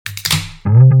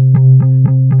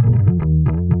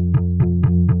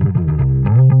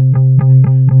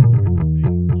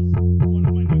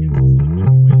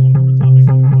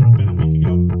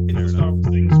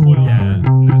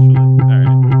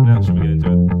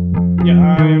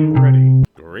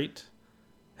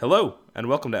Hello, and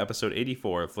welcome to episode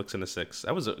 84 of Flicks in a Six.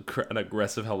 That was an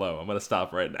aggressive hello. I'm going to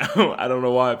stop right now. I don't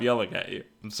know why I'm yelling at you.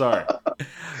 I'm sorry.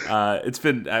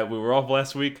 We were off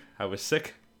last week. I was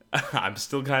sick. I'm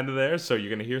still kind of there, so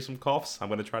you're going to hear some coughs. I'm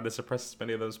going to try to suppress as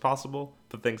many of them as possible,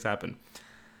 but things happen.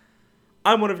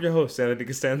 I'm one of your hosts, Anthony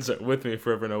Costanza. With me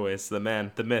forever and always, the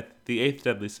man, the myth, the eighth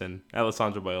deadly sin,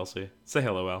 Alessandro Bielsi. Say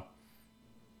hello, Al.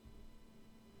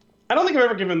 I don't think I've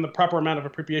ever given the proper amount of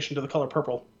appreciation to the color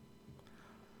purple.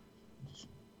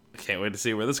 Can't wait to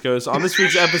see where this goes. On this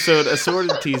week's episode,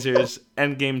 assorted teasers,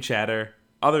 endgame chatter,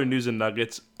 other news and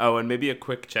nuggets, and maybe a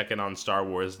quick check-in on Star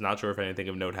Wars. Not sure if anything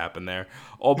of note happened there.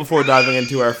 All before diving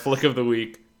into our flick of the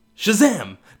week.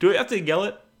 Shazam! Do we have to yell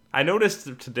it? I noticed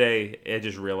today, I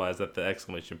just realized that the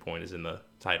exclamation point is in the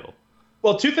title.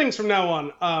 Well, two things from now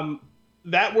on.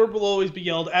 That word will always be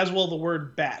yelled, as will the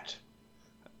word bat.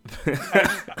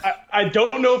 I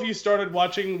don't know if you started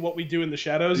watching What We Do in the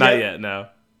Shadows yet. Not yet, no.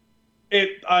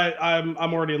 I'm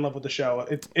already in love with the show.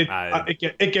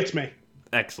 It gets me.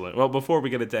 Excellent. Well, before we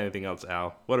get into anything else,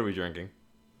 Al, what are we drinking?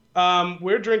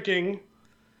 We're drinking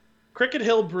Cricket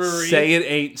Hill Brewery. Say it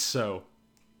ain't so.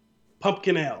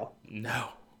 Pumpkin Ale. No.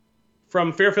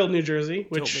 From Fairfield, New Jersey,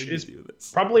 which is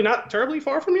probably not terribly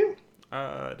far from you.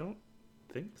 I don't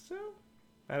think so.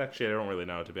 I don't really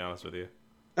know, to be honest with you.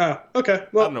 Oh, okay.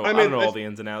 Well, I don't know all the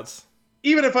ins and outs.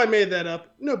 Even if I made that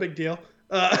up, no big deal.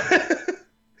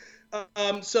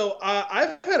 So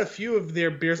I've had a few of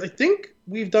their beers. I think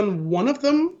we've done one of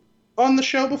them on the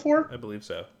show before. I believe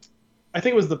so. I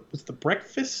think it was the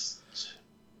breakfast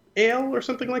ale or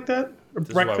something like that. Or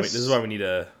this is why we need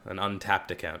an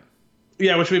Untapped account.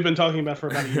 Yeah, which we've been talking about for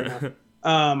about a year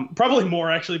now. Probably more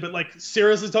actually, but like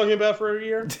seriously talking about for a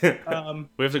year.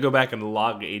 We have to go back and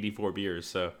log 84 beers.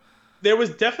 So there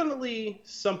was definitely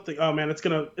something. Oh man, it's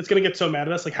gonna get so mad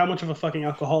at us. Like, how much of a fucking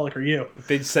alcoholic are you?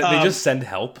 They just send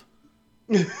help.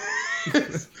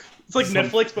 It's like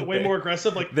Netflix, but way more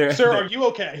aggressive. Like, sir, are you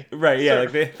okay? Right? Yeah.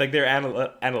 Sir. Like their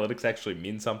analytics actually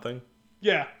mean something.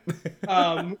 Yeah.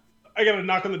 I got to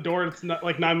knock on the door. And it's not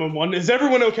like 911. Is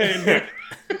everyone okay in here?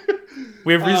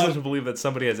 We have reason to believe that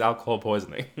somebody has alcohol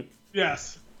poisoning.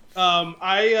 Yes.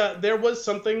 There was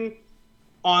something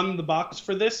on the box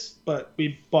for this, but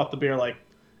we bought the beer like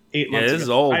 8 months ago. This is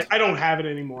old. I don't have it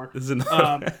anymore. This is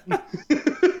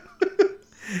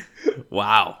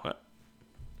Wow.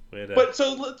 But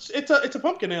so it's a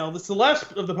pumpkin ale. This is the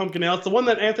last of the pumpkin ale. It's the one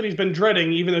that Anthony's been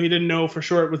dreading, even though he didn't know for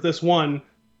sure it was this one.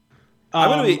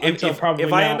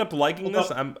 If I end up liking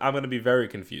this, I'm going to be very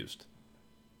confused.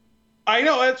 I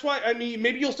know, that's why. I mean,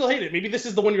 maybe you'll still hate it. Maybe this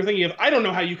is the one you're thinking of. I don't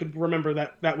know how you could remember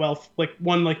that well, like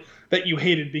one like that you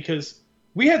hated, because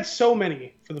we had so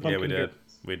many for the pumpkin. Yeah,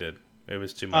 we did. It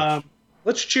was too much.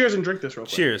 Let's cheers and drink this real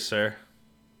quick. Cheers, sir.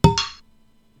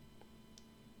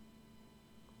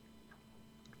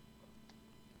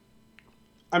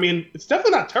 I mean, it's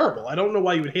definitely not terrible. I don't know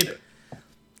why you would hate it.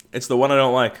 It's the one I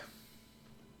don't like.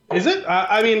 Is it?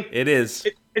 I mean, it is.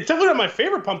 It's definitely not my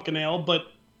favorite pumpkin ale, but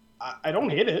I don't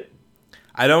hate it.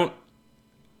 I don't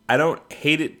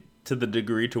hate it to the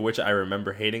degree to which I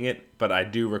remember hating it, but I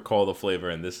do recall the flavor,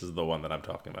 and this is the one that I'm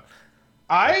talking about.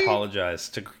 I apologize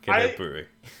to Cricket Hill Brewery.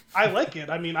 I like it.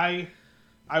 I mean, I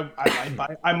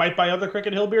might buy other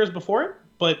Cricket Hill beers before it,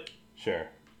 but sure.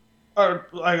 Or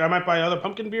I might buy other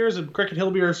pumpkin beers and Cricket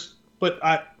Hill beers, but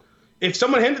if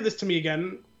someone handed this to me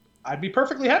again, I'd be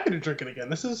perfectly happy to drink it again.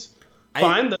 This is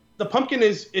fine. The pumpkin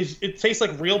is it tastes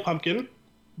like real pumpkin,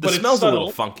 but it smells a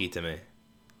little funky to me.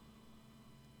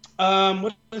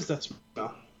 What does that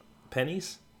smell?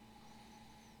 Pennies?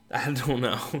 I don't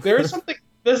know. There's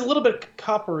a little bit of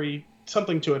coppery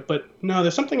something to it, but no,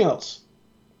 there's something else.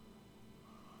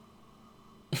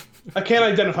 I can't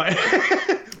identify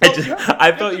it.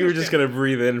 I thought you were just going to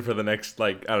breathe in for the next,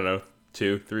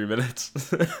 2-3 minutes.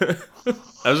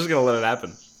 I was just going to let it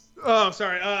happen. Oh,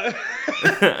 sorry.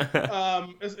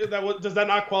 Does that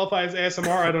not qualify as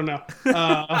ASMR? I don't know.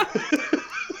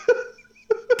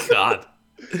 God.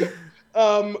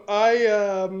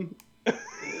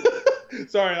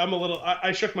 Sorry,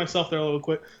 I shook myself there a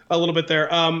little bit there.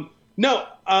 No,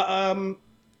 I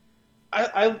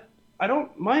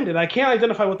don't mind it. I can't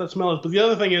identify what that smell is, but the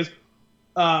other thing is,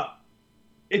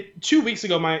 2 weeks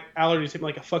ago, my allergies hit me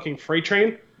like a fucking freight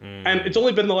train, and it's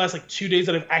only been the last 2 days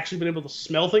that I've actually been able to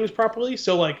smell things properly.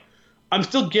 So I'm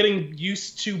still getting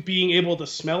used to being able to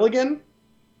smell again.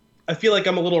 I feel like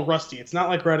I'm a little rusty. It's not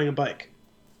like riding a bike.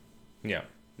 Yeah,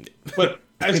 but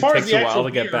as far as the takes a while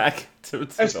to beer, get back to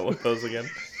smell those again.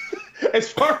 As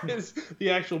far as the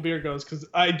actual beer goes, because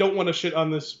I don't want to shit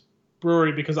on this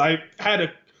brewery, because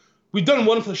we've done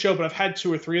one for the show, but I've had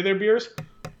 2 or 3 of their beers.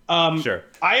 Sure.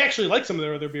 I actually like some of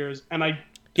their other beers, and I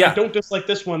Yeah. don't dislike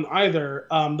this one either.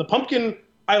 The pumpkin,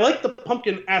 I like the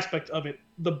pumpkin aspect of it.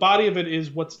 The body of it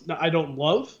is I don't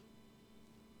love.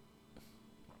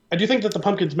 I do think that the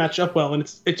pumpkins match up well, and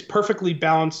it's perfectly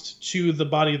balanced to the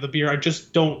body of the beer. I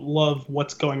just don't love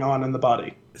what's going on in the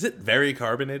body. Is it very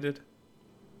carbonated?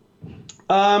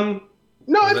 No,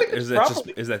 I think it's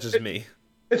probably. Is that just me?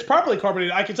 It's properly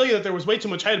carbonated. I can tell you that there was way too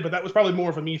much head, but that was probably more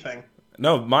of a me thing.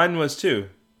 No, mine was too.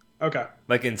 Okay.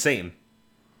 Like insane.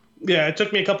 Yeah, it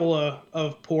took me a couple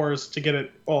of pours to get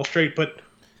it all straight, but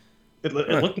it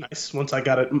looked nice once I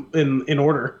got it in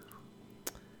order.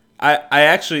 I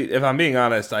actually, if I'm being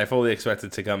honest, I fully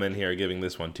expected to come in here giving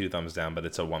this one 2 thumbs down, but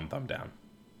it's a 1 thumb down.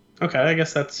 Okay, I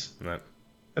guess that's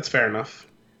fair enough.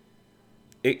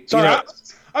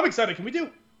 I'm excited. Can we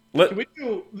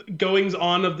do goings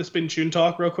on of the Spin Tune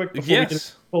talk real quick before we can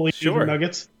fully do the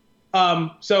nuggets?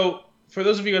 So for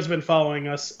those of you guys who have been following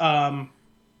us,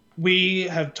 we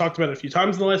have talked about it a few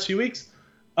times in the last few weeks.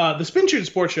 The Spin Tune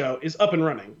Sports Show is up and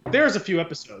running. There's a few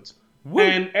episodes. Woo.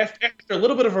 And after a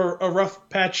little bit of a rough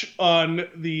patch on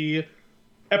the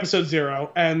episode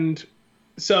 0 and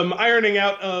some ironing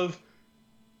out of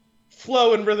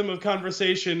flow and rhythm of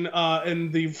conversation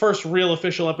in the first real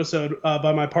official episode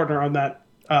by my partner on that,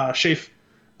 Shafe,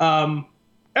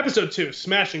 episode 2,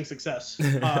 smashing success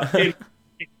in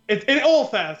all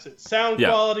facets, sound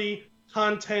quality,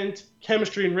 content,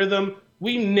 chemistry, and rhythm.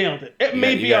 We nailed it. It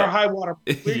may be our high water.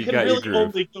 We can really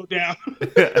only go down.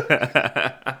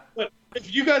 But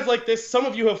if you guys like this, some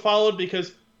of you have followed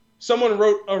because someone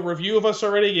wrote a review of us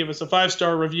already, gave us a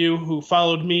 5-star review, who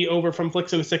followed me over from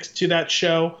Flicks in a Six to that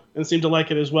show and seemed to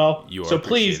like it as well. So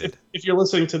please, if you're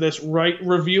listening to this,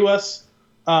 review us,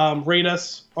 rate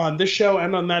us on this show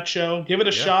and on that show. Give it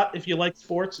a shot if you like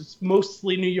sports. It's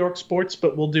mostly New York sports,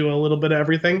 but we'll do a little bit of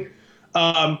everything.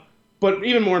 But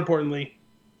even more importantly,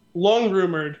 long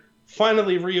rumored,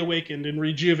 finally reawakened and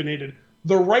rejuvenated,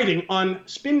 the writing on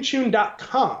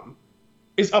spintune.com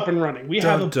is up and running. We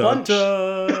have a bunch.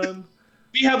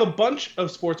 We have a bunch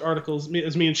of sports articles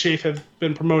as me and Shafe have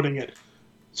been promoting it.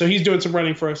 So he's doing some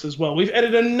writing for us as well. We've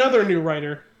added another new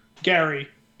writer, Gary.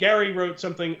 Gary wrote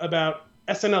something about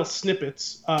SNL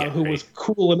snippets, who was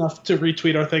cool enough to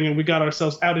retweet our thing, and we got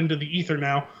ourselves out into the ether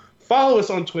now. Follow us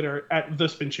on Twitter at The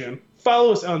Spin Tune.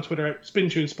 Follow us on Twitter at Spin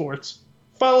Tune Sports.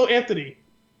 Follow Anthony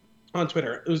on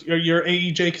Twitter. You're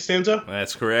AEJ Costanzo?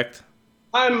 That's correct.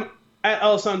 I'm at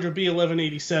Alessandro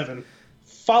B1187.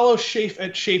 Follow Shafe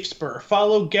at Shafespur.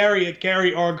 Follow Gary at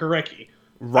Gary R. Gorecki.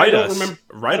 Write us at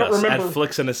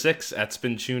flicksina6 at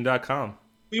spintune.com.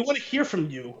 We want to hear from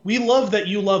you. We love that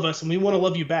you love us, and we want to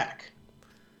love you back.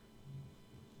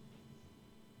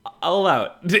 I'll allow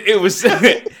it. It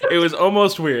was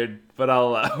almost weird, but I'll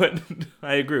allow it.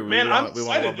 I agree. I'm excited. We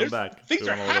want to love them back. Things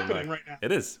are happening right now.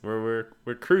 It is. We're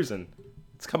cruising.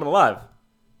 It's coming alive.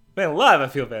 Man, alive, I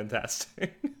feel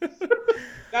fantastic.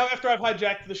 Now, after I've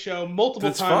hijacked the show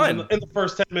multiple times in the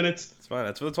first 10 minutes. It's fine.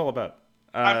 That's what it's all about.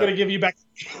 I'm going to give you back.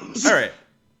 All right.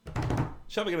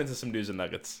 Shall we get into some news and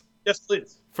nuggets? Yes,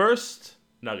 please. First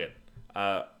nugget.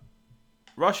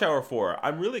 Rush Hour 4.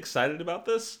 I'm really excited about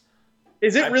this.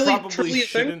 Is it really truly a thing?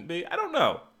 Shouldn't be. I don't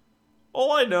know.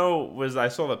 All I know was I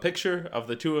saw the picture of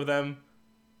the two of them,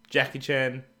 Jackie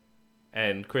Chan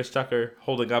and Chris Tucker,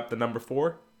 holding up the number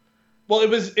 4. Well, it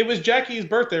was Jackie's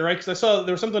birthday, right? Because I saw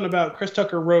there was something about Chris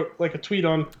Tucker wrote like a tweet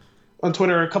on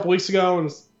Twitter a couple weeks ago and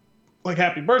was like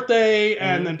happy birthday,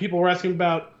 and then people were asking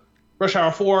about Rush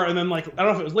Hour 4, and then like I don't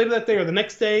know if it was later that day or the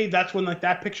next day. That's when like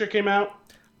that picture came out.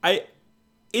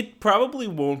 It probably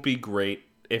won't be great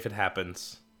if it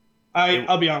happens.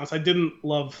 I'll be honest, I didn't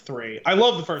love 3. I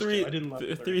love the first 2. I didn't love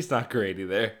 3. 3's not great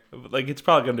either. Like it's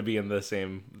probably going to be in the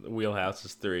same wheelhouse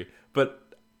as 3,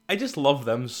 but I just love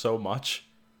them so much.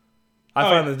 I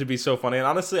find them to be so funny, and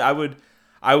honestly, I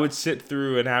would sit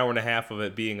through an hour and a half of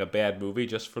it being a bad movie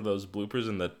just for those bloopers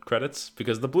in the credits,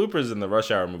 because the bloopers in the Rush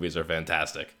Hour movies are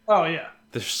fantastic. Oh yeah,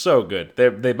 they're so good.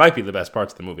 They might be the best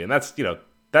parts of the movie, and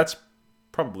that's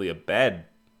probably a bad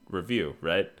review,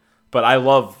 right? But I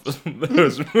love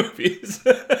those movies.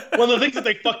 Well, the things that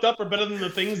they fucked up are better than the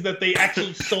things that they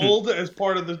actually sold as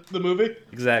part of the movie.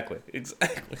 Exactly.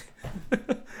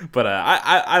 But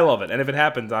I love it, and if it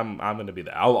happens, I'm going to be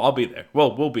there. I'll be there.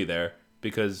 Well, we'll be there,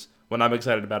 because when I'm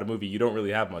excited about a movie, you don't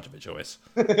really have much of a choice,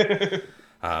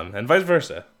 and vice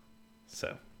versa.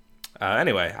 So,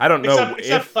 anyway, I don't know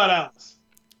except Flat Alice.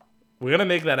 We're gonna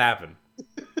make that happen.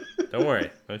 Don't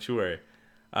worry. Don't you worry.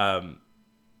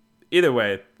 Either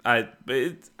way, I'm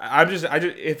just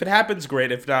if it happens,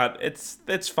 great. If not,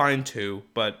 it's fine too.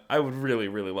 But I would really,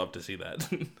 really love to see that.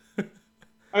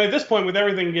 I mean, at this point, with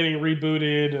everything getting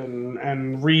rebooted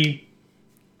and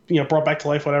brought back to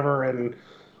life, whatever, and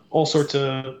all sorts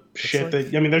of shit.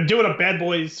 like- I mean, they're doing a Bad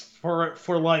Boys for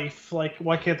life. Like,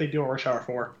 why can't they do a Rush Hour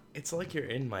 4? It's like you're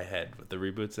in my head with the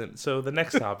reboots. And so the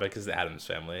next topic is the Addams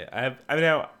Family. I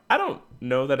don't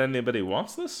know that anybody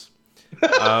wants this.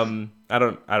 I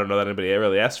don't know that anybody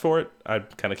really asked for it. I'm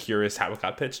kind of curious how it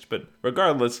got pitched, but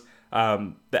regardless,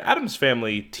 the Addams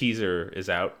Family teaser is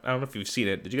out. I don't know if you've seen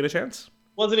it. Did you get a chance?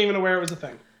 Wasn't even aware it was a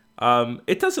thing.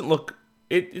 It doesn't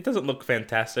look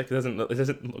fantastic. It doesn't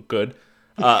look good.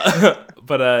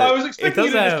 But I was expecting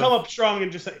you to have, just come up strong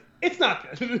and just say it's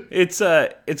not good. It's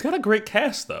got a great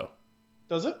cast though.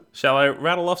 Does it? Shall I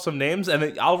rattle off some names, and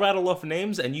then I'll rattle off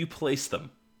names, and you place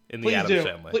them in the Please Addams do.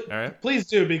 Family. All right. Please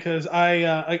do, because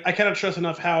I cannot stress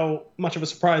enough how much of a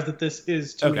surprise that this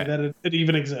is to me Okay. that it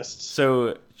even exists.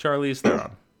 So Charlize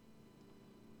Theron,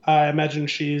 I imagine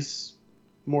she's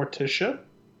Morticia.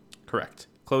 correct.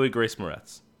 Chloe Grace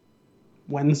Moretz,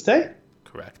 Wednesday.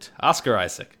 correct. Oscar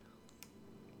Isaac,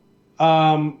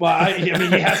 Well, I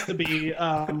mean, he has to be.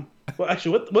 Well,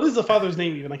 actually, what is the father's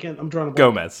name even? I'm drawing a blank.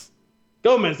 Gomez.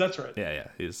 Gomez, that's right. Yeah.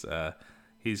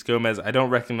 He's Gomez. I don't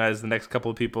recognize the next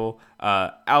couple of people.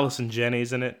 Allison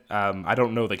Janney's in it. I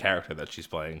don't know the character that she's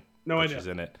playing. No but idea. She's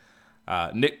in it.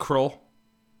 Nick Kroll.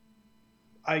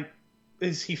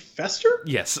 Is he Fester?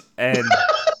 Yes, and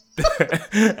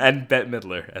and Bette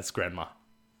Midler as Grandma.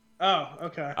 Oh,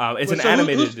 okay. It's Wait, an so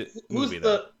animated who's movie,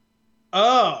 though.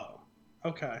 Oh,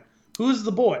 okay. Who's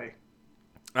the boy?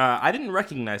 I didn't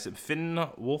recognize him. Finn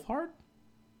Wolfhard?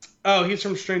 Oh, he's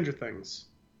from Stranger Things.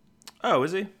 Oh,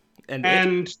 is he?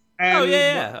 And Oh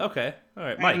yeah. Okay. All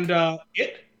right, Mike. And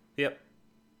It.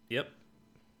 Yep.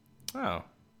 Oh.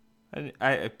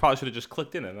 I probably should have just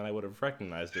clicked in and then I would have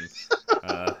recognized him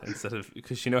instead of,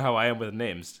 because you know how I am with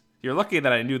names. You're lucky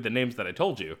that I knew the names that I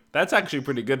told you. That's actually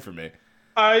pretty good for me.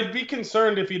 I'd be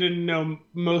concerned if you didn't know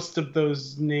most of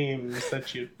those names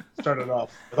that you started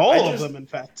off with. All of them, in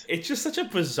fact. It's just such a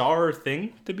bizarre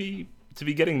thing to be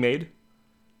getting made.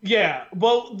 Yeah,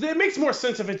 well, it makes more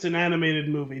sense if it's an animated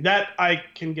movie. That I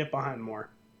can get behind more.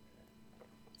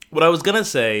 What I was gonna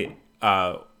say,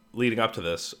 leading up to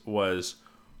this, was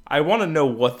I want to know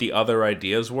what the other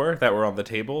ideas were that were on the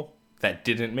table that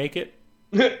didn't make it,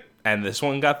 and this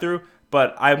one got through.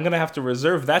 But I'm gonna have to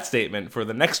reserve that statement for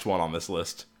the next one on this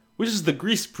list, which is the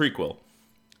Grease prequel,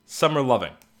 Summer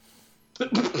Loving.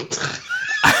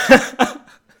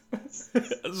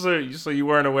 So you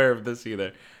weren't aware of this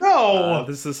either. No!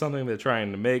 This is something they're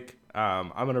trying to make.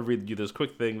 I'm going to read you this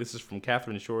quick thing. This is from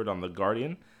Catherine Short on The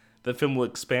Guardian. The film will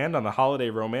expand on the holiday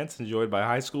romance enjoyed by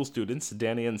high school students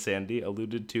Danny and Sandy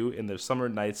alluded to in their summer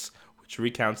nights, which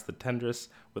recounts the tenderness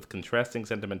with contrasting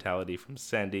sentimentality from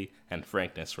Sandy and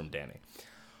frankness from Danny.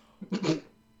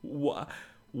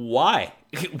 Why?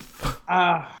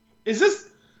 Is this...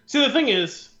 See, the thing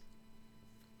is,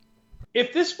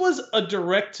 if this was a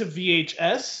direct to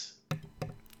VHS,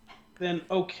 then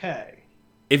okay.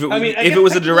 If it was, I mean, if it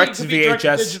was a technically direct it to could be direct to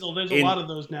VHS, digital. There's a lot of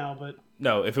those now, but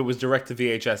no, if it was direct to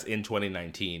VHS in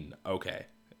 2019, okay.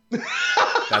 Is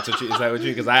that what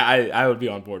you? Because I would be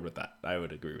on board with that. I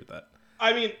would agree with that.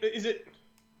 I mean, is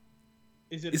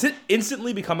it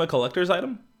instantly become a collector's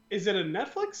item? Is it a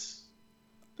Netflix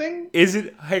thing? Is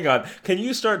it? Hang on. Can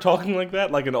you start talking like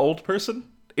that, like an old person?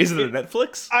 Is it a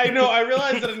Netflix? I know. I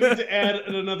realized that I need to add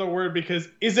another word because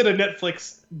 "is it a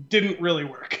Netflix" didn't really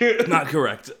work. Not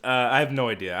correct. I have no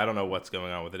idea. I don't know what's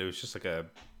going on with it. It was just like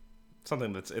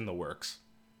something that's in the works.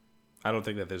 I don't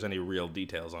think that there's any real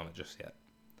details on it just yet.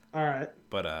 All right.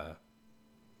 But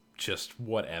just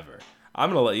whatever. I'm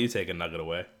gonna let you take a nugget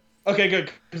away. Okay,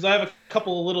 good. Because I have a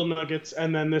couple of little nuggets,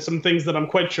 and then there's some things that I'm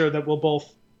quite sure that we'll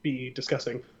both be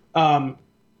discussing.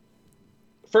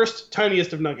 First,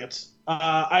 tiniest of nuggets.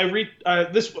 My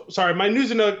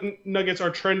news and nuggets are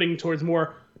trending towards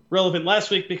more relevant last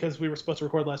week because we were supposed to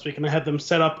record last week, and I had them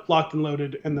set up, locked, and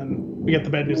loaded, and then we got the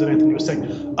bad news that Anthony was sick.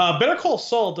 Better Call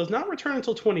Saul does not return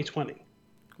until 2020.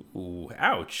 Ooh,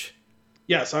 ouch.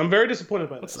 Yes, I'm very disappointed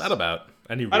by this. What's that about?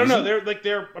 Any reason? I don't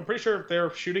know. I'm pretty sure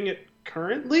they're shooting it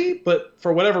currently, but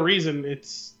for whatever reason,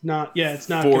 it's not. Yeah, it's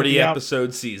not. 40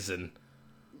 episode season.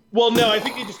 Well, no, I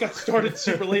think they just got started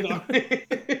super late on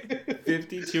it.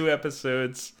 52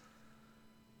 episodes,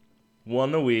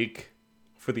 one a week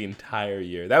for the entire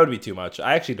year. That would be too much.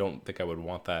 I actually don't think I would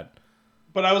want that.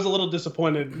 But I was a little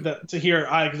disappointed to hear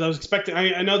because I was expecting.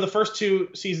 I know the first two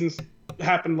seasons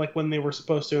happened like when they were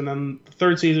supposed to, and then the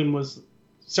third season was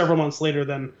several months later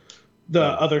than the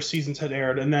other seasons had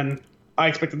aired, and then I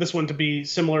expected this one to be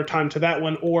similar time to that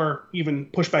one, or even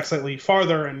push back slightly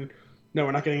farther. And No,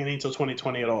 we're not getting any until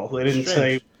 2020 at all. They didn't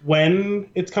Strange. say when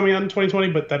it's coming out in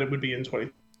 2020, but that it would be in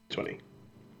 2020.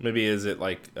 Maybe is it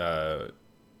like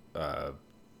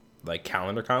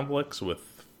calendar conflicts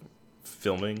with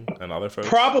filming and other folks?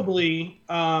 Probably.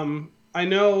 I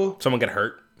know. Someone get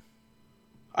hurt.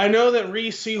 I know that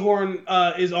Rhys Seehorn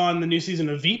is on the new season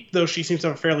of Veep, though she seems to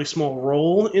have a fairly small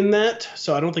role in that,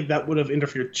 so I don't think that would have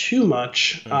interfered too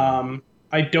much.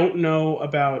 I don't know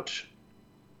about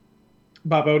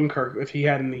Bob Odenkirk, if he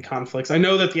had any conflicts. I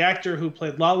know that the actor who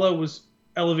played Lala was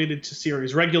elevated to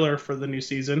series regular for the new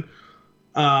season,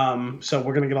 so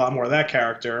we're going to get a lot more of that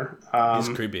character. He's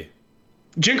creepy.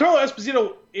 Giancarlo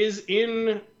Esposito is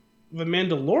in The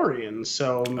Mandalorian,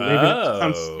 so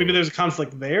maybe there's a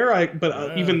conflict there.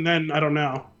 But even then, I don't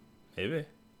know. Maybe.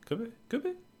 Could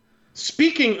be.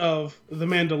 Speaking of The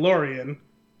Mandalorian,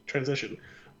 transition.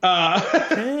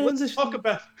 Let's talk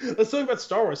about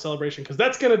Star Wars Celebration, because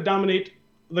that's going to dominate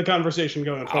the conversation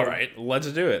going forward. All right,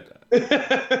 let's do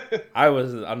it. I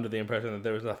was under the impression that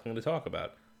there was nothing to talk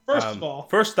about. First of all,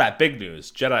 that big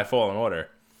news: Jedi Fallen Order.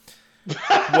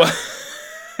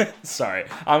 Sorry,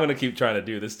 I'm gonna keep trying to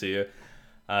do this to you.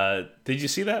 Did you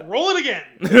see that? Roll it again.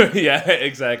 Yeah,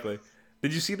 exactly.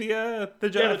 Did you see the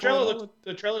Jedi? Yeah,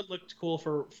 the trailer looked cool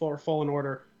for Fallen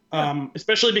Order,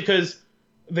 especially because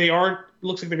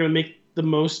looks like they're gonna make the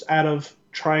most out of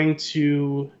trying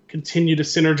to continue to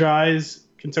synergize,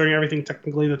 considering everything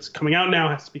technically that's coming out now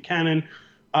has to be canon.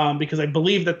 Because I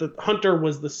believe that the Hunter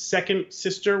was the second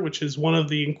sister, which is one of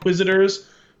the Inquisitors,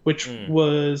 which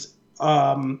was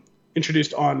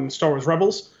introduced on Star Wars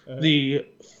Rebels. The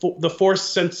Force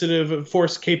sensitive,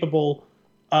 Force capable,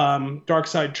 dark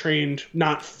side trained,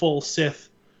 not full Sith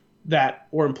that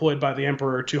were employed by the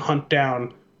Emperor to hunt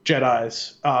down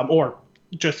Jedis, or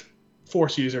just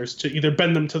Force users to either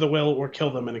bend them to the will or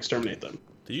kill them and exterminate them.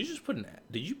 Did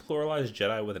you pluralize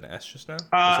Jedi with an S just now?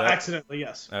 Accidentally,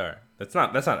 yes. All right, that's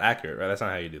not accurate, right? That's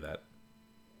not how you do that.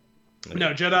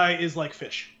 No, Jedi is like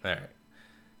fish. All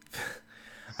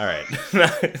right.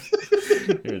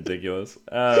 You're ridiculous.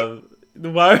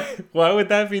 Why would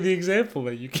that be the example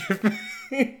that you give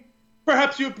me?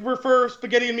 Perhaps you prefer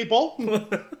spaghetti and meatball?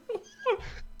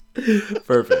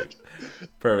 Perfect.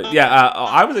 Yeah,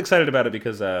 I was excited about it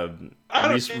because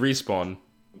Respawn.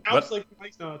 I was like,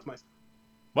 no, it's mice.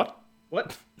 What?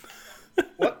 What?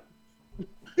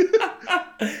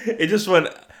 It just went.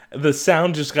 The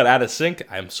sound just got out of sync.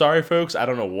 I'm sorry, folks. I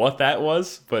don't know what that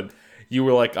was, but you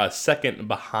were like a second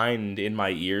behind in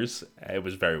my ears. It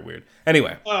was very weird.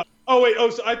 Anyway. So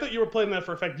I thought you were playing that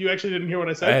for effect. You actually didn't hear what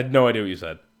I said? I had no idea what you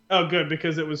said. Oh, good,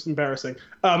 because it was embarrassing.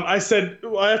 I said,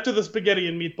 after the spaghetti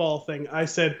and meatball thing, I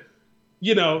said,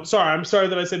 I'm sorry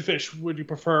that I said fish. Would you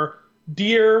prefer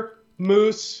deer,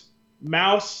 moose,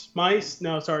 mouse, mice?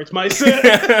 No, sorry, it's mice.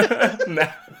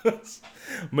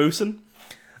 Moosin'?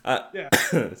 Yeah.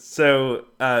 So,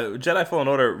 Jedi Fallen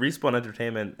Order, Respawn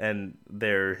Entertainment, and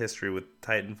their history with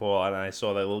Titanfall, and I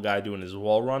saw that little guy doing his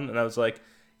wall run, and I was like,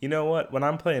 you know what? When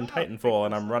I'm playing Titanfall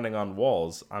and I'm running on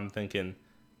walls, I'm thinking,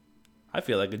 I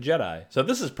feel like a Jedi. So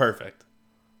this is perfect.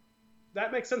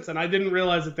 That makes sense, and I didn't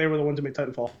realize that they were the ones who made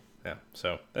Titanfall. Yeah,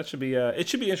 so that should be it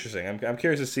should be interesting. I'm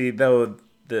curious to see, though,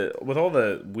 with all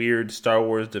the weird Star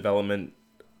Wars development,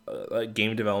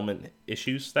 game development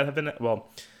issues that have been, well,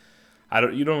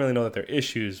 you don't really know that they're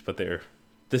issues, but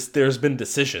there's been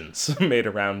decisions made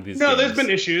around these games. There's been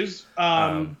issues.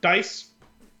 DICE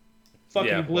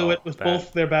blew it with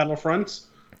both their Battlefronts.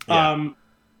 Yeah.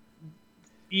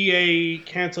 EA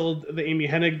canceled the Amy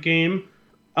Hennig game.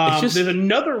 There's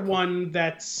another one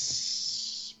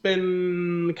that's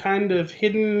been kind of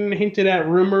hinted at,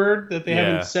 rumored, that they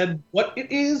haven't said what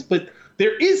it is, but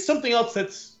there is something else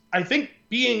that's, I think,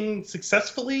 being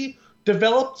successfully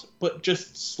developed, but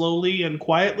just slowly and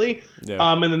quietly.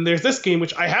 Yeah. And then there's this game,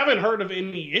 which I haven't heard of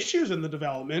any issues in the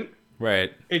development.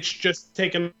 Right. It's just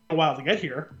taken a while to get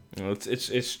here. Well,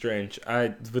 it's strange.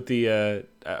 With the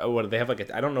what they have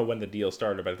I don't know when the deal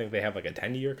started, but I think they have like a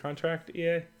 10-year contract,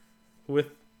 EA,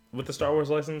 with the Star Wars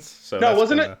license. So no,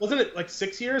 wasn't it like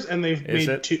 6 years? And they've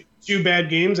made two bad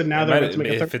games, and now they're going to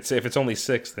make a third. If it's only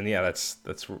 6, then yeah, that's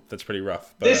pretty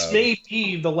rough. But, this may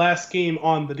be the last game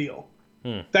on the deal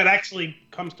that actually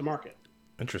comes to market.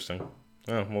 Interesting.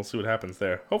 Well, we'll see what happens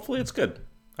there. Hopefully, it's good.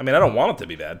 I mean, I don't want it to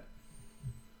be bad.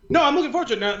 No, I'm looking forward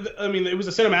to it. Now, I mean, it was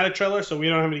a cinematic trailer, so we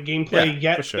don't have any gameplay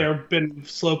yet. For sure. They've been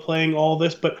slow playing all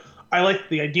this, but I like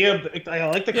the idea. I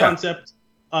like the concept.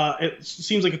 It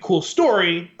seems like a cool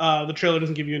story. The trailer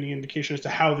doesn't give you any indication as to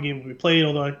how the game will be played,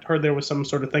 although I heard there was some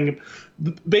sort of thing.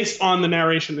 Based on the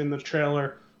narration in the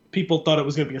trailer, people thought it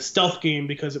was going to be a stealth game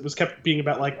because it was kept being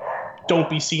about, like, don't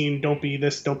be seen, don't be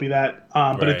this, don't be that.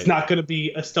 But it's Right. not going to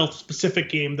be a stealth specific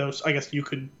game, though. So I guess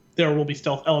there will be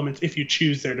stealth elements if you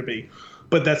choose there to be,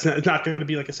 but it's not going to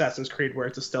be like Assassin's Creed where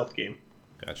it's a stealth game.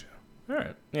 Gotcha. All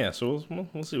right. Yeah. So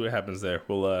we'll see what happens there.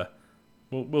 We'll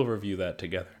review that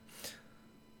together.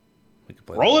 We can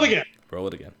play Roll that. it again. Roll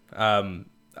it again.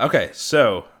 Okay.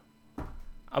 So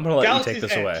I'm gonna let Galaxy's you take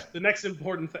this Edge, away. the next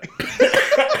important thing.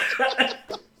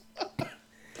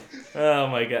 Oh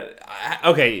my god.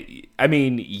 Okay. I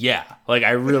mean, yeah. Like,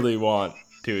 I really want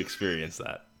to experience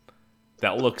that.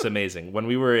 That looks amazing. When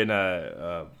we were in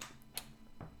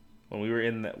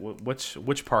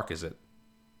which park is it?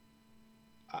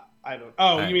 I don't.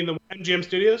 Oh, you mean the MGM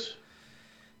Studios?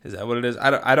 Is that what it is?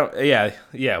 I don't.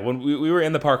 Yeah. When we were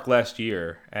in the park last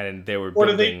year, and they were Or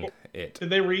did building it. Did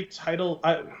they retitle?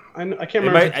 I can't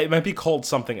remember. It might be called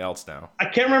something else now. I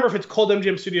can't remember if it's called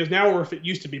MGM Studios now or if it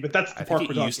used to be, but that's the I park think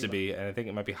we're it talking used to about. be, and I think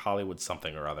it might be Hollywood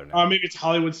something or other now. Maybe it's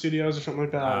Hollywood Studios or something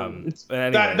like that. It's but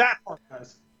anyway. that park,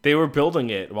 guys. They were building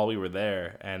it while we were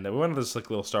there, and we went to this like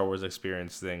little Star Wars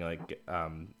experience thing, like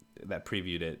that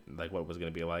previewed it, like what it was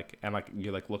going to be like, and like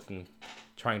you're like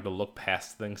trying to look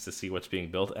past things to see what's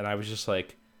being built, and I was just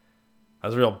like, I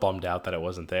was real bummed out that it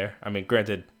wasn't there. I mean,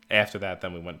 granted, after that,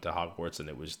 then we went to Hogwarts, and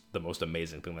it was the most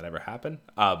amazing thing that ever happened.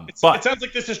 But It sounds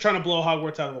like this is trying to blow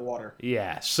Hogwarts out of the water.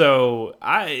 yeah, so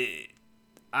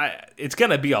it's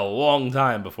gonna be a long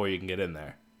time before you can get in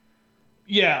there.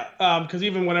 Yeah, because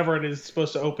even whenever it is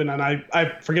supposed to open, and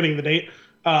I'm forgetting the date,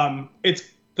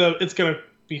 it's gonna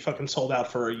be fucking sold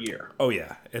out for a year. Oh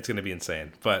yeah, it's gonna be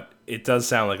insane. But it does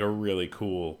sound like a really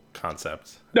cool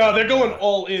concept. No, they're going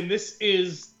all in. This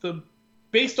is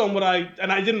based on what I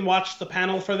didn't watch the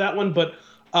panel for that one, but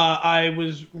I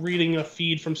was reading a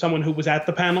feed from someone who was at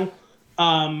the panel,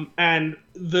 and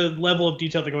the level of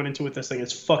detail they're going into with this thing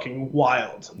is fucking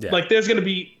wild. Yeah. Like, there's gonna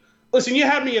be, listen, you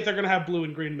had me if they're gonna have blue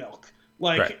and green milk.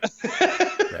 Like,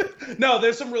 Right. No,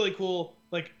 there's some really cool,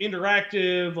 like,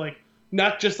 interactive, like,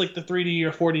 not just like the 3D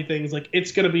or 4D things. Like,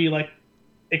 it's gonna be like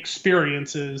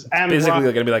experiences and Basically,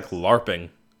 they're gonna be like LARPing.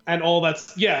 and all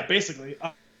that's, yeah, basically.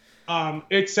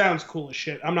 It sounds cool as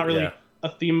shit. I'm not really a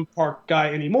theme park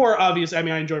guy anymore. Obviously, I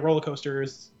mean, I enjoy roller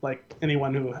coasters like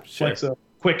anyone who likes a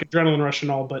quick adrenaline rush and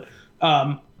all. But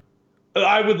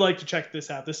I would like to check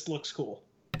this out. This looks cool.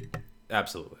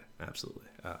 Absolutely.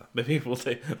 Maybe we'll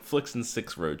take Flicks and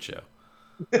Six Roadshow.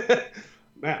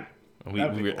 Man,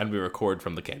 And we record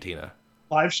from the cantina.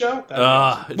 live show?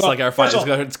 It's like our final.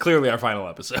 It's clearly our final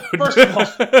episode. First of all,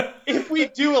 if we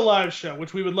do a live show,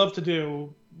 which we would love to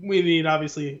do, we need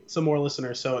obviously some more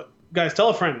listeners. So, guys, tell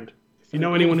a friend if you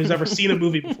know anyone who's ever seen a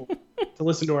movie before to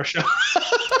listen to our show.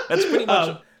 That's pretty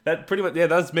much. That pretty much. Yeah,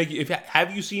 that's make you.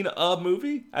 Have you seen a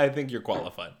movie? I think you're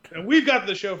qualified. We've got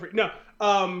the show for no.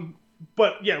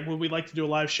 But yeah, would we like to do a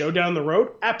live show down the road?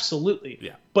 Absolutely.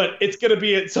 Yeah. But it's gonna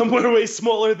be at somewhere way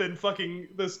smaller than fucking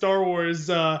the Star Wars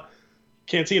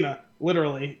cantina.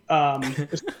 Literally,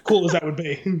 as cool as that would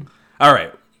be. All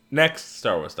right. Next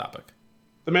Star Wars topic.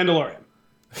 The Mandalorian.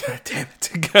 God damn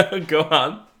it! Go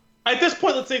on. At this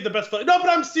point, let's save the best. No, but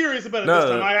I'm serious about it this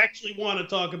time. I actually want to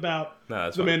talk about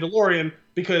the Mandalorian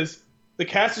because the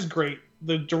cast is great.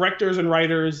 The directors and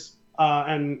writers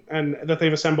and that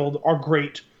they've assembled are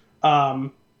great.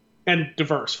 And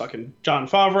diverse. Fucking Jon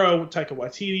Favreau, Taika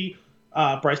Waititi,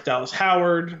 Bryce Dallas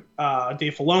Howard,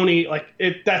 Dave Filoni. Like,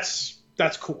 that's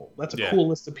cool. That's a cool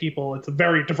list of people. It's a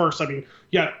very diverse. I mean,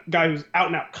 you got a guy who's out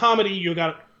and out comedy. You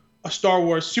got a Star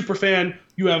Wars super fan.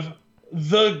 You have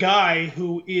the guy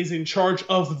who is in charge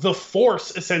of the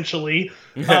Force, essentially.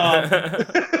 As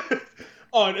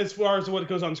far as what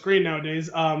goes on screen nowadays,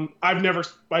 I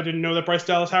didn't know that Bryce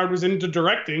Dallas Howard was into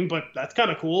directing, but that's kind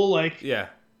of cool. Like, yeah.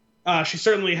 She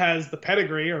certainly has the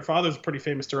pedigree. Her father's a pretty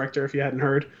famous director, if you hadn't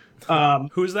heard.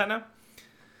 Who is that now?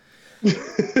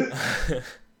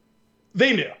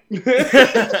 They knew.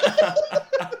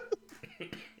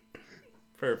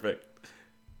 Perfect.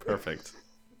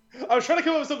 I was trying to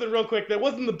come up with something real quick. That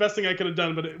wasn't the best thing I could have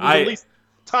done, but it was at least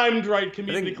timed right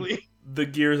comedically. The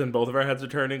gears in both of our heads are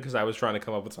turning because I was trying to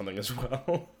come up with something as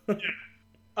well.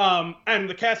 Yeah. And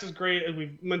the cast is great, as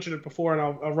we've mentioned it before, and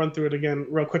I'll run through it again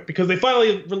real quick because they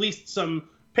finally released some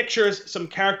pictures, some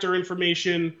character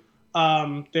information.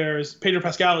 There's Pedro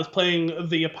Pascal is playing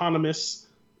the eponymous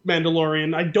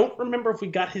Mandalorian. I don't remember if we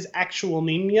got his actual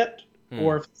name yet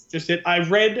or if it's just it. I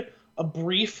read a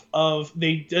brief of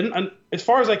they didn't, as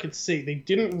far as I could see, they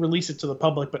didn't release it to the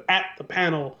public, but at the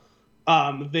panel,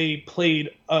 they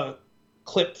played a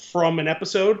clip from an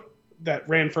episode that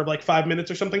ran for like 5 minutes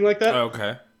or something like that.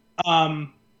 Okay.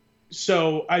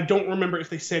 So I don't remember if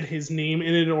they said his name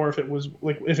in it or if it was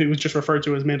just referred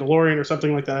to as Mandalorian or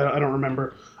something like that. I don't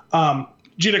remember.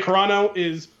 Gina Carano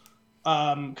is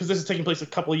because this is taking place a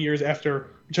couple of years after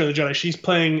Return of the Jedi. She's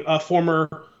playing a former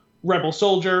rebel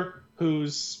soldier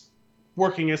who's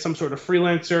working as some sort of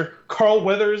freelancer. Carl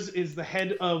Weathers is the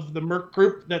head of the Merc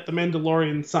group that the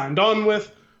Mandalorian signed on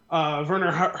with.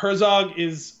 Werner Herzog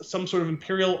is some sort of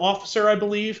Imperial officer, I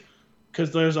believe,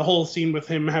 because there's a whole scene with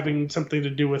him having something to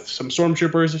do with some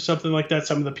stormtroopers or something like that,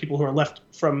 some of the people who are left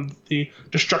from the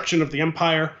destruction of the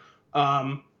Empire.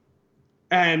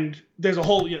 And there's a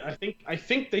whole, I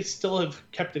think they still have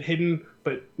kept it hidden,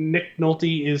 but Nick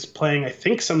Nolte is playing, I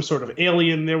think, some sort of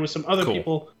alien. There was some other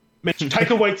people mentioned.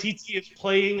 Taika Waititi is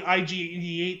playing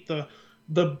IG-88,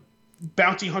 the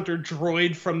bounty hunter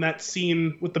droid from that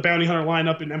scene with the bounty hunter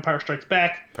lineup in Empire Strikes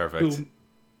Back. Perfect.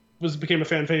 Who became a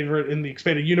fan favorite in the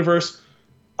expanded universe.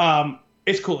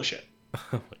 It's cool as shit. Oh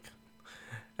my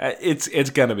God. It's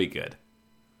gonna be good.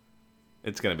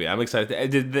 It's gonna be. I'm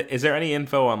excited. Is there any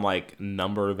info on like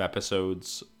number of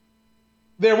episodes?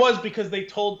 There was, because they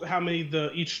told how many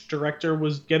each director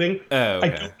was getting. Oh,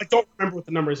 okay. I don't remember what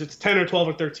the number is. It's 10 or 12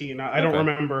 or 13. I don't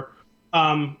remember.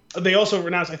 They also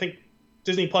announced, I think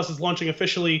Disney Plus is launching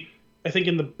officially, I think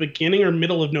in the beginning or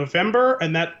middle of November,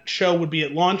 and that show would be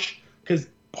at launch, because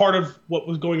part of what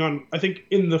was going on, I think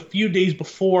in the few days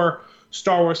before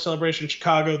Star Wars Celebration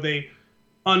Chicago, they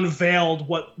unveiled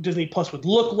what Disney Plus would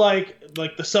look like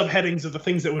the subheadings of the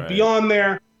things that would be on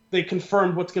there. They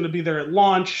confirmed what's going to be there at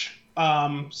launch.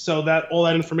 So that all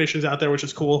that information is out there, which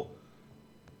is cool.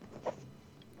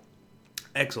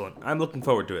 Excellent. I'm looking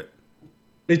forward to it.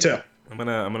 Me too. I'm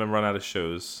gonna run out of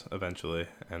shows eventually,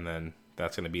 and then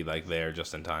that's gonna be like there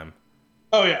just in time.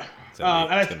 Oh yeah.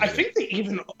 And I think they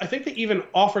even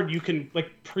offered you can like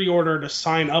pre-order to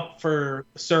sign up for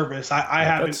the service. I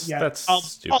haven't yet. That's I'll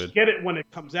get it when it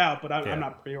comes out, but I'm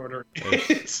not pre-ordering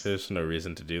it. There's no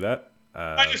reason to do that.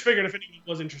 I just figured if anyone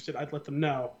was interested, I'd let them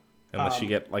know. Unless you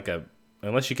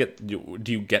get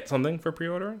do you get something for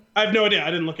pre-ordering? I have no idea.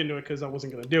 I didn't look into it because I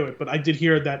wasn't going to do it, but I did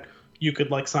hear that you could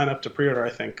like sign up to pre-order, I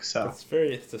think. So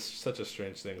it's such a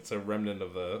strange thing. It's a remnant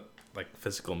of the like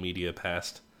physical media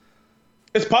past.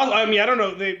 It's possible. I mean, I don't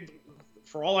know.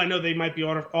 For all I know, they might be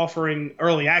offering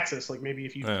early access. Like maybe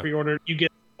if you pre-order, you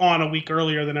get on a week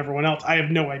earlier than everyone else. I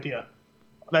have no idea.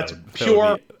 That's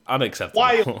pure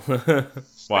unacceptable.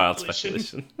 Wild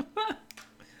speculation.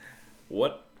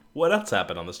 What else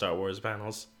happened on the Star Wars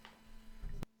panels?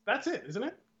 That's it, isn't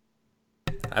it?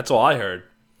 That's all I heard.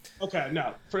 Okay,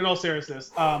 no. In all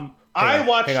seriousness, I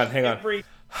watched. Hang on.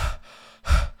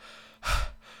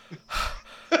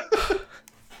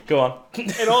 Go on.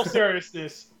 In all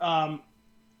seriousness,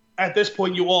 at this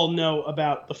point, you all know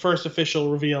about the first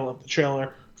official reveal of the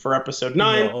trailer for Episode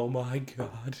 9. Oh my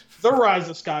God. The Rise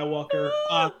of Skywalker.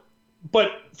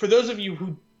 But for those of you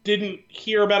who didn't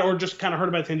hear about it or just kind of heard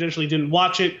about it tangentially, didn't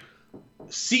watch it,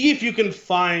 see if you can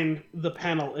find the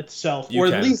panel itself.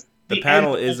 At least the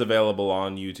panel is available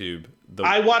on YouTube.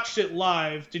 I watched it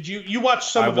live. Did you watch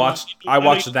some of it? I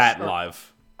watched that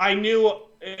live. I knew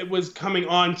it was coming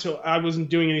on, so I wasn't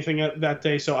doing anything that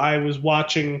day, so I was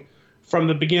watching from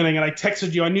the beginning, and I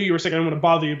texted you. I knew you were sick. I didn't want to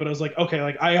bother you, but I was like, okay,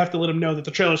 like I have to let him know that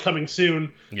the trailer's coming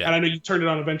soon, and I know you turned it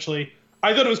on eventually.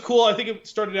 I thought it was cool. I think it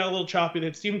started out a little choppy. They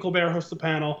had Stephen Colbert host the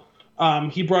panel.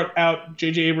 He brought out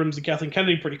J.J. Abrams and Kathleen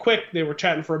Kennedy pretty quick. They were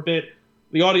chatting for a bit.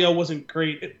 The audio wasn't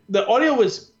great. The audio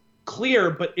was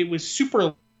clear, but it was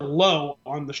super low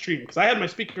on the stream because I had my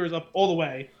speakers up all the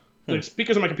way. The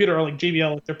speakers on my computer are like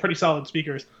JBL. They're pretty solid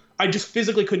speakers. I just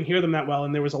physically couldn't hear them that well,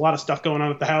 and there was a lot of stuff going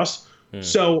on at the house.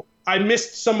 So I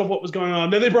missed some of what was going on.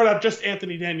 Then they brought out just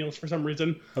Anthony Daniels for some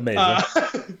reason.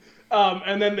 Amazing.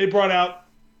 And then they brought out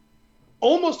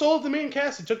almost all of the main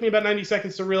cast. It took me about 90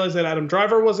 seconds to realize that Adam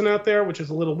Driver wasn't out there, which is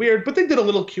a little weird. But they did a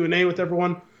little Q&A with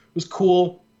everyone. It was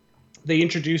cool. They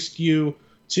introduced you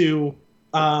to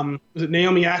was it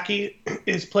Naomi Aki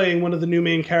is playing one of the new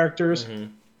main characters.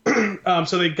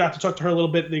 So they got to talk to her a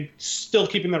little bit. They still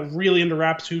keeping that really under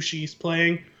wraps who she's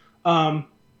playing.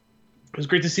 It was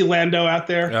great to see Lando out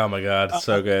there. Oh my God,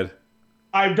 so good.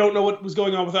 I don't know what was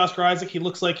going on with Oscar Isaac. He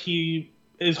looks like he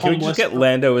is homeless. Can we just get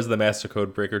Lando as the Master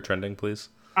Code Breaker trending, please?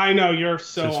 I know, you're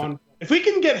so on. If we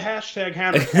can get hashtag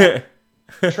Hammer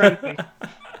trending.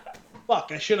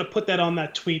 Fuck, I should have put that on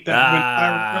that tweet that went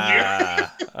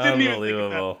viral earlier.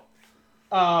 Unbelievable.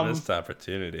 Missed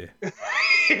opportunity.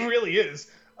 It really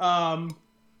is. Now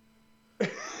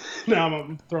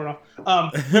I'm thrown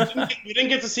off. We didn't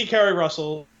get to see Carrie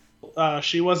Russell.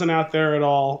 She wasn't out there at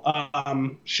all.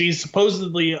 She's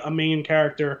supposedly a main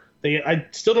character. I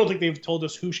still don't think they've told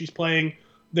us who she's playing.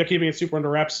 they're keeping it super under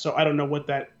wraps, so I don't know what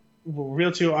that will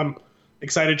reveal to. I'm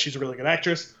excited. She's a really good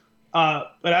actress.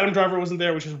 But Adam Driver wasn't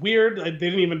there, which is weird. They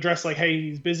didn't even address like, hey,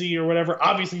 he's busy or whatever.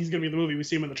 Obviously, he's going to be in the movie. We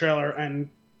see him in the trailer, and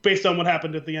based on what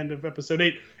happened at the end of episode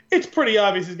 8, it's pretty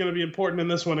obvious he's going to be important in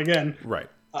this one again. Right.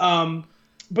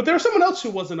 But there was someone else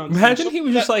who wasn't on. Imagine he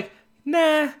was just like,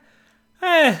 nah,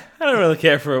 I don't really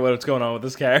care for what's going on with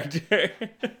this character.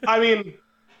 I mean,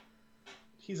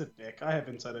 he's a dick. I have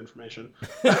inside information.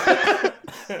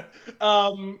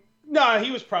 No,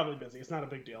 he was probably busy. It's not a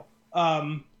big deal.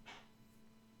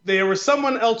 There was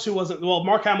someone else who wasn't. Well,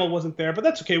 Mark Hamill wasn't there, but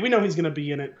that's okay. We know he's going to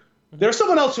be in it. There's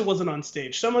someone else who wasn't on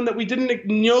stage, someone that we didn't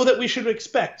know that we should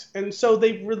expect, and so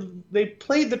they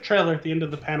played the trailer at the end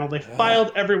of the panel. They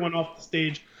filed everyone off the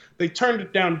stage. They turned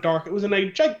it down dark. It was in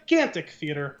a gigantic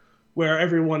theater where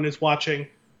everyone is watching,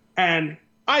 and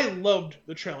I loved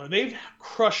the trailer. They've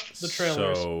crushed the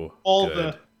trailers, so all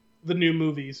good. the new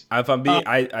movies. If I'm being,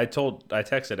 I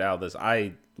texted Al this.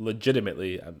 I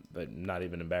legitimately, I'm not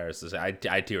even embarrassed to say, I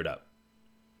teared up.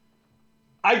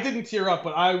 I didn't tear up,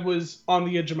 but I was on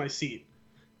the edge of my seat.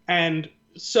 And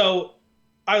so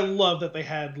I love that they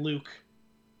had Luke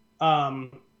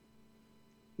narrate.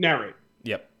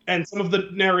 Yep. And some of the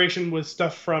narration was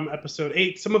stuff from episode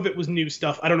 8. Some of it was new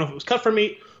stuff. I don't know if it was cut from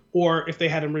 8 or if they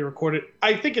had him re-record it.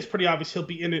 I think it's pretty obvious he'll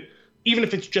be in it, even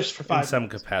if it's just for 5 minutes. In some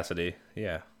capacity,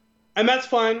 yeah. And that's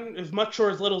fine. As much or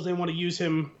as little as they want to use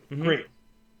him, great.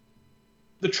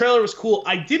 The trailer was cool.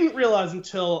 I didn't realize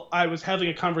until I was having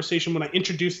a conversation when I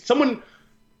introduced someone,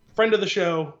 friend of the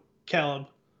show, Caleb,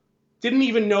 didn't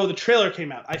even know the trailer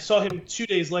came out. I saw him 2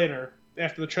 days later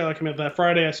after the trailer came out. That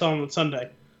Friday, I saw him on Sunday.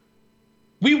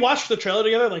 We watched the trailer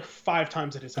together like 5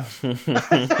 times at his house.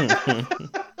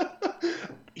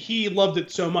 He loved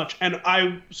it so much. And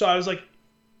I was like,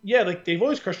 yeah, like they've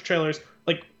always crushed trailers.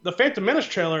 Like the Phantom Menace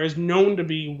trailer is known to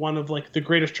be one of like the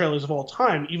greatest trailers of all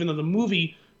time, even though the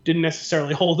movie didn't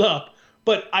necessarily hold up.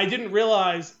 But I didn't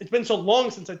realize it's been so long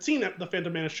since I'd seen the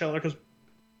Phantom Menace trailer because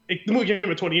the movie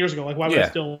came out 20 years ago. Like, why would I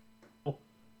still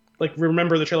like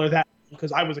remember the trailer that?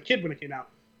 Because I was a kid when it came out.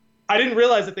 I didn't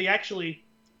realize that they actually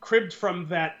cribbed from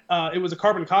that. It was a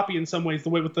carbon copy in some ways, the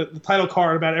way with the title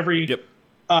card about every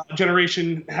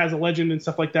generation has a legend and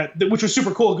stuff like that, which was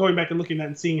super cool going back and looking at it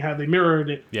and seeing how they mirrored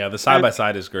it. Yeah, the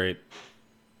side-by-side is great.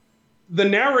 The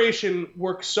narration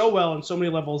works so well on so many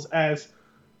levels as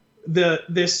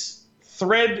this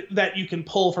thread that you can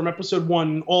pull from episode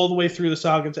 1 all the way through the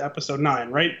saga to episode 9,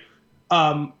 right?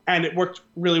 And it worked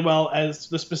really well as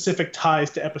the specific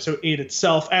ties to episode 8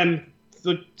 itself and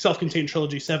the self-contained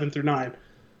trilogy 7 through 9.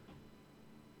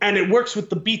 And it works with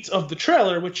the beats of the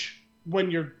trailer, which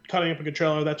when you're cutting up a good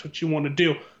trailer, that's what you want to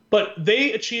do. But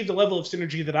they achieved a level of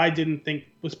synergy that I didn't think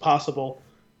was possible.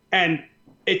 And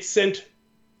it sent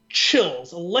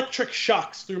chills, electric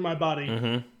shocks through my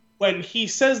body. When he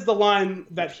says the line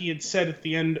that he had said at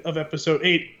the end of episode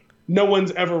 8, no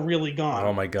one's ever really gone.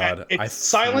 Oh my God. And it's I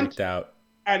silent freaked out.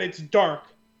 And it's dark.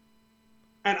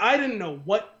 And I didn't know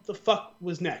what the fuck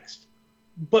was next.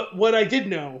 But what I did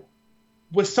know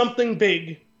was something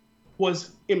big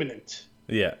was imminent.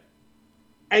 Yeah.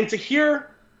 And to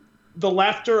hear the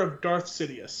laughter of Darth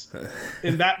Sidious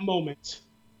in that moment,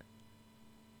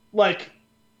 like,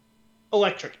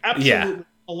 electric. Absolutely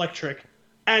electric.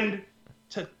 And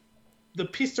to the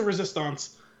piece de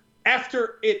resistance,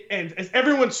 after it ends, as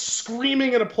everyone's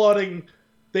screaming and applauding,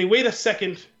 they wait a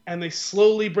second and they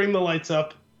slowly bring the lights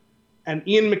up, and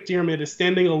Ian McDiarmid is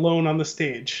standing alone on the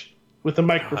stage with a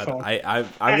microphone. God,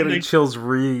 I'm getting chills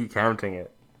recounting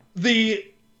it. The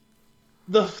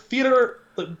theater,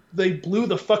 they blew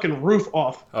the fucking roof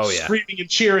off, screaming and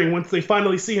cheering once they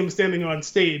finally see him standing on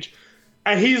stage,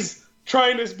 and he's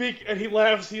trying to speak, and he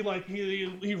laughs. He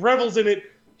revels in it.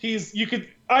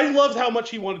 I loved how much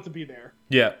he wanted to be there.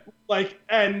 Yeah.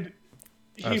 And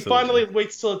he finally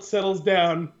waits till it settles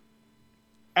down,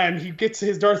 and he gets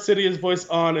his Darth Sidious voice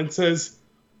on and says,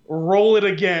 "Roll it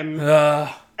again." And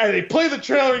they play the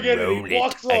trailer again, and he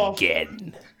walks off.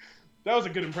 Again. That was a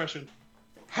good impression.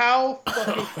 How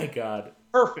fucking oh my God.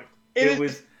 Perfect. It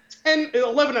was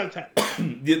 11 out of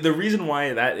 10. The reason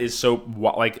why that is so,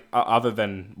 like, other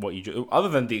than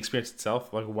the experience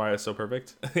itself, like why it's so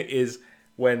perfect, is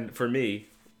when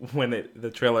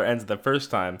the trailer ends the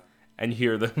first time and you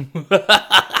hear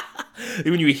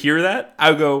when you hear that,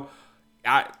 I go,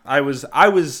 I was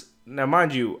now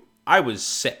mind you, I was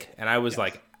sick and I was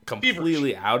like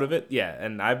completely out of it. Yeah.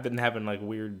 And I've been having like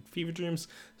weird fever dreams.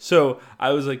 So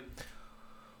I was like,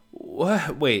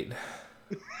 what? Wait,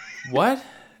 what?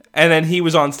 And then he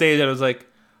was on stage and I was like,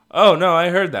 oh no, I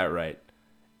heard that right.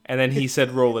 And then he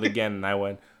said, roll it again. And I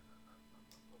went,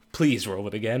 please roll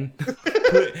it again.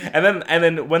 and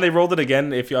then when they rolled it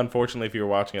again, if you were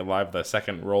watching it live, the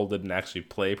second roll didn't actually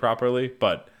play properly,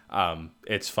 but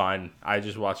it's fine. I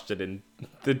just watched it in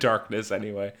the darkness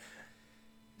anyway.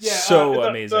 Yeah,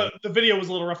 amazing. The video was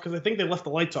a little rough because I think they left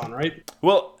the lights on, right?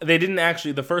 Well, they didn't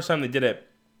actually. The first time they did it,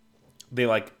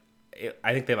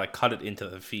 I think they cut it into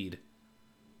the feed,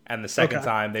 and the second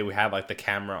time they had the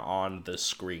camera on the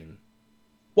screen.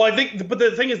 Well, but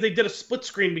the thing is, they did a split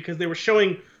screen because they were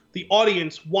showing the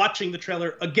audience watching the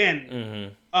trailer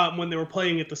again when they were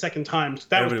playing it the second time. So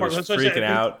that Everybody was freaking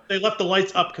out. They left the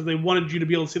lights up because they wanted you to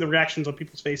be able to see the reactions on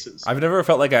people's faces. I've never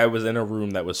felt like I was in a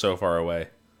room that was so far away.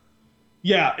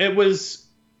 Yeah, it was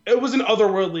an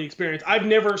otherworldly experience. I've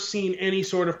never seen any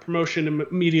sort of promotion in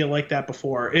media like that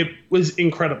before. It was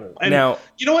incredible. And now,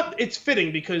 you know what? It's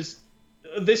fitting because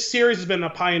this series has been a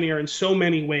pioneer in so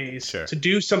many ways. Sure. To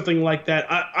do something like that.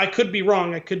 I could be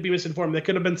wrong. I could be misinformed. There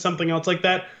could have been something else like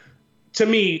that. To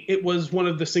me, it was one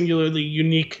of the singularly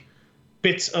unique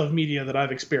bits of media that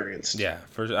I've experienced. Yeah,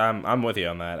 I'm with you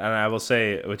on that. And I will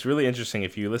say, it's really interesting.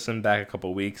 If you listen back a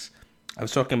couple weeks, I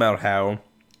was talking about how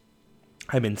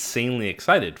I'm insanely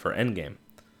excited for Endgame.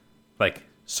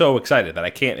 So excited that I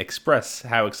can't express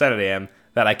how excited I am,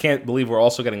 that I can't believe we're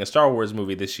also getting a Star Wars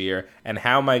movie this year, and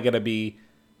how am I going to be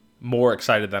more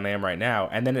excited than I am right now?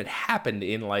 And then it happened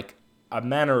in a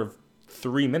matter of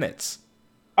 3 minutes.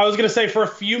 I was going to say, for a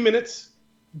few minutes,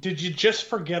 did you just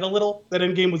forget a little that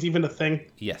Endgame was even a thing?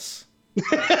 Yes.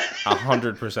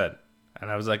 100%.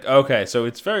 And I was like, okay, so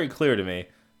it's very clear to me.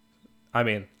 I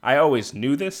mean, I always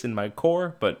knew this in my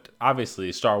core, but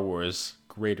obviously Star Wars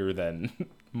greater than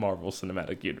Marvel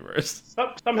Cinematic Universe.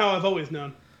 Somehow I've always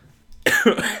known.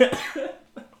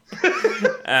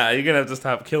 You're gonna have to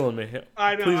stop killing me.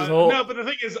 I know. Please hold. No, but the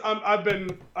thing is, I've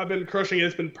been crushing it.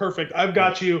 It's been perfect. I've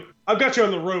got you on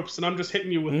the ropes, and I'm just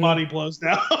hitting you with body blows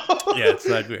now. Yeah, it's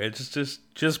not great.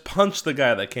 Just punch the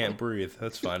guy that can't breathe.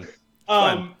 That's fine.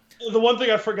 Fine. The one thing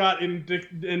I forgot in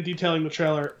detailing the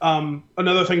trailer,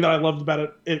 another thing that I loved about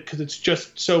it because it's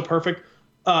just so perfect,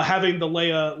 having the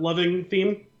Leia loving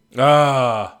theme.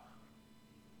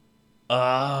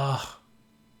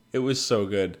 It was so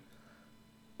good.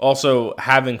 Also,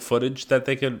 having footage that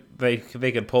they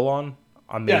could pull on,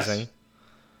 amazing. Yes.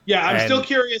 Yeah, I'm still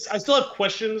curious. I still have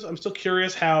questions. I'm still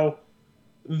curious how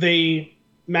they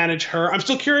manage her. I'm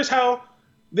still curious how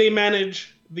they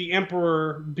manage the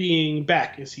Emperor being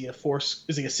back. Is he a Force?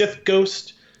 Is he a Sith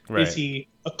ghost? Right. Is he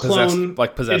a clone?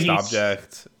 Possessed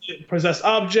object? Possessed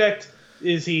object?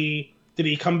 Did he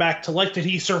come back to life? Did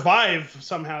he survive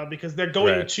somehow? Because they're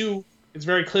going to. It's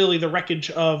very clearly the wreckage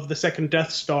of the second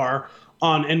Death Star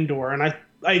on Endor, and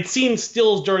I'd seen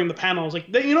stills during the panel. I was like,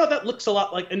 you know what? That looks a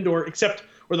lot like Endor, except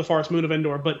or the forest moon of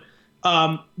Endor, but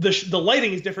the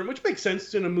lighting is different, which makes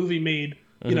sense in a movie made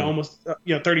almost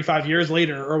 35 years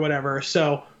later or whatever.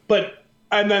 So,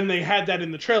 and then they had that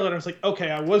in the trailer, and I was like, okay,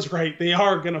 I was right. They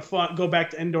are gonna go back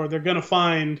to Endor. They're gonna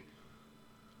find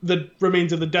the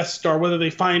remains of the Death Star, whether they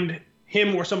find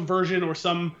him or some version or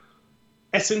some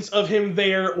essence of him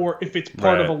there, or if it's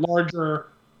part of a larger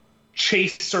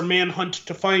chase or manhunt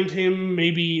to find him.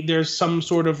 Maybe there's some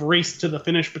sort of race to the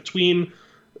finish between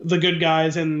the good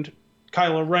guys and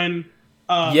Kylo Ren.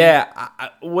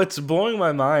 What's blowing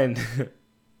my mind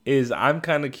is I'm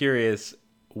kind of curious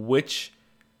which.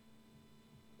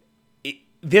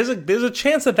 There's a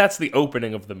chance that that's the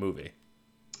opening of the movie.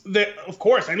 Of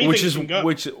course, anything can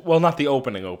go. Well, not the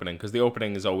opening, because the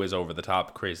opening is always over the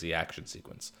top, crazy action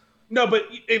sequence. No, but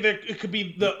it could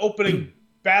be the opening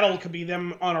battle could be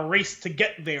them on a race to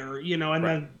get there, and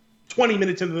then 20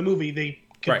 minutes into the movie they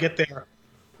could get there.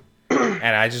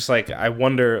 And I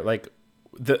wonder,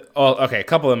 a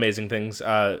couple of amazing things.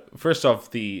 First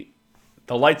off, the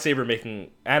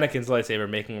Anakin's lightsaber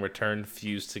making return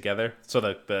fused together, so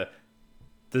the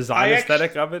design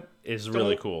aesthetic of it is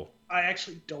really cool. I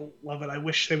actually don't love it. I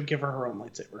wish they would give her own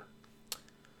lightsaber.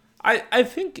 I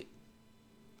think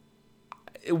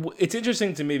it's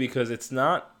interesting to me because it's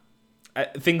not.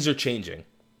 Things are changing.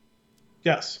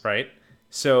 Yes. Right?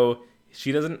 So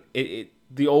she doesn't.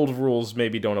 The old rules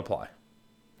maybe don't apply.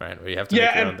 Right? Where you have to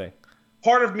make your own thing.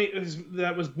 Part of me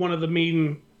that was one of the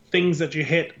main things that you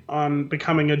hit on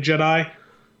becoming a Jedi.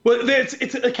 Well, it's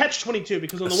a catch-22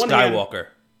 because on the one hand, Skywalker.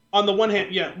 On the one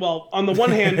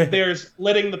hand, there's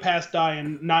letting the past die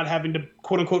and not having to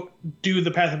quote unquote do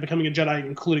the path of becoming a Jedi,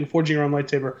 including forging your own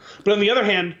lightsaber. But on the other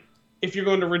hand, if you're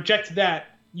going to reject that,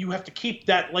 you have to keep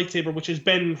that lightsaber, which has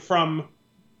been from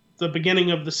the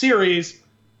beginning of the series,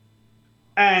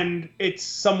 and it's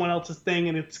someone else's thing,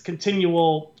 and it's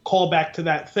continual callback to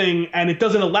that thing, and it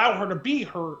doesn't allow her to be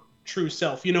her true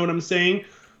self. You know what I'm saying?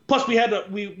 Plus, we had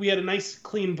a nice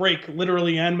clean break,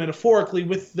 literally and metaphorically,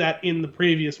 with that in the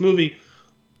previous movie.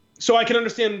 So I can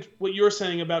understand what you're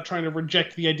saying about trying to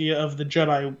reject the idea of the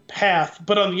Jedi path,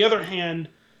 but on the other hand,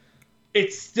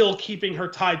 it's still keeping her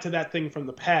tied to that thing from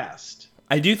the past.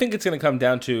 I do think it's going to come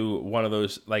down to one of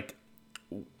those, like,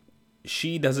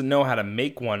 she doesn't know how to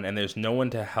make one, and there's no one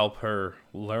to help her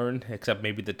learn except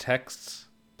maybe the texts.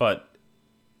 But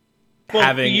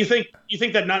having you think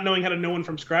that not knowing how to know one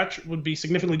from scratch would be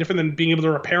significantly different than being able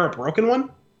to repair a broken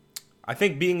one? I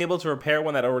think being able to repair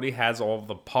one that already has all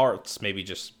the parts, maybe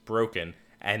just broken,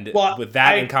 and with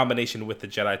that in combination with the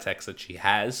Jedi text that she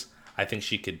has, I think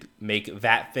she could make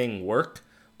that thing work,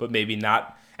 but maybe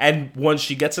not. And once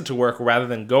she gets it to work, rather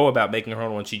than go about making her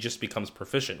own one, she just becomes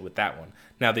proficient with that one.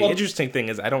 Now, the interesting thing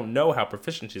is I don't know how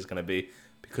proficient she's going to be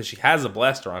because she has a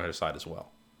blaster on her side as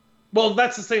well. Well,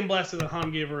 that's the same blaster that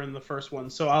Han gave her in the first one,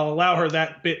 so I'll allow her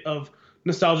that bit of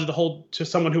nostalgia to hold to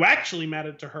someone who actually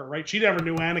mattered to her, right? She never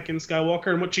knew Anakin Skywalker,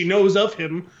 and what she knows of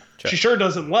him, she sure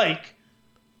doesn't like,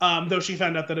 though she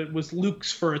found out that it was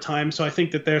Luke's for a time, so I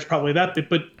think that there's probably that bit.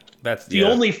 But that's the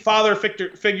only father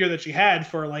figure that she had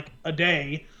for like a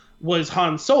day was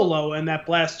Han Solo, and that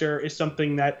blaster is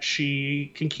something that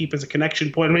she can keep as a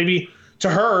connection point. Maybe to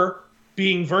her,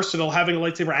 being versatile, having a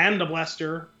lightsaber and a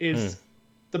blaster is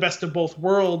the best of both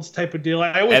worlds type of deal.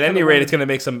 At any rate, it's going to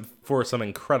make some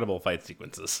incredible fight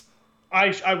sequences.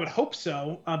 I would hope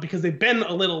so, because they've been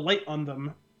a little light on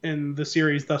them in the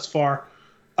series thus far.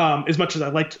 As much as I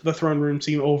liked the throne room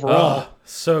scene overall. Oh,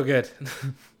 so good.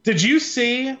 Did you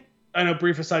see, I know,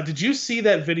 brief aside, did you see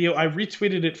that video? I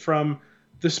retweeted it from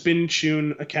the Spin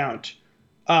Tune account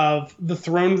of the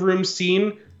throne room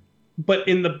scene, but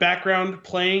in the background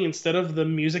playing, instead of the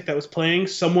music that was playing,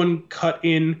 someone cut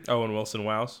in... Owen Wilson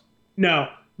wows? No.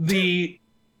 The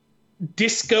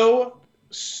disco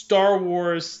Star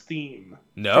Wars theme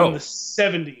from the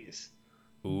 70s.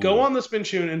 Ooh. Go on the Spin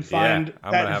Tune and find that video.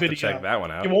 I'm going to have to check that one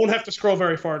out. You won't have to scroll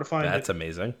very far to find it. That's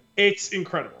amazing. It's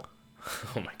incredible.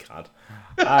 Oh my god.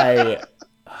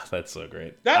 That's so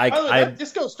great. That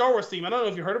disco Star Wars theme, I don't know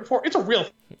if you heard it before. It's a real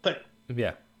thing.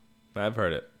 Yeah, I've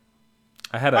heard it.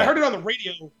 I heard it on the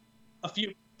radio a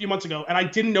few months ago, and I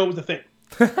didn't know it was a thing.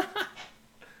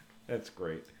 That's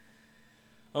great.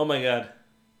 Oh my god.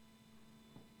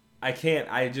 I can't.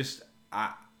 I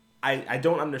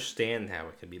don't understand how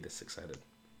it can be this excited.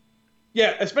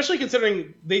 Yeah, especially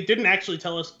considering they didn't actually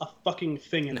tell us a fucking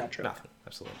thing in that trailer. Nothing.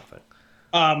 Absolutely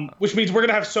nothing. Which means we're going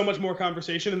to have so much more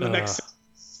conversation in the next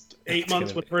 8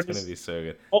 months. It's going to be so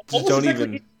good. Just don't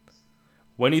even...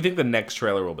 When do you think the next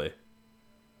trailer will be?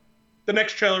 The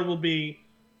next trailer will be...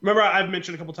 Remember, I've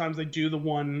mentioned a couple times they do the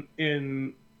one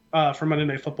in for Monday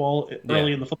Night Football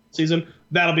early in the football season.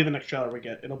 That'll be the next trailer we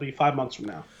get. It'll be 5 months from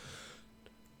now.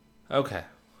 Okay.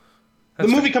 The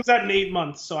movie comes out in 8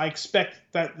 months, so I expect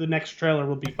that the next trailer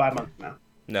will be 5 months from now.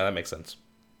 No, that makes sense.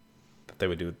 They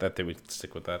would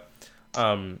stick with that.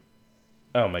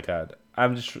 Oh my god,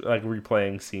 I'm just like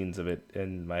replaying scenes of it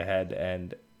in my head,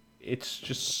 and it's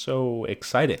just so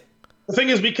exciting. The thing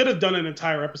is, we could have done an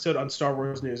entire episode on Star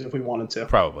Wars news if we wanted to.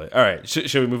 Probably. All right,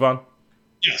 should we move on?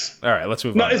 Yes. All right, let's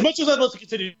move on. As much as I'd love to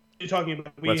continue talking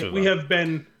about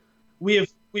it,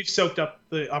 we've soaked up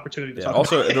the opportunity to talk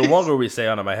also, about it. The longer we stay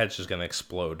on it, my head's just going to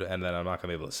explode, and then I'm not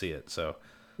going to be able to see it. So,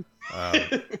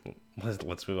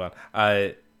 let's move on.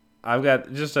 I've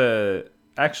got just a...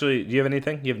 Actually, do you have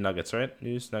anything? You have nuggets, right?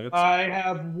 News nuggets? I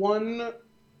have one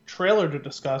trailer to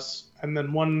discuss, and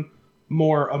then one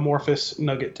more amorphous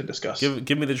nugget to discuss.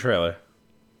 Give me the trailer.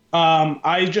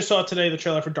 I just saw today the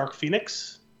trailer for Dark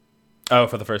Phoenix. Oh,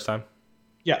 for the first time?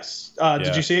 Yes.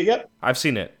 Did you see it yet? I've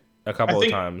seen it a couple of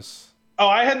times. Oh,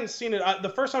 I hadn't seen it. The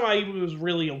first time I was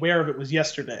really aware of it was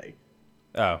yesterday.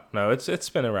 Oh, no, it's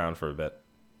been around for a bit.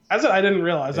 I didn't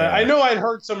realize. Yeah. I know I'd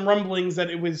heard some rumblings that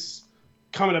it was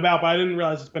coming about, but I didn't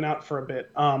realize it's been out for a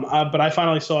bit. But I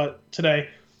finally saw it today.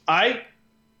 I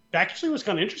actually was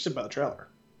kind of interested by the trailer.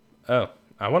 Oh,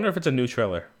 I wonder if it's a new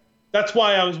trailer. That's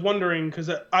why I was wondering, because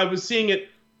I was seeing it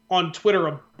on Twitter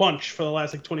a bunch for the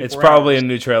last 24 hours. It's probably a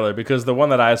new trailer, because the one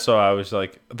that I saw, I was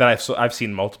like, I've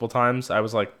seen multiple times. I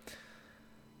was like,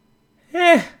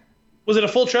 Was it a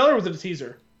full trailer or was it a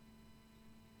teaser?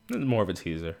 More of a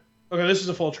teaser. Okay, this is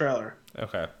a full trailer.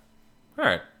 Okay. All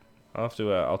right. I'll have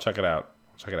to. I'll check it out.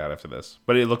 I'll check it out after this.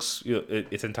 But it looks.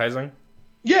 It's enticing.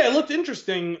 Yeah, it looked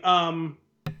interesting. So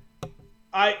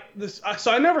I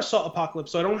never saw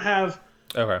Apocalypse, so I don't have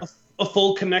a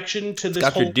full connection to this.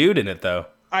 It's got your dude in it though.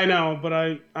 I know, but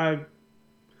I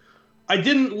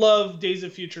didn't love Days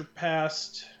of Future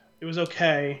Past. It was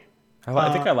okay.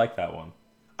 I think I like that one.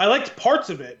 I liked parts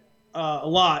of it. a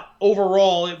lot.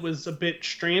 Overall, it was a bit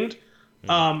strained.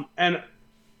 And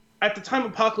at the time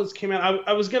Apocalypse came out,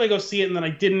 I was gonna go see it, and then I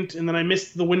didn't, and then I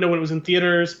missed the window when it was in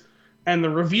theaters, and the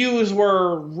reviews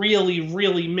were really,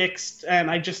 really mixed, and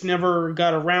I just never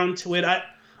got around to it.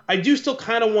 I do still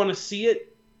kind of want to see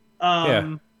it,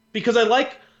 because I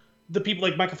like the people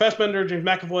like Michael Fassbender, James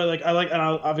McAvoy. Like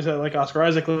obviously I like Oscar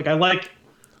Isaac. Like I like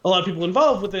a lot of people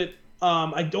involved with it.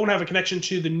 I don't have a connection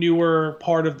to the newer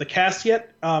part of the cast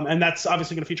yet, and that's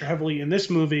obviously going to feature heavily in this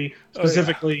movie,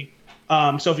 specifically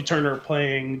Sophie Turner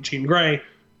playing Jean Grey.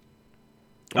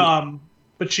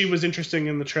 But she was interesting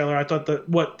in the trailer. I thought that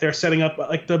what they're setting up,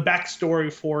 like the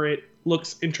backstory for it,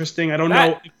 looks interesting. I don't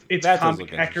know if it's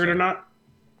comic accurate or not.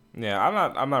 Yeah,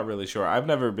 I'm not really sure. I've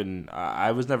never been.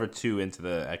 I was never too into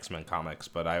the X-Men comics,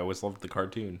 but I always loved the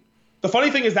cartoon. The funny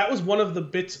thing is that was one of the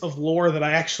bits of lore that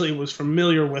I actually was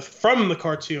familiar with from the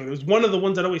cartoon. It was one of the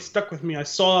ones that always stuck with me. I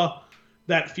saw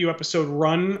that few episode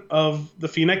run of the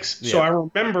Phoenix, so I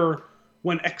remember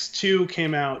when X2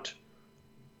 came out,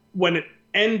 when it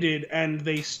ended and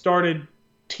they started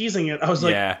teasing it, I was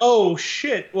like, oh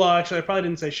shit. Well, actually, I probably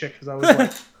didn't say shit because I was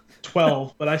like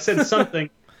 12, but I said something.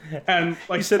 And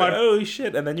like you said, oh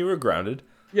shit, and then you were grounded.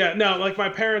 Yeah, no, like my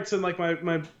parents and like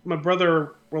my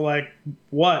brother were like,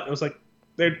 what? I was like,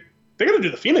 they're gonna do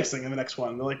the Phoenix thing in the next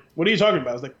one. They're like, what are you talking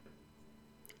about? I was like,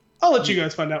 I'll let you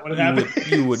guys find out what happened.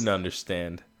 You wouldn't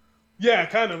understand. Yeah,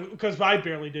 kind of, because I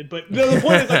barely did. But the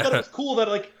point is, I thought it was cool that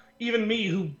like even me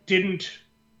who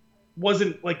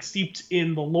wasn't like steeped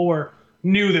in the lore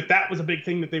knew that was a big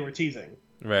thing that they were teasing.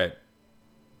 Right.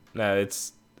 No,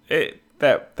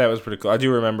 that was pretty cool. I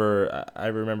do remember. I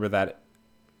remember that.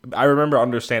 I remember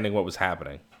understanding what was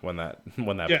happening when that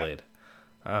played.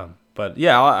 But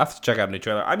yeah, I'll have to check out a new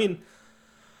trailer. I mean,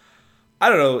 I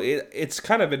don't know. It's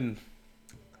kind of been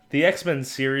the X-Men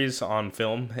series on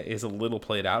film is a little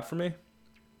played out for me.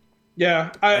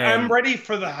 Yeah, I'm ready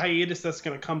for the hiatus that's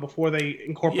going to come before they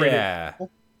incorporate it. Yeah,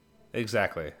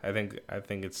 exactly. I think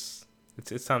it's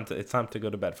time to go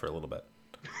to bed for a little bit.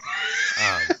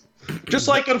 Just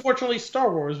like unfortunately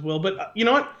Star Wars will, but you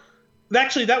know what?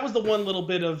 Actually, that was the one little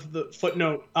bit of the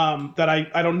footnote that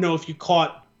I don't know if you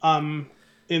caught in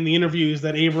the interviews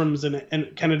that Abrams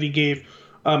and Kennedy gave,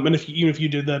 and even if you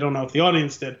did, I don't know if the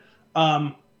audience did.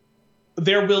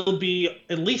 There will be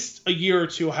at least a year or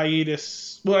two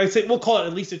hiatus. Well, I'd say we'll call it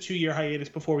at least a 2-year hiatus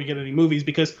before we get any movies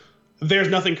because there's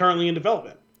nothing currently in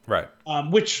development. Right.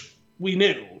 Which we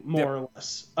knew more or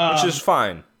less. Which is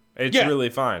fine. It's really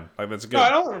fine. Like that's good. No, I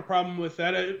don't have a problem with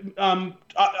that.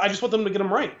 I just want them to get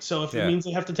them right. So if it means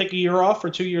they have to take a year off or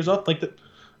 2 years off, like that,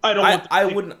 I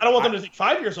don't want them to take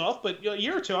 5 years off, but a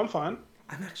year or two, I'm fine.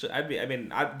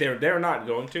 They're not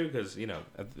going to because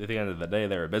at the end of the day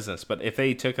they're a business. But if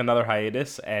they took another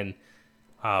hiatus and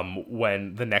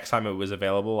when the next time it was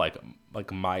available,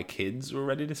 like my kids were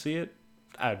ready to see it,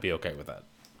 I'd be okay with that.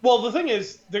 Well, the thing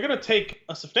is, they're going to take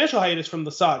a substantial hiatus from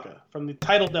the saga, from the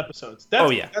titled episodes.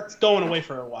 That's going away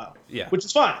for a while. Yeah. Which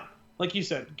is fine. Like you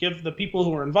said, give the people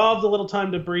who are involved a little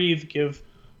time to breathe, give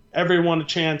everyone a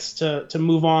chance to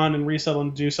move on and resettle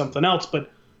and do something else.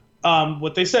 But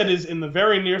what they said is in the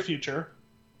very near future,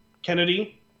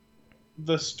 Kennedy,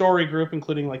 the story group,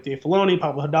 including like Dave Filoni,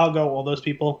 Pablo Hidalgo, all those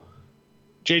people,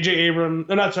 J.J. Abrams,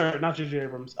 not J.J.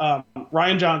 Abrams,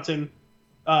 Rian Johnson,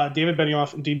 David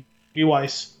Benioff, and D.B.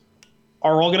 Weiss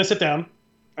are all going to sit down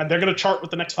and they're going to chart what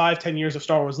the next 5-10 years of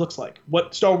Star Wars looks like,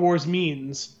 what Star Wars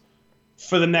means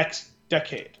for the next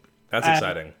decade. That's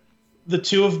exciting. The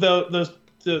two of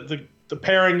the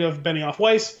pairing of Benioff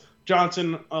Weiss,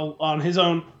 Johnson on his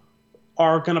own,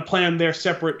 are going to plan their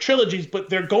separate trilogies, but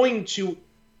they're going to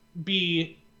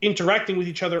be interacting with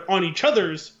each other on each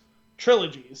other's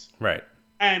trilogies. Right.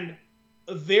 And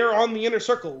they're on the inner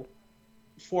circle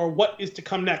for what is to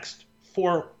come next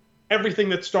for everything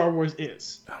that Star Wars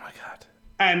is. Oh my god.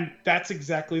 And that's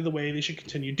exactly the way they should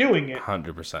continue doing it.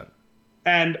 100%.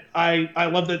 And I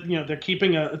love that, they're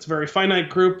keeping it's a very finite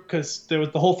group because there was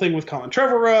the whole thing with Colin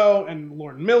Trevorrow and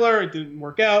Lord Miller. It didn't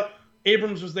work out.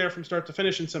 Abrams was there from start to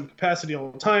finish in some capacity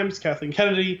all the times. Kathleen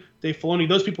Kennedy, Dave Filoni,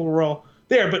 those people were all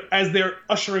there. But as they're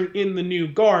ushering in the new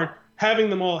guard, having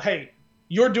them all, hey,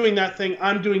 you're doing that thing,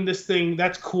 I'm doing this thing,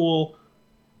 that's cool.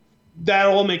 That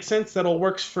all makes sense. That all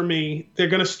works for me. They're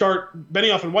going to start,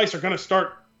 Benioff and Weiss are going to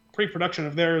start pre-production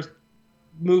of their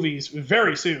movies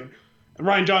very soon. And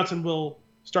Rian Johnson will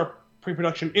start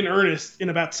pre-production in earnest in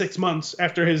about 6 months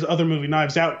after his other movie,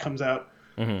 Knives Out, comes out.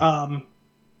 Mm-hmm.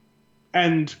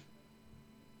 And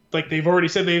like they've already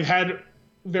said, they've had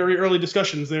very early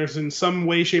discussions. There's in some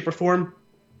way, shape, or form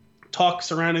talk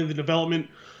surrounding the development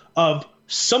of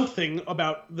something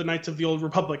about the Knights of the Old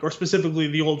Republic, or specifically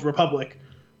the Old Republic,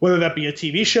 whether that be a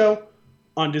TV show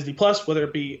on Disney Plus, whether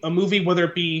it be a movie, whether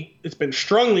it be, it's been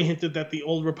strongly hinted that the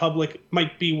Old Republic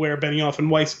might be where Benioff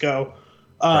and Weiss go.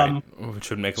 Right. Which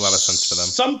would make a lot of sense for them.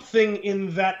 Something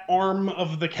in that arm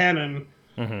of the canon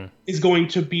is going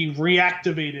to be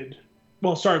reactivated.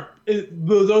 Well, sorry,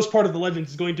 those part of the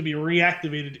Legends is going to be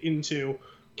reactivated into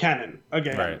canon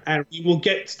again. Right. And we will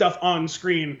get stuff on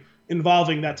screen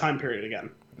involving that time period again.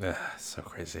 So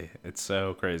crazy. It's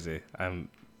so crazy. I'm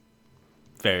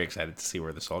very excited to see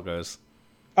where this all goes.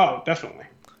 Oh, definitely.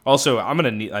 Also, I'm going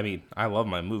to need, I mean, I love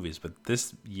my movies, but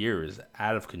this year is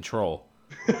out of control.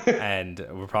 And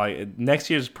next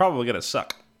year's probably going to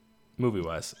suck,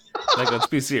 movie-wise. Like, let's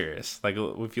be serious. Like,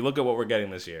 if you look at what we're getting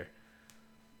this year,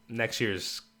 next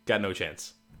year's got no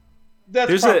chance.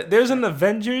 There's an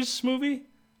Avengers movie,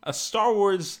 a Star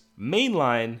Wars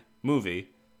mainline movie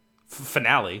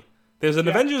finale. There's an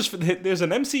there's an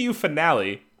MCU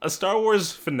finale, a Star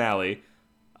Wars finale,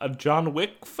 a John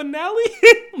Wick finale.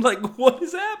 Like, what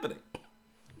is happening?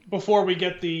 Before we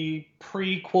get the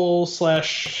prequel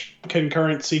 /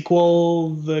 concurrent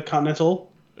sequel, The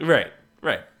Continental. Right.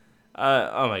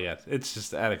 Oh my god, it's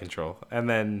just out of control. And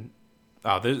then,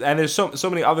 there's so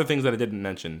many other things that I didn't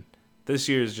mention. This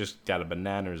year's just got a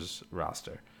bananas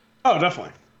roster. Oh,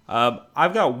 definitely.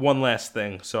 I've got one last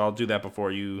thing, so I'll do that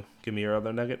before you give me your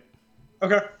other nugget.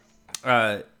 Okay.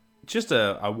 Just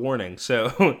a warning.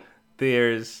 So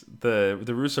there's the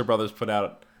Russo brothers put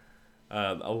out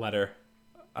a letter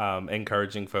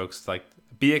encouraging folks to, like,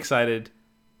 be excited,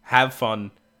 have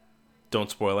fun, don't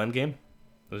spoil Endgame.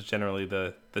 That's generally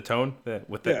the tone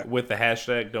with the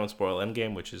hashtag don't spoil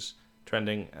Endgame, which is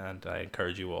trending, and I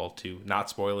encourage you all to not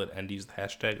spoil it and use the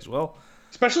hashtag as well.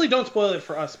 Especially don't spoil it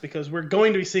for us, because we're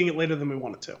going to be seeing it later than we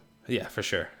wanted to. Yeah, for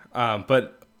sure.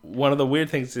 But one of the weird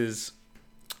things is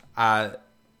I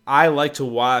like to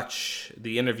watch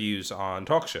the interviews on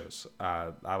talk shows.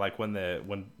 I like when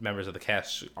members of the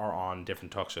cast are on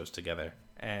different talk shows together.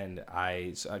 And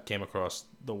I came across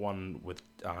the one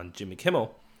on Jimmy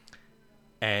Kimmel,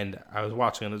 and I was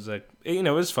watching, and it was like, it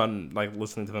was fun, like,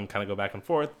 listening to them kind of go back and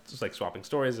forth, just like swapping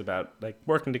stories about, like,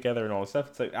 working together and all this stuff.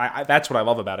 It's like that's what I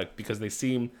love about it, because they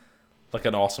seem like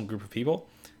an awesome group of people,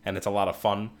 and it's a lot of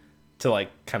fun to, like,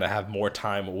 kind of have more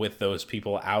time with those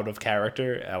people out of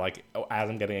character, like, as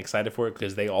I'm getting excited for it,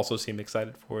 because they also seem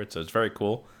excited for it, so it's very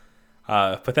cool.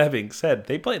 But that being said,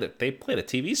 they played a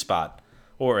TV spot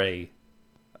or a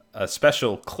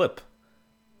special clip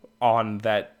on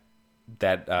that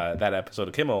episode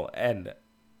of Kimmel, and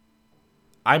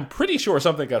I'm pretty sure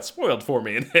something got spoiled for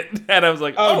me in it. And I was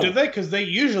like, oh, did they? Because they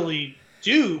usually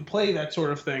do play that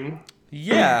sort of thing.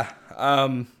 Yeah.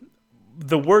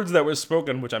 The words that were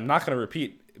spoken, which I'm not going to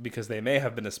repeat because they may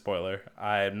have been a spoiler,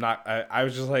 I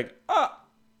was just like,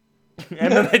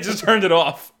 and then I just turned it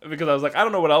off because I was like, I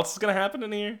don't know what else is going to happen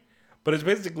in here. But it's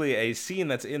basically a scene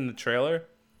that's in the trailer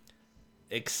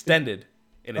extended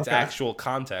in its actual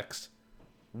context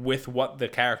with what the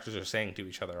characters are saying to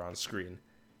each other on screen.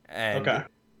 And like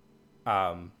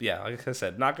I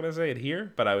said, not gonna say it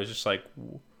here, but I was just like,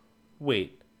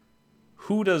 wait,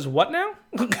 who does what now?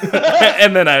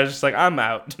 And then I was just like, I'm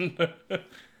out.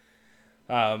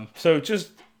 So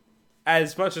just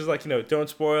as much as, like, don't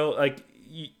spoil, like,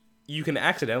 you can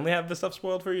accidentally have this stuff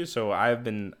spoiled for you. So I've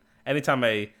been, anytime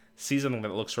I see something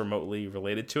that looks remotely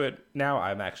related to it now,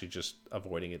 I'm actually just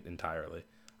avoiding it entirely.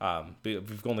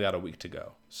 We've only got a week to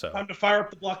go, so time to fire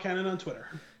up the block cannon on Twitter.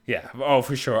 Yeah, oh,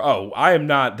 for sure. Oh, I am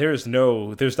not. There's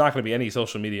not going to be any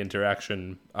social media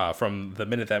interaction from the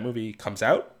minute that movie comes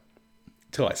out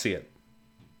till I see it.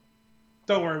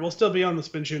 Don't worry, we'll still be on the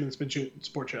Spin Shoot and Spin Shoot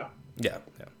Sports Show. Yeah.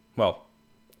 Well,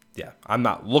 yeah, I'm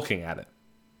not looking at it.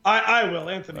 I will,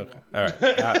 Anthony. Okay. All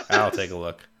right, I'll take a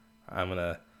look. I'm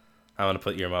gonna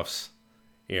put earmuffs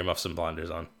and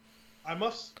blinders on.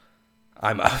 Eyemuffs?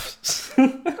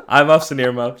 Eyemuffs and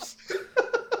earmuffs.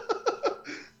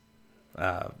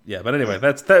 But anyway,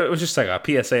 that was just like a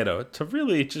PSA to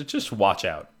really just watch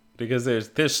out, because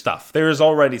there's stuff. There is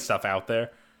already stuff out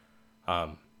there,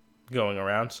 going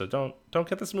around. So don't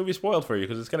get this movie spoiled for you,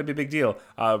 because it's going to be a big deal.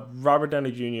 Robert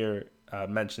Downey Jr.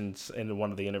 Mentions in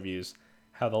one of the interviews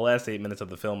how the last 8 minutes of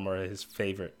the film were his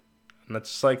favorite, and that's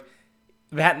just like,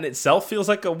 that in itself feels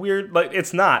like a weird, like,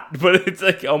 it's not, but it's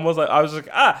like almost like I was like,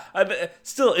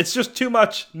 still, it's just too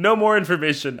much. No more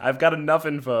information. I've got enough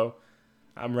info.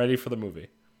 I'm ready for the movie.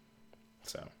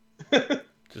 So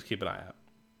just keep an eye out.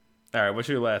 All right, what's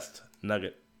your last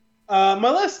nugget? My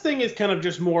last thing is kind of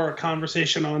just more a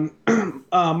conversation on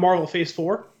Marvel Phase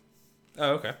 4.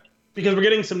 Oh, okay. Because we're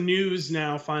getting some news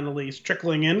now, finally,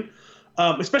 trickling in.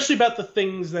 especially about the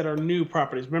things that are new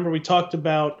properties. Remember, we talked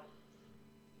about,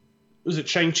 was it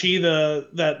Shang-Chi,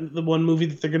 the one movie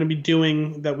that they're going to be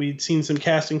doing that we'd seen some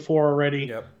casting for already.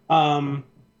 Yep.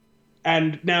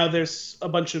 And now there's a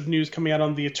bunch of news coming out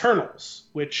on the Eternals,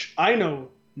 which I know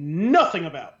nothing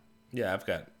about. Yeah, I've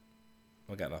got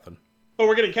nothing. But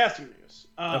we're getting casting news.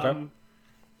 Okay.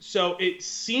 So it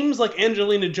seems like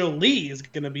Angelina Jolie is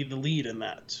going to be the lead in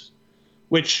that,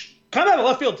 which kind of out of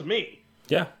left field to me.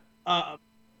 Yeah. Kumail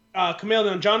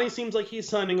Nanjiani seems like he's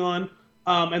signing on,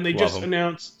 and they just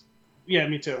announced. Yeah,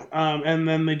 me too. And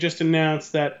then they just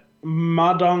announced that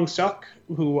Ma Dong-seok,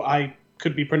 who I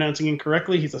could be pronouncing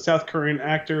incorrectly, he's a South Korean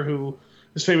actor who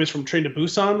is famous from Train to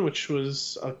Busan, which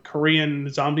was a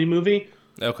Korean zombie movie.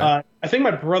 Okay. I think my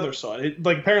brother saw it.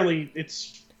 Apparently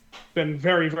it's been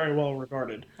very, very well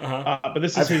regarded. But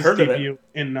this is his debut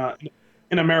in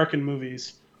American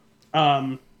movies.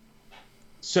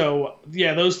 So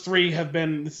yeah, those three have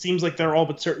been. It seems like they're all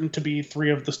but certain to be three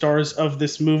of the stars of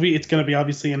this movie. It's going to be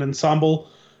obviously an ensemble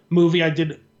movie. I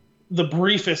did the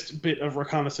briefest bit of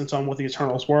reconnaissance on what the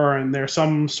Eternals were, and they're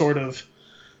some sort of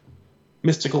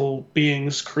mystical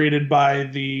beings created by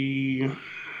I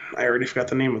already forgot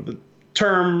the name of the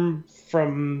term,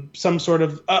 from some sort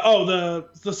of the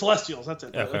Celestials. That's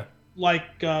it. Okay.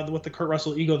 Like what the Kurt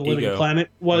Russell Ego, the Living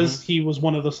Planet was. Mm-hmm. He was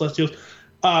one of the Celestials.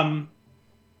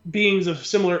 Beings of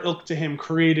similar ilk to him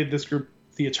created this group,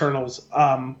 the Eternals.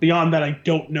 Beyond that, I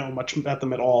don't know much about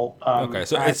them at all. Okay,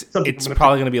 so it's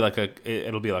probably going to be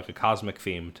it'll be like a cosmic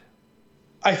themed.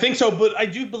 I think so, but I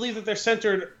do believe that they're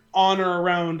centered on or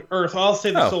around Earth. I'll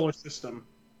say the solar system.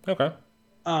 Okay.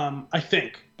 I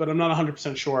think, but I'm not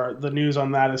 100% sure. The news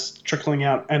on that is trickling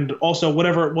out, and also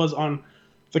whatever it was on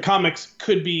the comics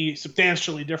could be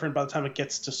substantially different by the time it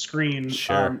gets to screen.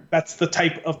 Sure. That's the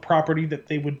type of property that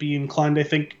they would be inclined, I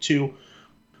think, to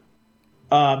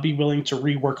be willing to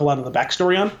rework a lot of the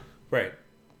backstory on. Right.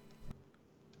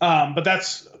 But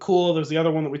that's cool. There's the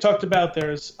other one that we talked about.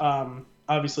 There's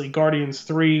obviously Guardians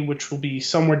 3, which will be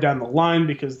somewhere down the line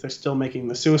because they're still making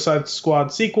the Suicide Squad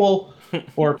sequel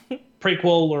or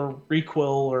prequel or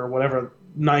requel or whatever,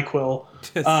 NyQuil.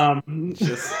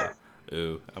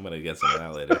 Ooh, I'm going to get some of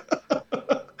that later.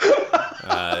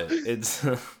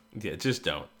 Just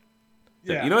don't.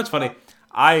 Yeah. You know what's funny?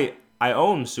 I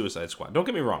own Suicide Squad. Don't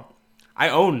get me wrong. I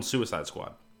own Suicide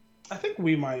Squad. I think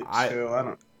we might too. I don't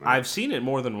know. I've seen it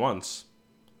more than once.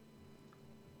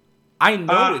 I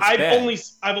know it's bad.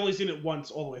 I've only seen it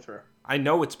once all the way through. I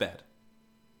know it's bad.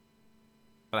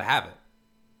 But I haven't.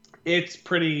 It's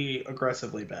pretty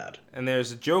aggressively bad. And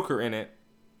there's a Joker in it.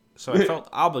 So I felt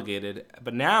obligated,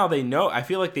 but now they know. I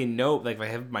feel like they know, like they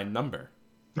have my number,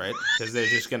 right? Because they're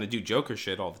just gonna do Joker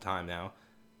shit all the time now.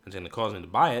 It's gonna cause me to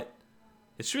buy it.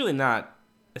 It's really not.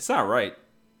 It's not right.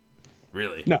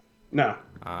 Really. No.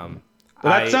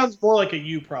 That sounds more like a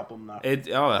you problem, though. It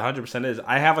 100% is.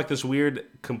 I have like this weird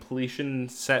completion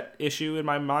set issue in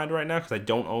my mind right now because I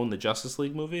don't own the Justice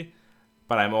League movie,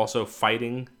 but I'm also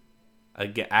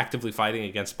actively fighting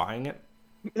against buying it.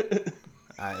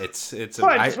 It's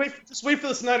fine. Just wait for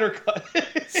the Snyder Cut.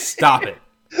 Stop it.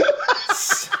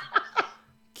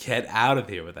 Get out of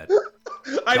here with that.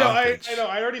 I know.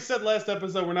 I already said last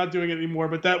episode we're not doing it anymore,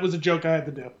 but that was a joke I had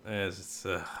to do.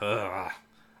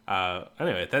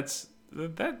 Anyway,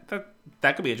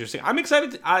 that could be interesting. I'm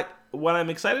excited. What I'm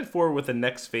excited for with the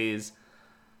next phase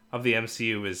of the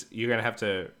MCU is you're gonna have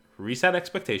to reset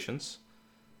expectations,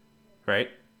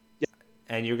 right? Yeah.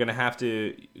 And you're gonna have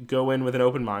to go in with an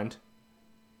open mind.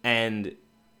 And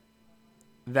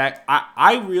that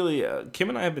I really Kim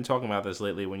and I have been talking about this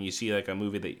lately. When you see like a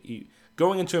movie that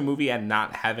going into a movie and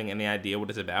not having any idea what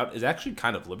it's about is actually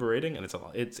kind of liberating, and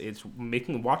it's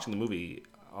making watching the movie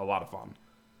a lot of fun.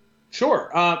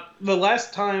 Sure. The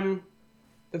last time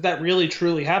that really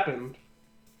truly happened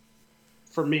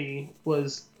for me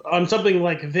was on something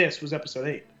like this was episode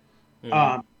 8.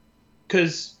 Mm-hmm.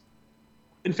 Because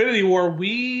Infinity War,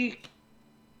 we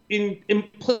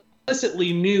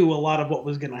implicitly knew a lot of what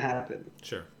was going to happen.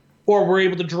 Sure. Or were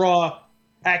able to draw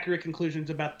accurate conclusions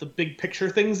about the big picture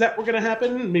things that were going to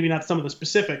happen. Maybe not some of the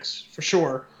specifics, for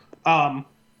sure.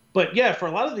 But yeah, for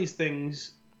a lot of these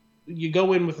things, you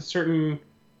go in with a certain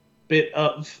bit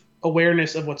of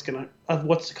awareness of what's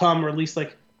to come, or at least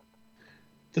like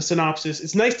the synopsis.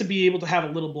 It's nice to be able to have a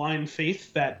little blind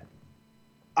faith that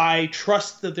I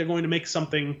trust that they're going to make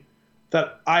something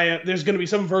that there's going to be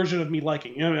some version of me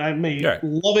liking. You know, I may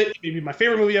love it, maybe my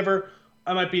favorite movie ever.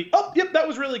 I might be, that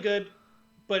was really good,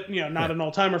 but not an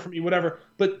all-timer for me, whatever.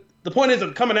 But the point is,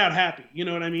 I'm coming out happy. You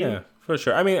know what I mean? Yeah, for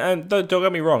sure. I mean, and don't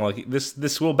get me wrong. Like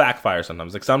this will backfire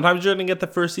sometimes. Like sometimes you're going to get the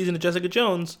first season of Jessica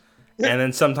Jones, and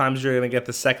then sometimes you're gonna get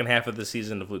the second half of the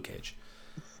season of Luke Cage.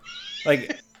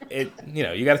 Like it,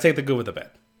 you got to take the good with the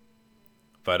bad.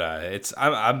 But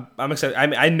I'm excited. I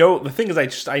mean, I know the thing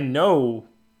is, I know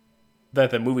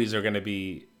that the movies are gonna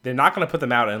be. They're not gonna put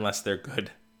them out unless they're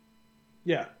good.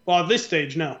 Yeah. Well, at this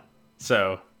stage, no.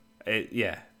 So,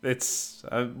 it's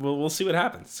we'll see what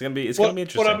happens. It's gonna be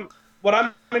interesting. What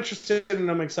I'm interested in,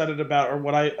 I'm excited about, or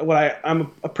what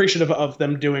I'm appreciative of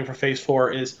them doing for Phase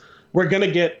 4 is we're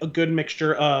gonna get a good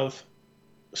mixture of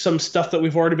some stuff that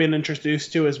we've already been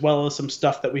introduced to, as well as some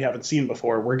stuff that we haven't seen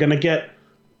before. We're gonna get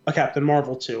a Captain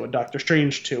Marvel 2, a Doctor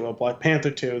Strange 2, a Black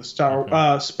Panther 2,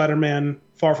 Spider-Man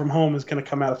Far From Home is gonna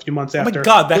come out a few months after. Oh my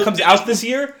God, that comes out this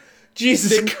year?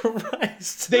 Jesus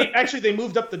Christ! They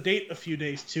moved up the date a few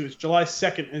days too. It's July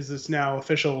 2nd is this now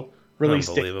official release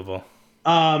date. Unbelievable.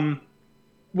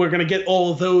 We're gonna get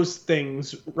all of those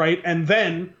things, right? And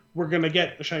then we're gonna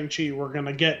get the Shang-Chi. We're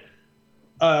gonna get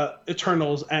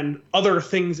Eternals and other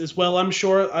things as well. I'm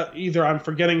sure. Either I'm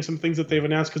forgetting some things that they've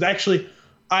announced, because actually,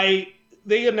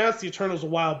 they announced the Eternals a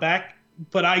while back,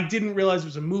 but I didn't realize it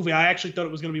was a movie. I actually thought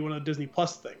it was gonna be one of the Disney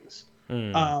Plus things.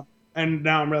 And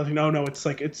now I'm realizing, no, it's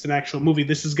an actual movie.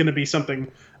 This is going to be something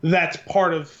that's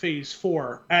part of Phase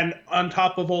 4. And on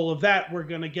top of all of that, we're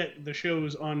going to get the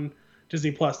shows on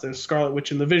Disney Plus. There's Scarlet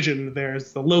Witch and the Vision.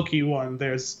 There's the Loki one.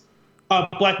 There's a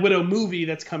Black Widow movie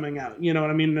that's coming out. You know what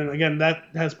I mean? And again, that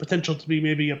has potential to be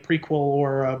maybe a prequel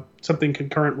or something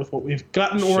concurrent with what we've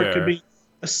gotten, or it could be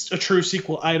a true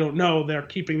sequel. I don't know. They're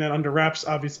keeping that under wraps,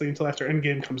 obviously, until after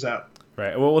Endgame comes out.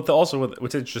 Right. Well,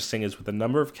 what's interesting is with the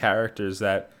number of characters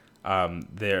that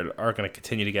they are going to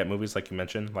continue to get movies, like you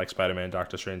mentioned, like Spider-Man,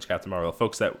 Doctor Strange, Captain Marvel,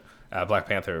 folks that Black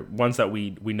Panther, ones that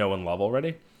we know and love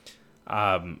already.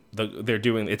 They're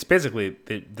doing, it's basically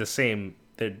the same.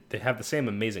 They have the same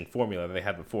amazing formula that they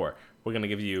had before. We're going to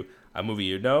give you a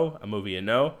movie a movie and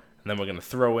then we're going to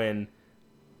throw in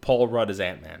Paul Rudd as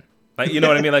Ant-Man. Like, you know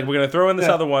what I mean? Like, we're going to throw in this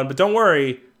other one, but don't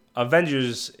worry,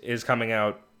 Avengers is coming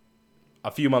out a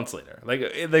few months later. Like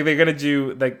they're gonna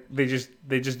do, like they just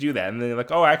do that, and then they're like,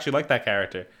 oh, I actually like that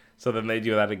character, so then they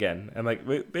do that again, and like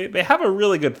they have a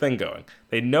really good thing going.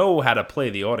 They know how to play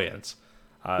the audience.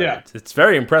 It's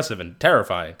very impressive and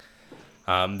terrifying.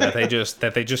 That they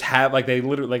just have, like, they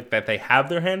literally, like, that they have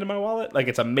their hand in my wallet. Like,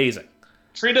 it's amazing.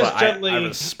 Treat us gently. I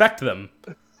respect them,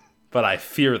 but I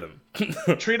fear them.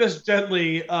 Treat us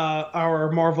gently,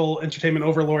 our Marvel Entertainment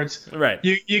overlords. Right.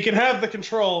 You can have the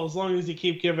control as long as you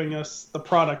keep giving us the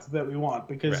product that we want.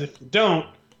 Because if you don't,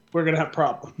 we're gonna have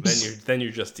problems. Then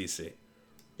you're just DC.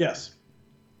 Yes.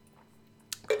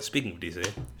 Speaking of DC,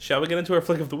 shall we get into our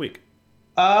flick of the week?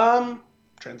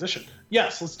 Transition.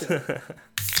 Yes, let's do it.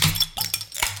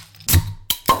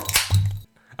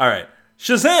 All right,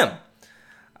 Shazam.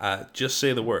 Just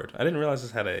say the word. I didn't realize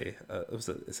this had it's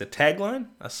a tagline,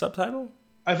 a subtitle?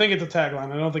 I think it's a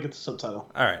tagline. I don't think it's a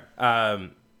subtitle. All right.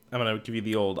 I'm going to give you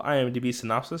the old IMDb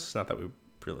synopsis. Not that we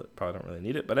probably don't really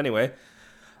need it. But anyway,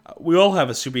 we all have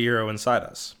a superhero inside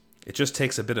us. It just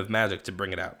takes a bit of magic to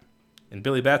bring it out. In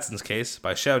Billy Batson's case,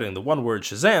 by shouting the one word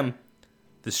Shazam,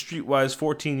 the streetwise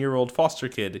 14-year-old foster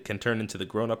kid can turn into the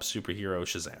grown-up superhero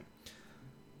Shazam.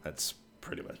 That's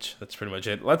pretty much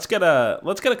it. Let's get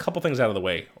a couple things out of the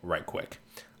way right quick.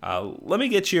 Let me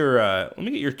get your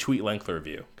tweet length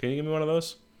review. Can you give me one of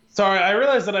those? Sorry, I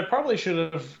realized that I probably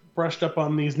should have brushed up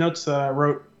on these notes that I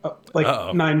wrote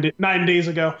 9 days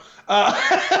ago.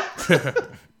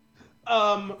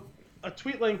 A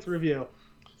tweet length review.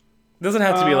 It doesn't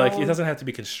have to be it doesn't have to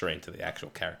be constrained to the actual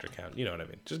character count. You know what I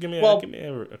mean? Just give me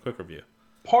a quick review.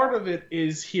 Part of it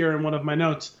is here in one of my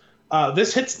notes.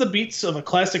 This hits the beats of a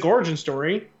classic origin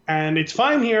story, and it's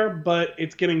fine here, but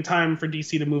it's getting time for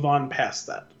DC to move on past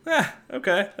that.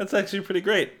 Okay. That's actually pretty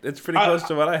great. It's pretty close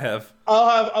to what I have.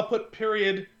 I'll put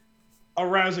period, a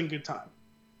rousing good time.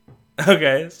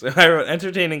 Okay, so I wrote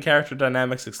entertaining character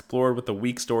dynamics explored with the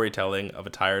weak storytelling of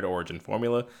a tired origin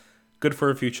formula. Good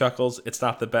for a few chuckles. It's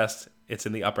not the best. It's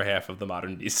in the upper half of the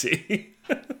modern DC.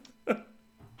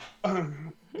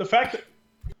 The fact that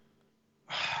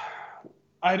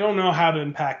I don't know how to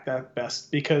unpack that best,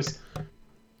 because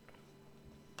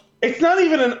it's not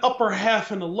even an upper half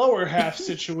and a lower half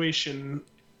situation.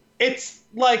 It's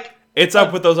like it's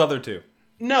up with those other two.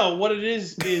 No, what it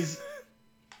is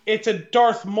it's a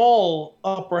Darth Maul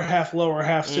upper half, lower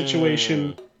half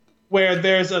situation where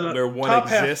there's where one top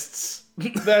exists.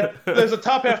 There's a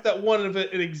top half that one of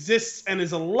it exists and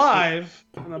is alive,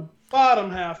 and a bottom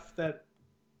half that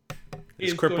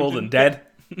is crippled and dead.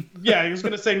 Yeah, he was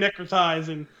going to say necrotize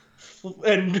and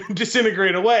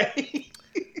disintegrate away.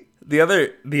 The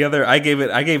other, I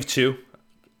gave two.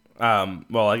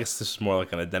 Well, I guess this is more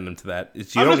like an addendum to that.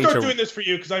 It's you I'm don't gonna need start to. doing this for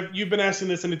you because you've been asking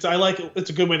this, and it's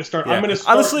a good way to start. Yeah. I'm gonna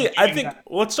start Honestly, I doing think that.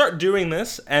 let's start doing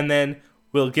this, and then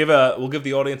we'll give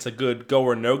the audience a good go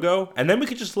or no go, and then we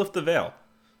could just lift the veil,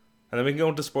 and then we can go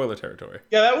into spoiler territory.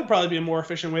 Yeah, that would probably be a more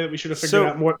efficient way that we should have figured So-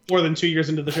 out more than 2 years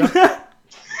into the show.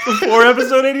 Before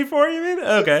episode 84, you mean?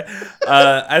 Okay.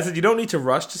 I said you don't need to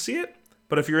rush to see it,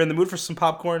 but if you're in the mood for some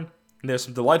popcorn, and there's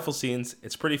some delightful scenes,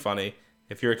 it's pretty funny.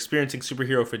 If you're experiencing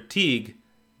superhero fatigue,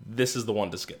 this is the one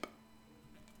to skip.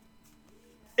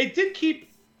 It did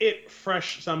keep it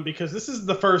fresh some because this is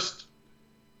the first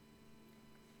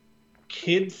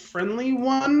kid-friendly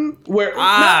one where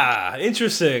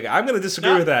Interesting. I'm going to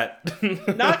disagree with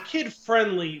that. not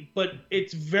kid-friendly, but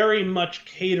it's very much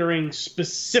catering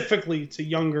specifically to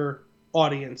younger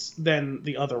audience than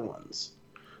the other ones.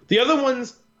 The other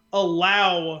ones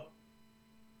allow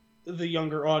the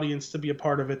younger audience to be a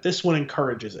part of it. This one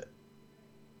encourages it.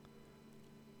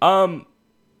 I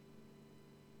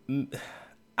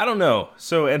don't know.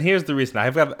 So, and here's the reason.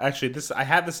 I've got actually this. I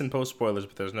had this in post spoilers,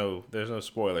 but there's no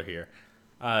spoiler here.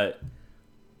 The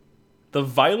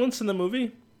violence in the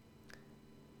movie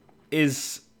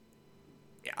is,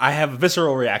 I have a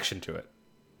visceral reaction to it.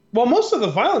 Well, most of the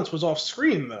violence was off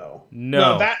screen, though.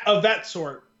 No. Of that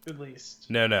sort, at least.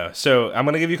 No. So I'm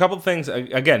gonna give you a couple of things.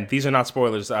 Again, these are not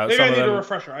spoilers. Maybe some I of need them, a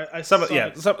refresher. some of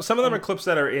them are clips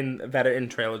that are in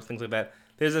trailers, things like that.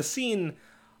 There's a scene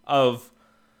of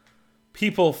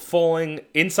people falling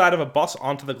inside of a bus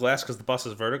onto the glass because the bus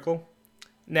is vertical.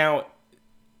 Now,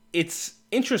 it's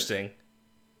interesting.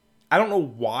 I don't know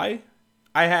why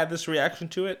I had this reaction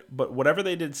to it, but whatever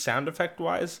they did sound effect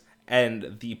wise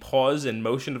and the pause and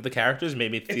motion of the characters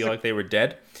made me feel like they were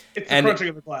dead. It's the crunching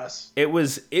of the glass. It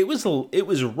was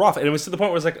rough, and it was to the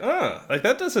point where it's like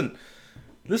that doesn't.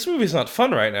 This movie's not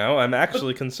fun right now. I'm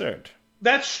actually concerned.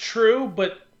 That's true,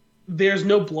 but there's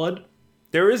no blood.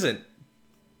 There isn't.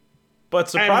 But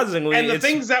surprisingly, and the it's,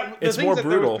 things that it's things more that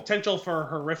brutal. There was potential for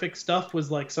horrific stuff was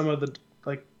like some of the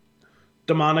like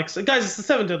demonic. Guys, it's the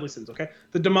 7 deadly sins. Okay,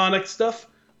 the demonic stuff.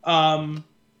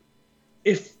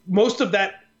 If most of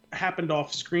that happened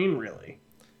off screen, really.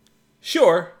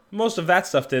 Sure, most of that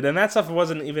stuff did, and that stuff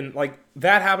wasn't even like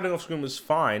that happening off screen was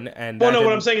fine. And well, no,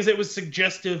 what I'm saying is it was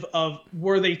suggestive of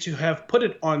were they to have put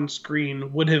it on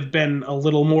screen would have been a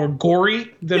little more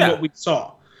gory than what we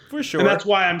saw. For sure, and that's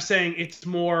why I'm saying it's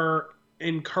more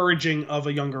encouraging of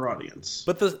a younger audience.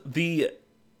 But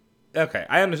okay,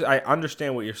 I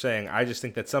understand what you're saying. I just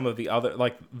think that some of the other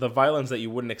like the violence that you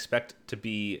wouldn't expect to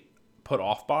be put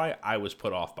off by, I was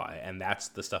put off by, and that's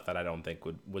the stuff that I don't think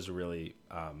was really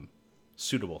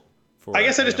suitable for. I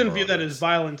guess I just didn't view that as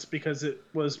violence because it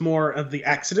was more of the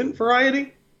accident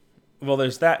variety. Well,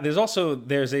 there's that.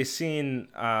 There's a scene,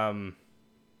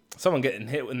 someone getting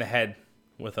hit in the head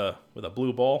with a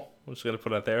blue ball. I'm just gonna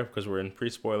put it there because we're in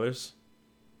pre-spoilers.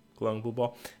 Glowing blue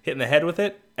ball, hitting the head with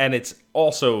it, and it's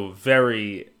also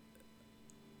very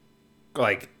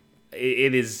like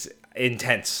it is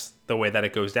intense the way that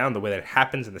it goes down, the way that it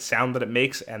happens, and the sound that it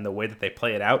makes, and the way that they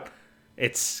play it out.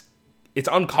 It's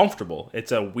uncomfortable.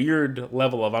 It's a weird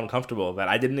level of uncomfortable that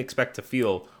I didn't expect to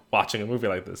feel watching a movie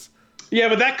like this. Yeah,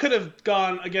 but that could have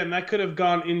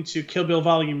gone into Kill Bill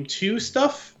Volume 2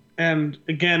 stuff, and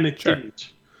again, it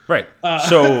didn't. Right.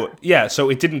 So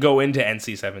it didn't go into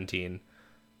NC-17.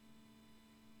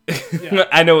 Yeah.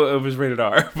 I know it was rated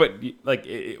R, but like,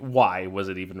 why was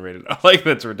it even rated R? Like,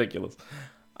 that's ridiculous.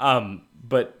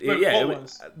 But yeah, what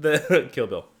was the Kill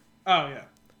Bill. Oh yeah.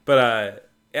 But I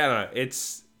don't know.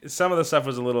 It's some of the stuff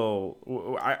was a little.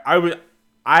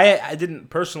 I didn't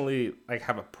personally like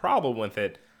have a problem with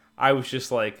it. I was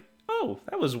just like, oh,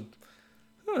 that was a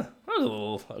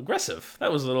little aggressive.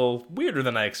 That was a little weirder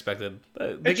than I expected.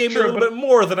 They gave me a little bit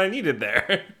more than I needed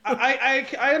there.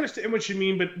 I understand what you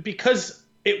mean, but because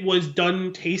it was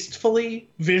done tastefully,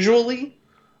 visually,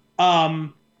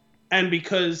 and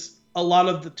because a lot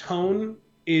of the tone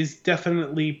is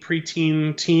definitely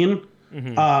preteen teen,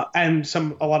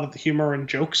 and a lot of the humor and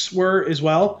jokes were as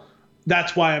well.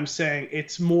 That's why I'm saying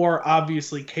it's more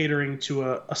obviously catering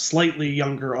to a slightly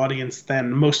younger audience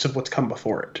than most of what's come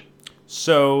before it.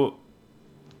 So,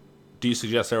 do you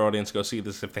suggest our audience go see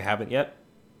this if they haven't yet?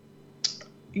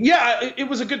 Yeah, it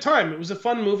was a good time. It was a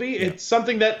fun movie. Yeah. It's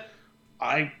something that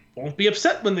I won't be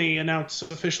upset when they announce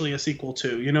officially a sequel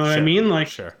to. You know what I mean? Like,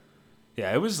 sure.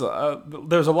 Yeah, it was.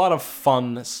 There's a lot of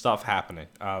fun stuff happening.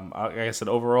 Like I said,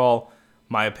 overall,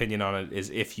 my opinion on it is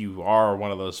if you are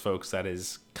one of those folks that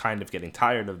is kind of getting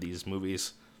tired of these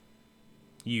movies,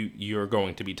 you're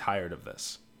going to be tired of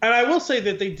this. And I will say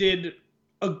that they did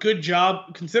a good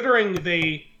job, considering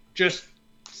they just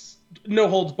no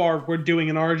holds barred. We're doing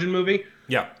an origin movie.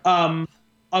 Yeah.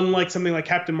 Unlike something like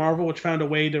Captain Marvel, which found a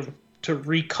way to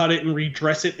recut it and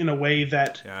redress it in a way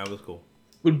that Yeah, that was cool.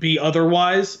 would be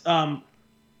otherwise.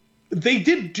 They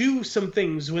did do some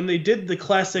things when they did the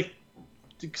classic,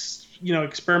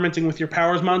 experimenting with your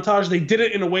powers montage. They did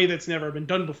it in a way that's never been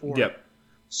done before. Yep.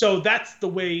 So that's the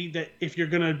way that if you're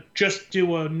gonna just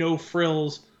do a no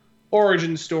frills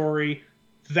origin story,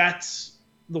 that's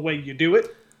the way you do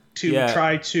it to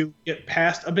try to get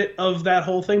past a bit of that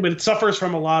whole thing. But it suffers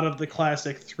from a lot of the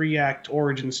classic 3-act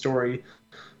origin story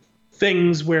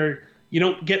things where you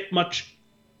don't get much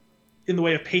in the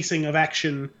way of pacing of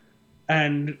action,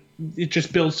 and it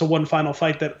just builds to one final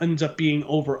fight that ends up being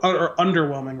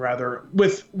underwhelming, rather,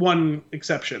 with one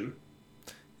exception.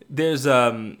 There's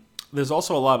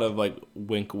also a lot of like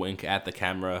wink wink at the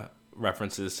camera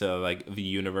references to like the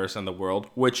universe and the world,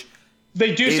 which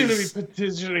they do seem to be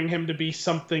positioning him to be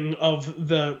something of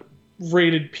the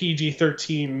rated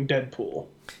PG-13 Deadpool.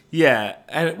 Yeah,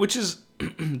 and which is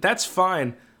that's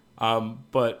fine,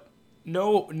 but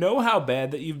know how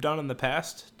bad that you've done in the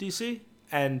past, DC,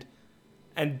 and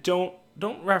don't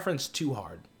reference too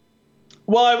hard.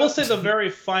 Well, I will say the very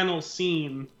final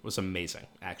scene was amazing,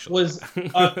 actually. Was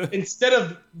instead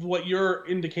of what you're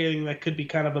indicating that could be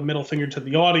kind of a middle finger to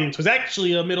the audience, was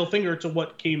actually a middle finger to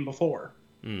what came before.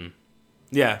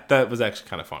 Yeah, that was actually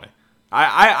kind of funny.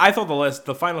 I thought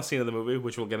the final scene of the movie,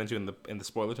 which we'll get into in the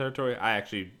spoiler territory, I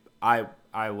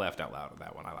laughed out loud at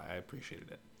that one. I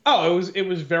appreciated it. Oh, it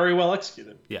was very well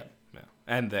executed. Yeah.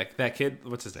 And that kid,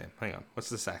 what's his name? Hang on, what's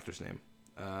this actor's name?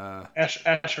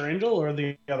 Asher Angel or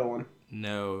the other one?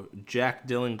 No, Jack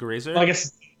Dylan Grazer. Well, I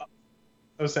guess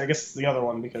it's the other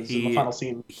one because in the final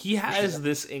scene he has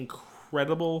this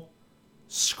incredible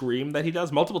scream that he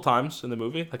does multiple times in the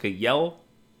movie, like a yell,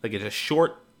 like it's a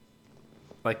short,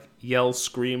 like yell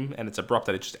scream, and it's abrupt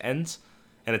that it just ends,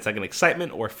 and it's like an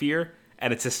excitement or fear,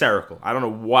 and it's hysterical. I don't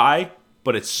know why,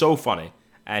 but it's so funny,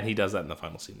 and he does that in the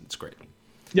final scene. It's great.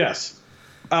 Yes,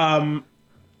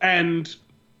 and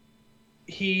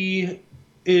he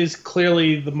is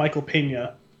clearly the Michael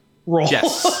Pena role.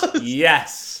 Yes.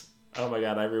 Yes. Oh my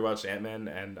god, I rewatched Ant-Man,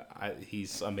 and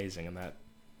he's amazing in that.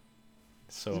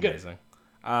 So amazing.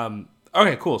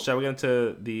 Okay, cool. Shall we get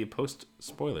into the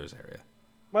post-spoilers area?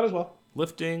 Might as well.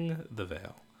 Lifting the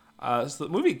veil. So the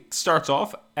movie starts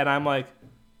off, and I'm like,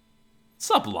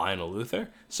 what's up, Lionel Luthor?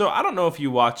 So I don't know if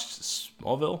you watched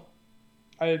Smallville.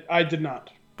 I did not.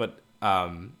 But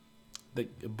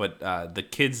the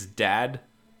kid's dad,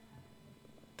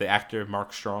 the actor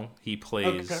Mark Strong, he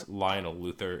plays Lionel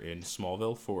Luthor in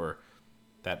Smallville for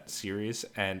that series,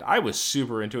 and I was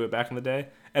super into it back in the day.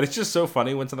 And it's just so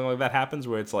funny when something like that happens,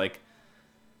 where it's like,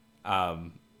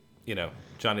 Johnny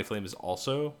Flame is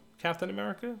also Captain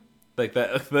America, like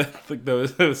that,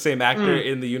 the same actor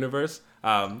in the universe.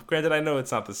 Granted, I know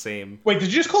it's not the same. Wait,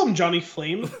 did you just call him Johnny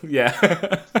Flame? Yeah.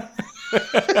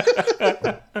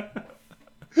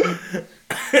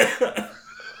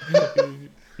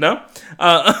 No?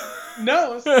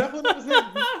 No, it's definitely not his name.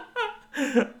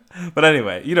 But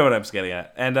anyway, you know what I'm getting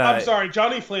at. And I'm sorry,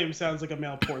 Johnny Flame sounds like a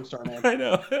male porn star name. I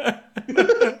know. I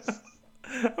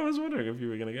was wondering if you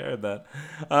were going to get that.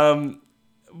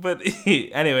 But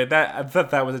anyway, I thought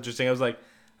that was interesting. I was like,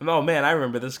 oh man, I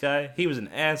remember this guy. He was an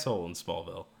asshole in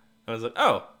Smallville. I was like,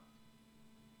 oh,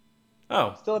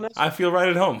 still an asshole. I feel right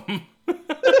at home.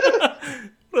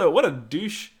 What a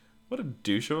douche. What a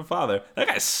douche of a father. That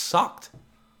guy sucked.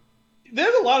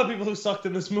 There's a lot of people who sucked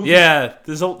in this movie. Yeah,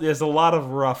 there's a lot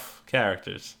of rough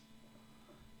characters.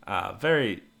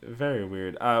 Very, very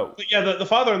weird. But yeah, the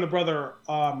father and the brother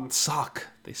suck.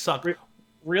 They suck.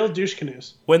 Real douche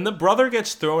canoes. When the brother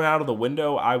gets thrown out of the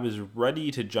window, I was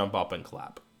ready to jump up and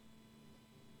clap.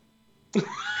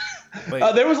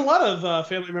 There was a lot of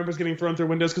family members getting thrown through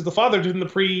windows because the father did in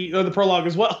the prologue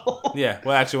as well. Yeah,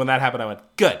 well, actually, when that happened, I went,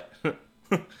 good.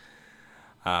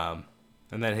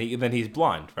 And then he's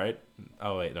blind, right?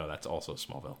 Oh wait, no, that's also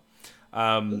Smallville.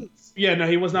 Yeah, no,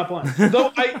 he was not blind.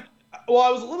 Though I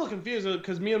was a little confused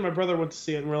because me and my brother went to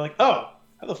see it and we're like, oh,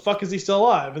 how the fuck is he still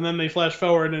alive? And then they flash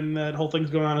forward and that whole thing's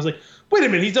going on. I was like, wait a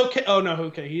minute, he's okay. Oh no,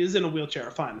 okay, he is in a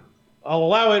wheelchair. Fine, I'll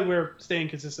allow it. We're staying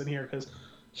consistent here because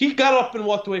he got up and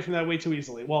walked away from that way too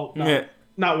easily. Well,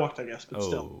 not walked, I guess, but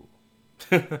still.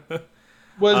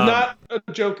 Was not a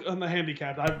joke on the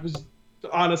handicap. I was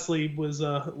honestly was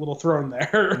a little thrown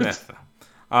there.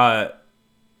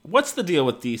 What's the deal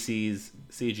with DC's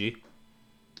CG?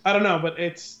 I don't know, but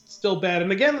it's still bad.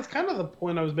 And again, that's kind of the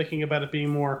point I was making about it being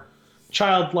more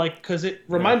childlike, because it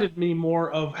reminded me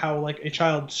more of how like a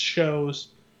child's show's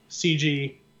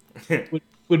CG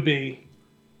would be.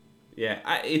 Yeah,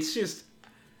 it's just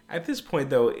At this point,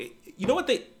 though, you know what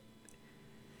they...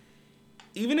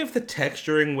 Even if the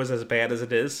texturing was as bad as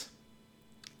it is,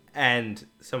 and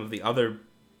some of the other...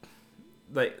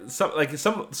 Some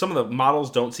of the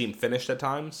models don't seem finished at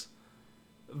times,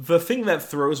 the thing that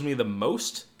throws me the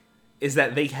most is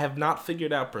that they have not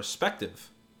figured out perspective.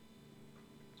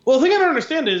 Well, the thing I don't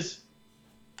understand is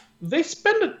they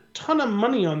spend a ton of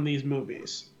money on these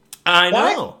movies. I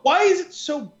know. Why is it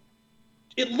so...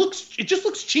 It just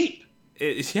looks cheap.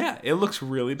 It looks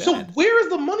really bad. So where is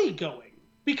the money going?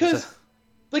 Because,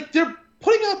 they're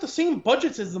putting out the same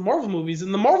budgets as the Marvel movies,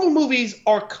 and the Marvel movies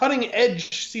are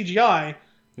cutting-edge CGI,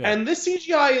 and this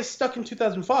CGI is stuck in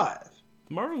 2005.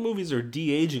 Marvel movies are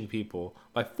de-aging people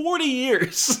by 40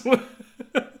 years.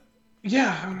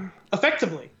 Yeah,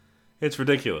 effectively. It's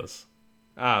ridiculous.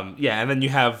 And then you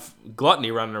have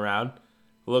Gluttony running around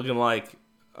looking like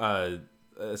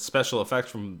special effects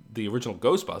from the original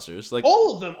Ghostbusters. Like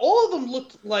all of them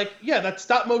looked like that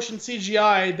stop motion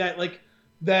CGI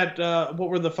what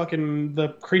were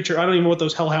the creature? I don't even know what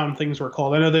those hellhound things were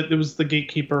called. I know that it was the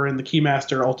Gatekeeper and the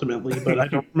Keymaster ultimately, but I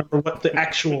don't remember what the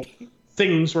actual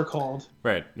things were called.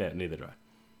 Right. Yeah, neither do I.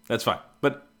 That's fine.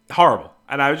 But horrible.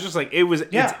 And I was just like,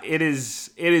 it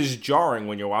is jarring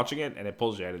when you're watching it, and it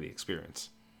pulls you out of the experience.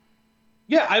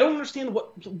 Yeah, I don't understand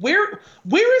where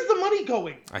is the money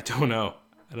going? I don't know.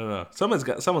 Someone's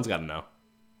got to know.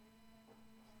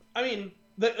 I mean,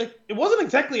 it wasn't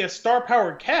exactly a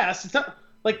star-powered cast. It's not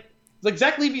like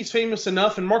Zach Levi's famous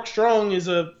enough, and Mark Strong is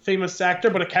a famous actor,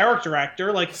 but a character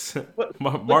actor.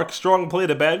 Mark Strong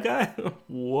played a bad guy.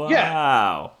 Wow.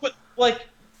 Yeah, but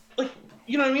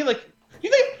you know what I mean? Like, you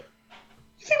think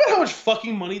about how much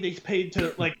fucking money they paid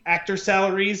to actor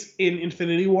salaries in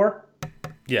Infinity War?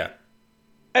 Yeah.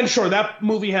 And sure, that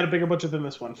movie had a bigger budget than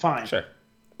this one. Fine. Sure.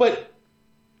 But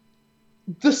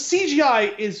the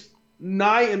CGI is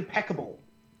nigh impeccable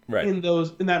in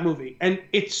that movie, and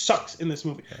it sucks in this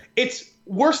movie. Okay. It's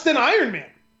worse than Iron Man.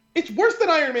 It's worse than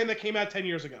Iron Man that came out 10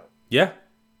 years ago. Yeah.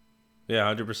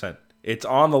 Yeah, 100%. It's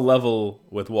on the level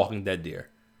with Walking Dead deer.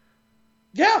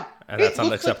 Yeah. And that's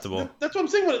unacceptable. That's what I'm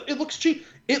saying. It looks cheap.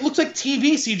 It looks like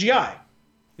TV CGI.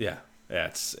 Yeah.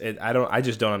 Yeah. I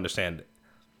just don't understand it.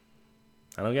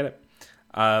 I don't get it.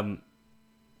 Well,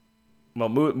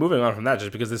 moving on from that,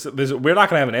 just because we're not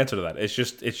going to have an answer to that. It's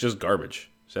just garbage.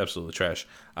 It's absolutely trash.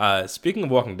 Speaking of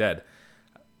Walking Dead,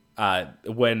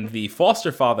 when the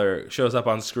foster father shows up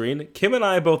on screen, Kim and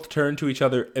I both turned to each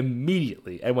other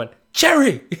immediately and went,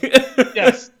 Jerry!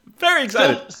 Yes. Very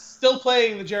excited. Still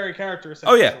playing the Jerry character,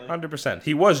 Oh, yeah, 100%.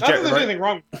 He was Jerry. Not that there's anything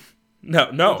wrong with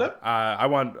that. No. I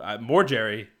want more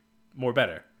Jerry, more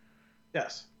better.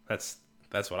 Yes. That's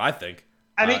what I think.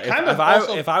 And he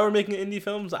if I were making indie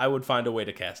films, I would find a way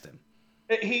to cast him.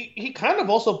 He kind of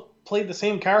also played the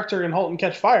same character in *Halt and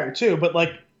Catch Fire* too, but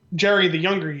Jerry the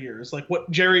younger years, like what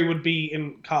Jerry would be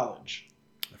in college.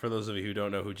 For those of you who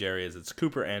don't know who Jerry is, it's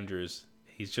Cooper Andrews.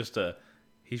 He's just a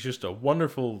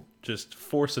wonderful just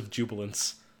force of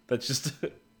jubilance that just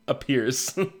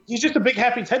appears. He's just a big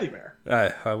happy teddy bear.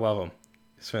 I love him.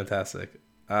 He's fantastic.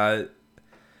 Man,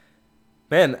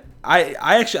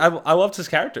 I loved his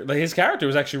character. His character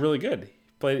was actually really good. He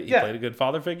played a good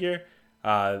father figure.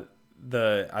 I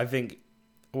think,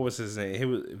 what was his name? He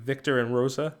was Victor and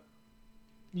Rosa.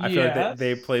 I feel like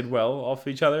they played well off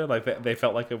each other. Like they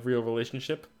felt like a real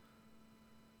relationship.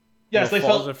 Yes, they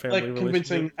felt like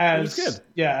convincing as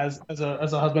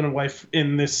a husband and wife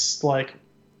in this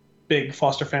big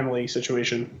foster family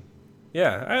situation.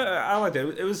 Yeah, I liked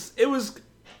it.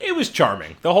 It was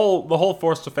charming. The whole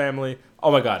foster family.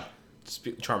 Oh my god,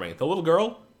 charming. The little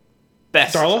girl,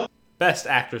 Darla, best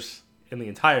actress in the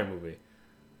entire movie.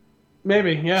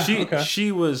 Maybe, yeah. She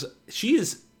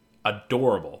is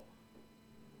adorable.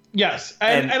 Yes,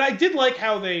 and I did like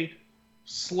how they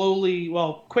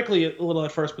quickly a little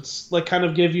at first, but kind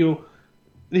of give you,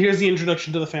 here's the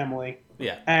introduction to the family.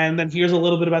 Yeah. And then here's a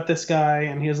little bit about this guy,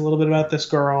 and here's a little bit about this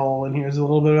girl, and here's a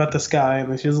little bit about this guy, and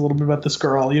here's a little bit about this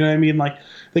girl. You know what I mean? Like,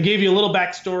 they gave you a little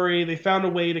backstory. They found a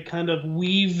way to kind of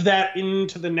weave that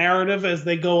into the narrative as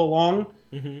they go along,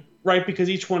 right? Because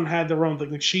each one had their own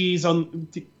thing. Like, she's on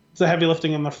the heavy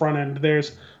lifting on the front end.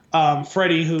 There's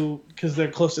Freddie, who, because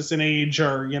they're closest in age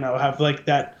or, have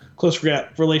that close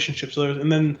relationship. So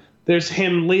and then there's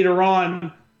him later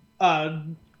on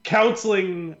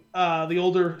counseling the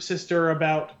older sister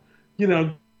about,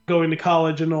 going to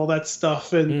college and all that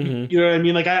stuff. And, you know what I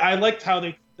mean? Like, I liked how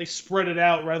they spread it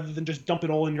out rather than just dump it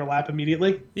all in your lap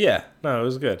immediately. Yeah, no, it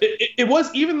was good. It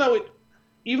was, even though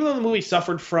the movie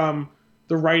suffered from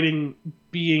the writing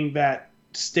being that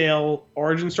stale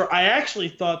origin story, I actually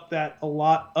thought that a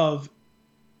lot of,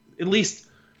 at least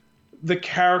the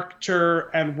character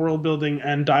and world building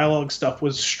and dialogue stuff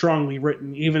was strongly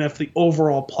written, even if the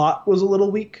overall plot was a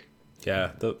little weak.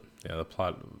 Yeah, the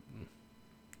plot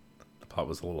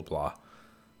was a little blah,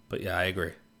 but yeah, I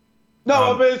agree.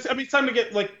 No, but it's time to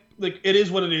get like it is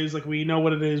what it is. Like we know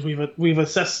what it is. We've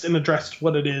assessed and addressed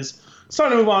what it is. It's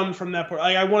time to move on from that part.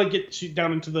 I want to get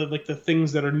down into the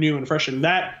things that are new and fresh, and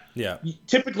that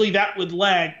typically that would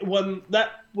lag when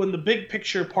the big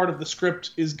picture part of the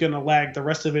script is gonna lag. The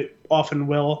rest of it often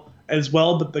will as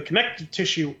well. But the connective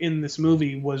tissue in this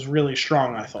movie was really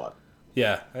strong, I thought.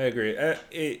 Yeah, I agree.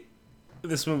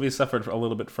 This movie suffered a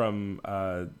little bit from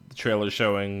the trailer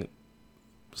showing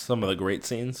some of the great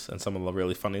scenes and some of the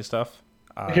really funny stuff.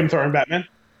 Like him throwing Batman?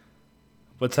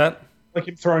 What's that? Like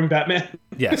him throwing Batman?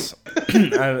 Yes.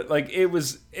 It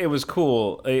was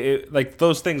cool. Like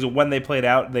those things, when they played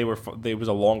out, there was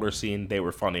a longer scene. They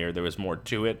were funnier. There was more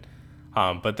to it.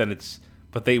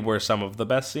 But they were some of the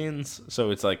best scenes.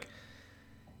 So it's like,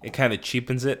 it kind of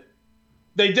cheapens it.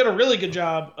 They did a really good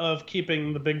job of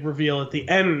keeping the big reveal at the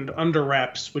end under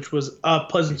wraps, which was a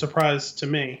pleasant surprise to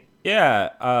me. Yeah,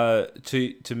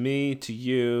 to me, to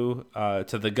you,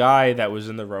 to the guy that was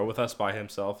in the row with us by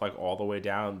himself, like all the way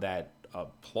down, that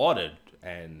applauded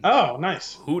and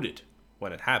nice hooted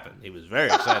when it happened. He was very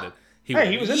excited. He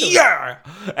was into it.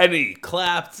 And he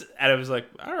clapped, and I was like,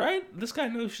 all right, this guy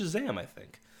knows Shazam, I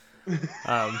think.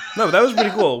 No, that was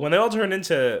pretty cool. When they all turned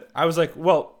into, I was like,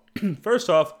 well, first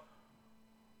off,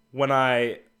 when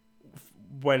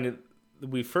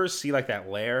we first see like that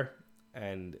lair,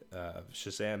 and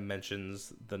Shazam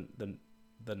mentions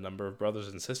the number of brothers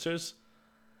and sisters.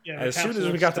 Yeah. As soon as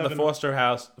we got to the Foster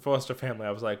family,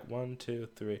 I was like 1, 2,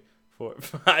 3, 4.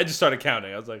 I just started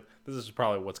counting. I was like, this is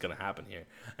probably what's going to happen here.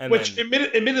 And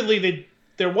admittedly,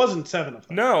 there wasn't 7 of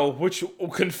them. No, which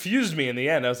confused me in the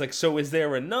end. I was like, so is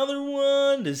there another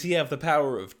one? Does he have the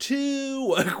power of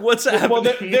 2? Like, what's happening? Well,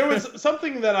 there was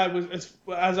something that I was,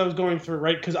 as I was going through,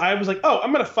 right? Because I was like, oh,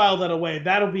 I'm going to file that away.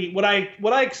 That'll be what I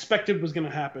expected was going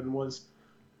to happen was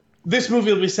this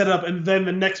movie will be set up, and then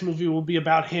the next movie will be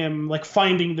about him, like,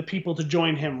 finding the people to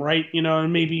join him, right? You know,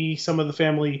 and maybe some of the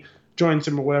family joins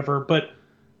him or whatever. But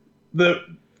the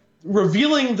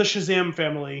revealing the Shazam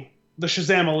family, the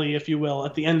Shazamily, if you will,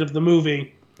 at the end of the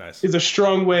movie is a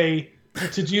strong way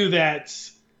to do that.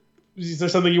 Is there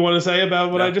something you want to say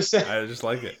about what I just said? I just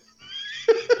like it.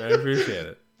 I appreciate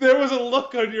it. There was a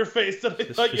look on your face that I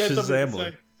thought you had something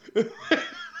to say.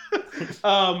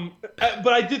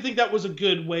 But I did think that was a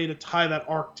good way to tie that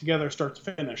arc together, start to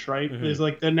finish, right? Mm-hmm. There's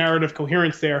like the narrative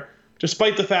coherence there,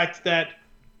 despite the fact that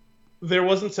there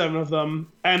wasn't 7 of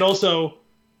them. And also,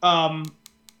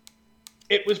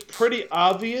 it was pretty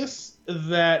obvious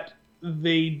that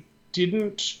they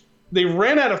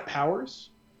ran out of powers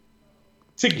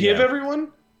to give everyone,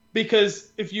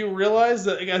 because if you realize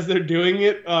that as they're doing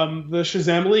it, the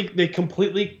Shazam League, they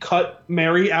completely cut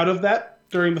Mary out of that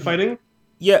during the fighting.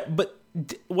 Yeah, but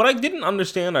what I didn't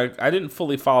understand, I didn't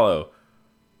fully follow.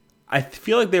 I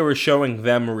feel like they were showing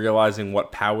them realizing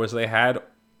what powers they had,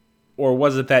 or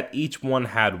was it that each one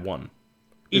had one?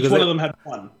 Each one of them had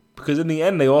one. Because in the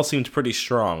end, they all seemed pretty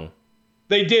strong.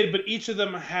 They did, but each of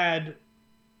them had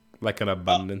like an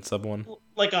abundance of one,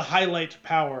 like a highlight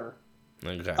power.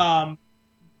 Okay.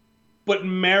 But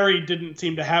Mary didn't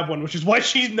seem to have one, which is why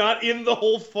she's not in the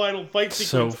whole final fight sequence.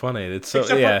 So funny. It's so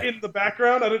except for in the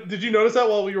background. Did you notice that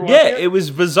while we were watching it? Yeah, it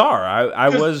was bizarre. I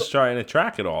was trying to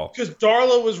track it all. Because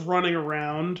Darla was running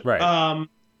around. Right.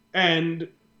 And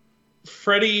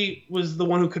Freddy was the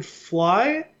one who could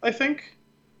fly, I think.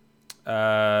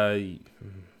 And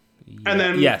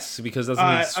then yes, because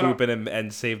doesn't he swoop in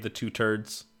and save the 2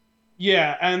 turds?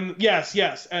 Yeah, and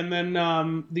yes. And then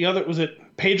the other, was it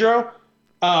Pedro?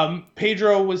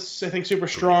 Pedro was, I think, super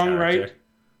strong, right?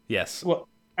 Yes. Well,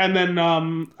 and then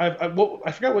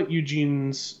I forgot what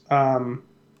Eugene's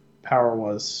power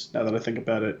was. Now that I think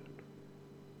about it,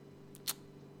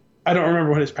 I don't remember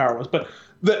what his power was. But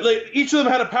each of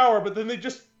them had a power, but then they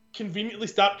just conveniently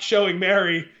stopped showing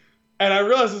Mary. And I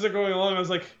realized as they're going along, I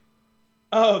was like,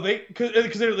 oh,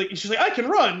 because they're like, she's like, I can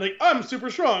run, like I'm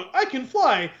super strong, I can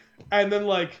fly, and then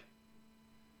like.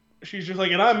 She's just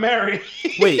like, and I'm Mary.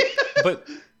 Wait, but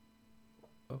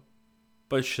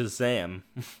Shazam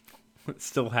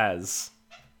still has.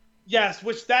 Yes,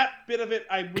 which that bit of it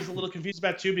I was a little confused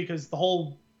about too, because the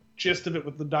whole gist of it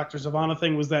with the Dr. Zavanna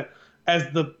thing was that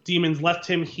as the demons left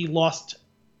him, he lost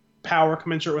power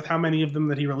commensurate with how many of them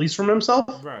that he released from himself.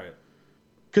 Right.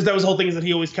 Because that was the whole thing, is that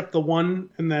he always kept the one,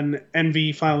 and then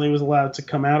Envy finally was allowed to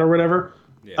come out or whatever.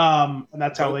 Yeah. And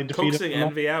that's how they defeated him. Coaxing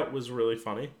Envy out was really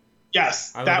funny.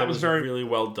 Yes, that was really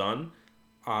well done.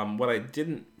 What I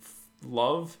didn't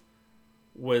love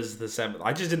was the seven.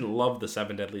 I just didn't love the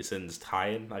Seven Deadly Sins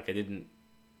tie-in. Like I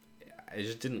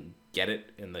just didn't get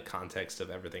it in the context of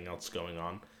everything else going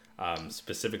on.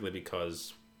 Specifically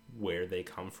because where they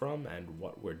come from and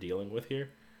what we're dealing with here.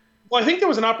 Well, I think there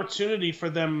was an opportunity for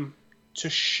them to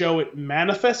show it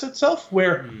manifest itself,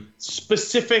 where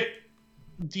specific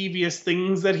devious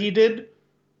things that he did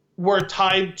were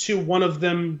tied to one of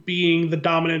them being the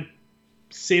dominant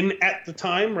sin at the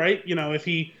time, right? You know,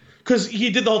 because he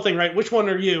did the whole thing, right? Which one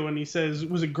are you? And he says,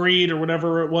 was it greed or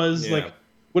whatever it was? Yeah. Like,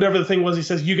 whatever the thing was, he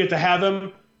says, you get to have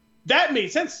him. That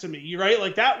made sense to me, right?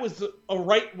 Like, that was a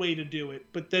right way to do it.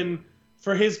 But then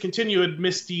for his continued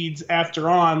misdeeds after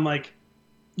on, like,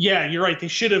 yeah, you're right. They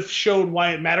should have showed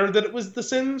why it mattered that it was the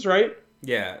sins, right?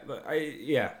 Yeah,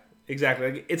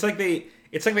 exactly. It's like they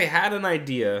had an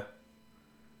idea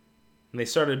and they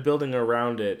started building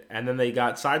around it, and then they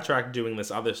got sidetracked doing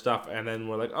this other stuff, and then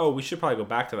we're like, oh, we should probably go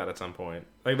back to that at some point.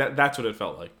 Like that's what it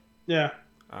felt like. Yeah.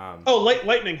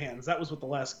 Lightning hands. That was what the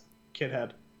last kid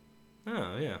had.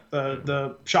 Oh yeah.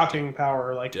 The shocking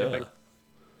power, like.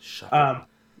 Shocking.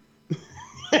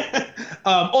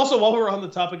 Also, while we're on the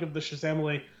topic of the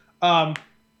Shazamily,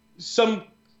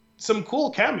 some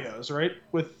cool cameos, right,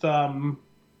 with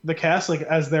the cast, like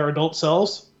as their adult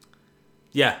selves.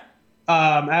 Yeah.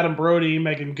 Adam Brody,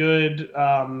 Megan Good.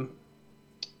 I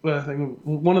think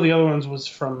one of the other ones was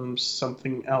from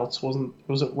something else.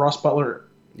 Was it Ross Butler?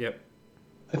 Yep.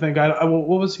 I think. What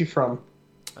was he from?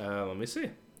 Let me see.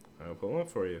 I'll pull him up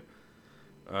for you.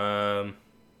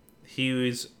 He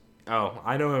was. Oh,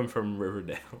 I know him from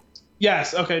Riverdale.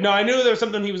 Yes. Okay. No, I knew there was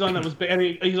something he was on that was big. And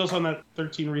he's also on that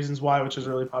 13 Reasons Why, which is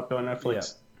really popular on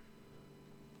Netflix.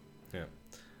 Yeah.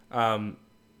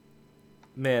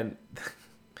 Man,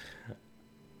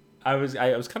 I was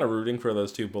kind of rooting for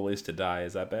those two bullies to die.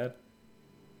 Is that bad?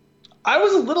 I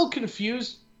was a little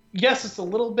confused. Yes, it's a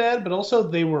little bad, but also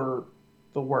they were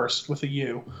the worst with a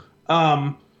U.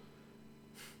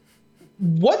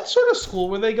 What sort of school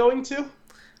were they going to?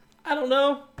 I don't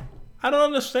know. I don't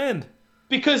understand.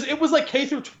 Because it was like K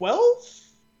through 12?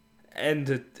 And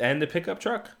a pickup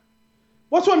truck?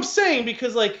 What's what I'm saying,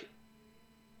 because like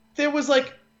there was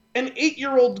like an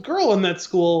 8-year-old girl in that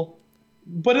school,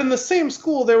 but in the same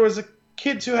school there was a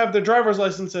kids who have their driver's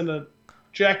license and a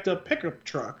jacked up pickup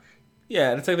truck.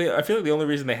 Yeah, and it's like I feel like the only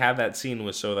reason they had that scene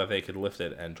was so that they could lift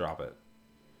it and drop it.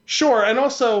 Sure, and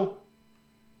also,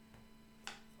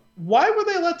 why were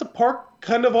they allowed to park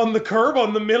kind of on the curb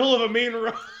on the middle of a main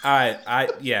road?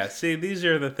 Yeah. See, these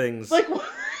are the things. Like what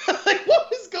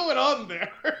was going on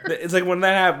there? It's like when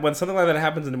something like that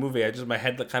happens in a movie, my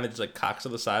head kind of just like cocks to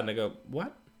the side and I go,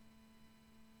 what?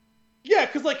 Yeah,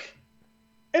 because like,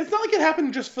 and it's not like it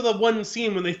happened just for the one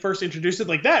scene when they first introduced it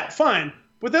like that. Fine,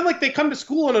 but then like they come to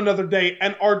school on another day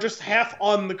and are just half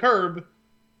on the curb,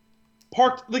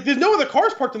 parked. Like there's no other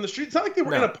cars parked in the street. It's not like they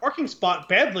were in a parking spot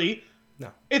badly. No.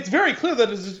 It's very clear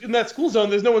that in that school zone,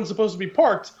 there's no one supposed to be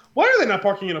parked. Why are they not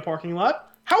parking in a parking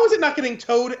lot? How is it not getting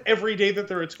towed every day that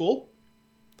they're at school?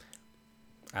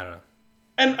 I don't know.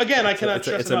 And again, I cannot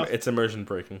stress enough. It's immersion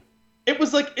breaking. It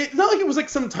was like, it's not like it was like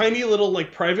some tiny little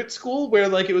like private school where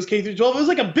like it was K through 12. It was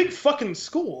like a big fucking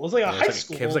school. It was like a high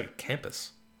school. It was like a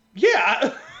campus.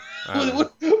 Yeah.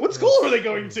 What school were they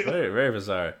going to? Very, very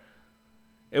bizarre.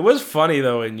 It was funny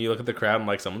though, when you look at the crowd and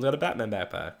like someone's got a Batman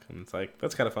backpack, and it's like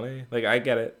that's kind of funny. Like I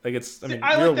get it. Like it's real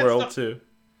like world too.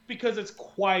 Because it's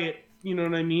quiet. You know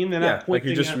what I mean? Like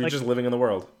you're just living in the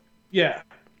world. Yeah.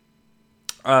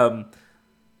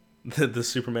 The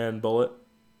Superman bullet,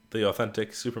 the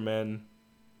authentic Superman.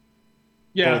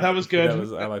 Yeah, bullet, that was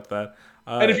good. I like that.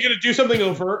 And if you're gonna do something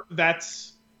overt,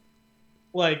 that's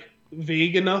like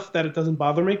vague enough that it doesn't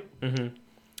bother me. Mm-hmm.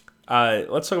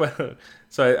 Let's talk about.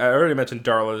 So I already mentioned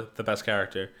Darla, the best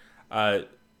character.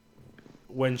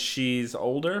 When she's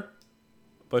older,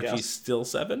 but she's still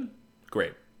 7,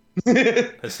 great,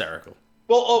 hysterical.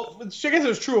 Well, I guess it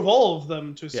was true of all of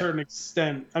them to a certain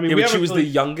extent. I mean, but she was the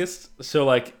youngest, so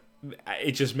like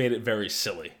it just made it very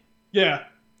silly. Yeah,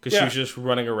 because she was just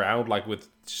running around like with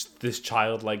just this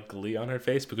childlike glee on her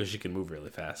face because she can move really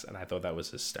fast, and I thought that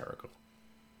was hysterical.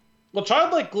 Well,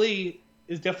 childlike glee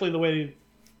is definitely the way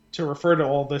to refer to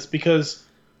all this, because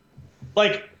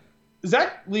like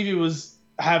Zach Levy was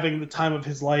having the time of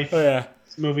his life. Oh, yeah.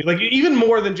 This movie, like even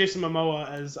more than Jason Momoa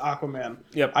as Aquaman.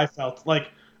 Yep. I felt like,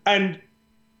 and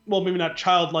well, maybe not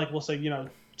childlike, we'll say,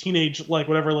 teenage, like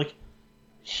whatever, like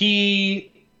he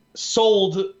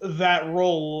sold that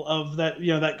role of that,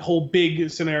 that whole big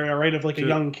scenario, right, of like a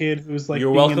young kid who's like,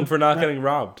 you're welcome for not getting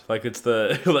robbed. Like it's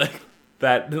the like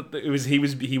that it was he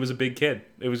was a big kid.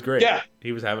 It was great. Yeah,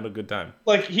 he was having a good time.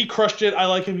 Like he crushed it. I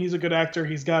like him. He's a good actor.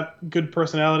 He's got good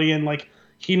personality, and like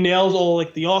he nails all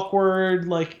like the awkward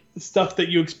like stuff that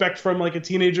you expect from like a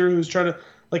teenager who's trying to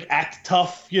like act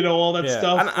tough, all that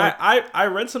stuff. And like, I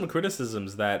read some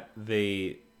criticisms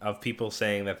of people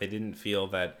saying that they didn't feel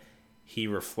that he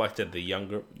reflected the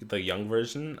young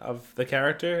version of the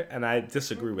character, and I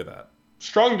disagree with that.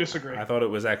 Strong disagree. I thought it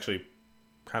was actually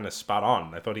kind of spot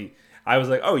on. I was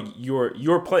like, oh,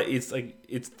 you're play. It's like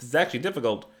it's actually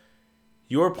difficult.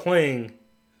 You're playing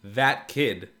that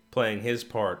kid playing his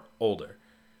part older.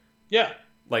 Yeah.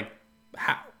 Like,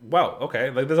 well, okay.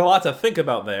 Like, there's a lot to think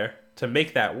about there to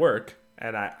make that work,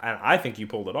 and I think you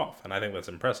pulled it off, and I think that's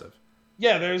impressive.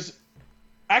 Yeah, there's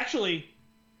actually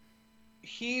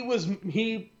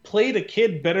he played a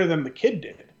kid better than the kid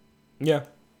did. Yeah.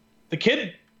 The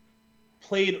kid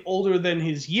played older than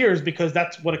his years because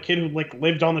that's what a kid who like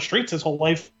lived on the streets his whole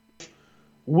life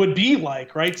would be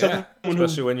like, right? Yeah,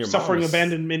 especially when you're suffering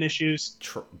abandonment issues.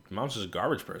 Mom's just a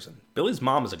garbage person. Billy's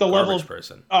mom is a garbage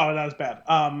person. Oh, that was bad.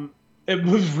 It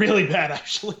was really bad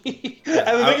actually. Yeah,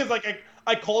 and the thing is, like,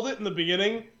 I called it in the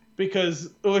beginning because,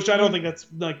 which I don't think that's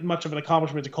like much of an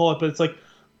accomplishment to call it, but it's like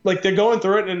they're going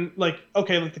through it and like,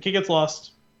 okay, like the kid gets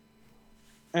lost,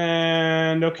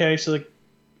 and okay, so like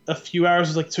a few hours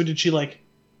is like, so did she like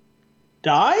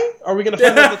die? Are we gonna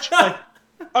find out that she, like?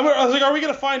 I was like, are we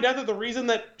gonna find out that the reason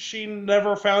that she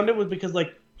never found it was because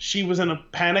like she was in a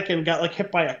panic and got like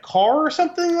hit by a car or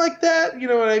something like that? You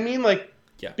know what I mean? Like,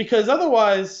 yeah. Because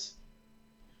otherwise,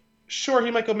 sure,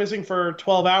 he might go missing for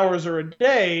 12 hours or a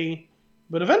day,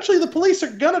 but eventually the police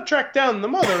are gonna track down the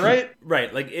mother, right?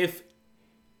 Right. Like if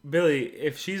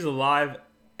she's alive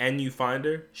and you find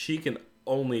her, she can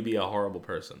only be a horrible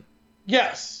person.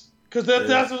 Yes, because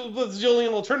that's the only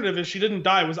alternative. If she didn't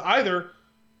die, was either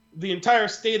the entire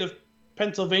state of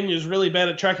Pennsylvania is really bad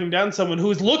at tracking down someone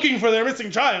who is looking for their missing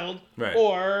child, right,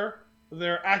 or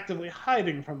they're actively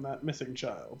hiding from that missing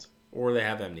child, or they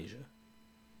have amnesia.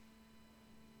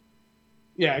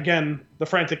 Yeah, again, the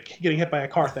frantic getting hit by a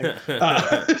car thing.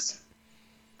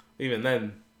 Even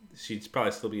then, she'd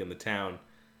probably still be in the town.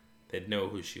 They'd know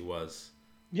who she was.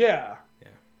 Yeah. Yeah.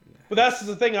 But that's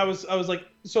the thing. I was like,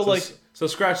 so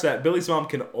scratch that. Billy's mom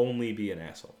can only be an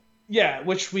asshole. Yeah,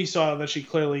 which we saw that she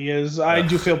clearly is. I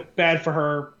do feel bad for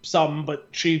her some, but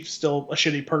she's still a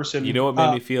shitty person. You know what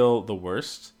made me feel the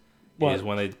worst? What? Is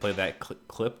when they played that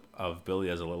clip of Billy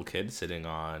as a little kid sitting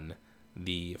on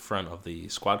the front of the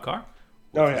squad car.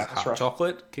 Oh yeah, hot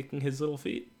chocolate kicking his little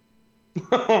feet.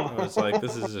 I was like,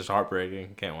 this is just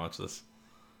heartbreaking. Can't watch this.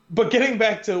 But getting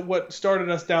back to what started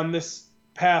us down this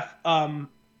path,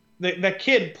 that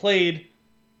kid played,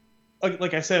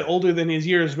 like I said, older than his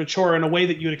years, mature in a way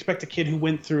that you would expect a kid who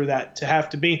went through that to have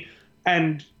to be.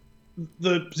 And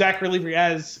the Zachary Levi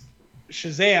as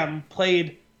Shazam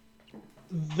played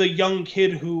the young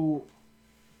kid who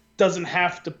doesn't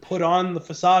have to put on the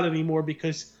facade anymore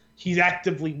because he's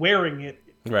actively wearing it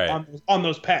right on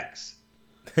those pecs.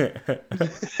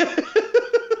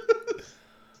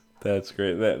 That's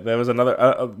great. That was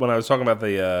another when I was talking about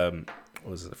the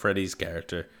Freddy's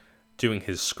character doing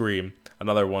his scream.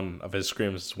 Another one of his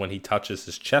screams is when he touches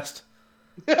his chest,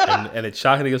 and it's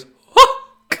shocking. He goes,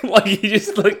 like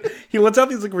he lets out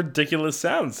these like ridiculous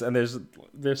sounds, and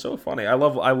they're so funny. I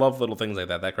love little things like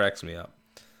that. That cracks me up.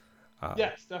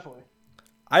 Yes, definitely.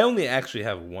 I only actually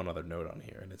have one other note on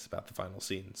here, and it's about the final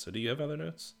scene. So, do you have other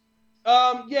notes?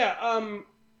 I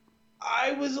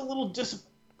was a little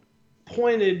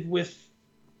disappointed with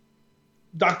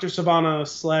Dr.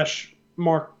 Sivana /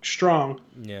 Mark Strong.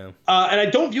 Yeah. And I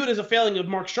don't view it as a failing of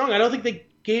Mark Strong. I don't think they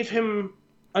gave him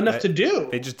enough to do.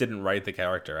 They just didn't write the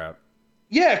character out.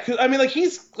 Yeah, cause I mean,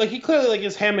 he clearly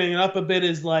is hamming it up a bit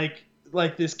as like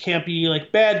this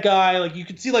campy bad guy. Like you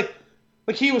could see like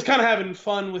he was kind of having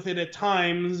fun with it at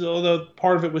times, although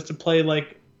part of it was to play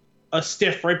like a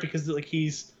stiff, right? Because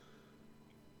he's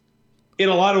in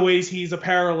a lot of ways he's a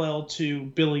parallel to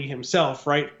Billy himself,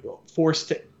 right? Forced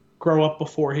to grow up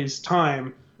before his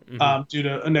time due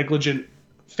to a negligent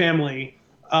family.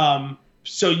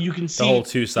 So you can see the whole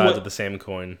two sides of the same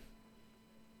coin.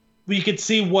 You could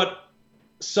see what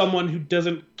someone who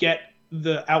doesn't get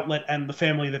the outlet and the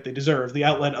family that they deserve, the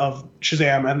outlet of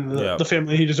Shazam and the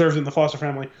family he deserves in the foster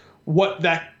family, what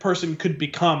that person could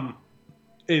become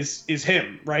is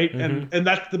him, right? Mm-hmm. And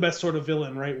that's the best sort of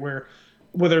villain, right? Where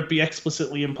whether it be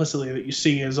explicitly, implicitly, that you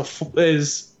see is a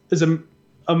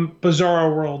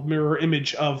bizarro world mirror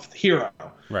image of the hero,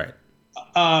 right?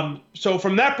 So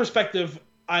from that perspective,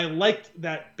 I liked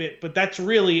that bit, but that's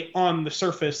really on the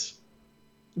surface.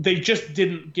 They just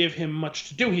didn't give him much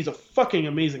to do. He's a fucking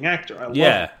amazing actor. I love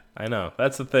him. I know.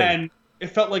 That's the thing. And it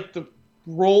felt like the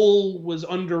role was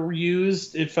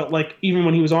underused. It felt like even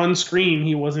when he was on screen,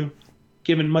 he wasn't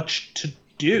given much to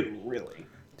do, really.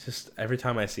 Just every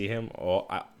time I see him, all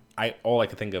I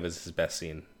can think of is his best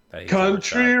scene that he's ever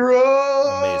Country shot.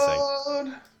 road,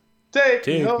 Amazing. take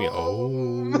Take me me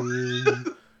home.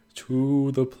 home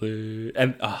to the place.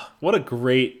 And what a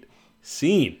great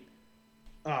scene.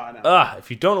 Oh, no. If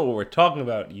you don't know what we're talking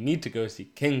about, you need to go see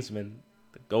Kingsman,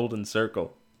 The Golden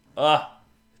Circle.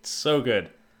 It's so good.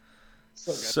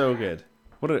 So good.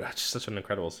 Just such an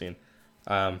incredible scene.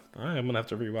 All right, I'm gonna have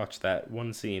to rewatch that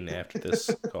one scene after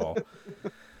this call.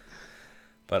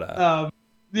 But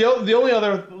The only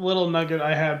other little nugget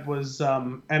I had was,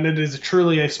 and it is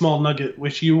truly a small nugget,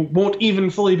 which you won't even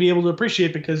fully be able to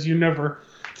appreciate because you never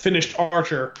finished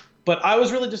Archer. But I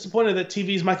was really disappointed that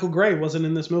TV's Michael Gray wasn't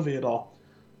in this movie at all.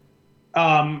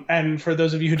 And for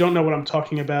those of you who don't know what I'm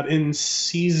talking about, in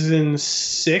season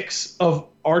 6 of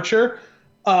Archer,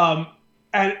 and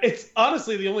it's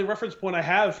honestly the only reference point I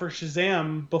have for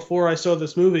Shazam before I saw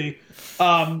this movie,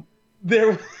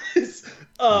 there was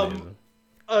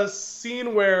a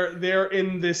scene where they're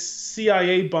in this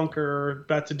CIA bunker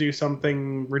about to do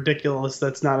something ridiculous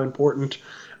that's not important,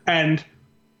 and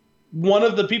one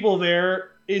of the people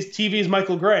there is TV's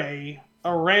Michael Gray,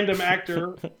 a random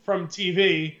actor from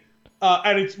TV,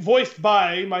 and it's voiced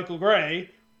by Michael Gray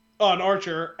on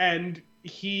Archer, and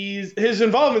his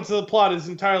involvement to the plot is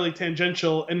entirely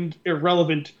tangential and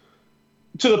irrelevant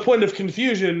to the point of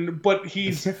confusion, but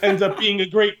he's ends up being a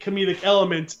great comedic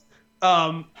element.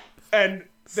 And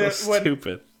so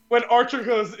stupid. When Archer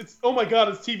goes, "It's oh my god,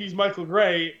 it's TV's Michael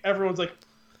Gray," everyone's like,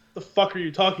 "The fuck are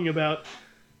you talking about?"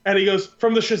 And he goes,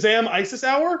 "From the Shazam ISIS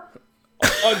Hour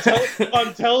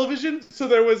on television." So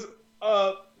there was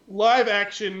a live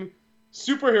action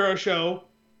superhero show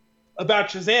about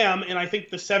Shazam in I think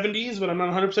the 70s, but I'm not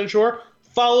 100% sure,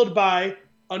 followed by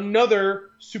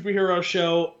another superhero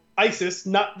show, ISIS,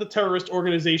 not the terrorist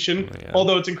organization,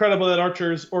 although it's incredible that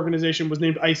Archer's organization was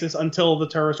named ISIS until the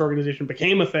terrorist organization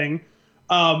became a thing.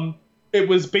 It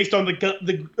was based on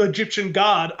the Egyptian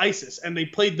god Isis, and they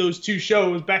played those two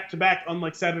shows back to back on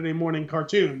like Saturday morning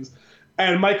cartoons.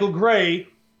 And Michael Gray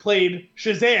played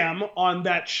Shazam on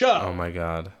that show. Oh my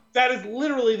god. That is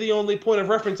literally the only point of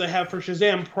reference I have for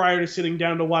Shazam prior to sitting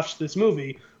down to watch this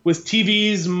movie, was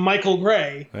TV's Michael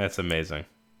Gray. That's amazing.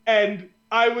 And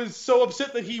I was so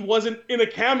upset that he wasn't in a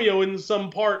cameo in some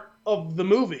part of the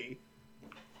movie.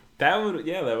 That would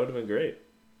have been great.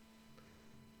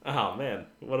 Oh man,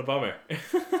 what a bummer.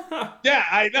 Yeah,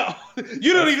 I know.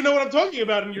 You don't even know what I'm talking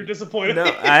about, and you're disappointed. No,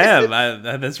 I am.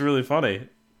 That's really funny.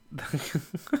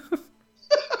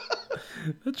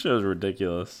 That show's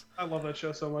ridiculous. I love that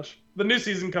show so much. The new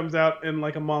season comes out in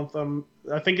like a month.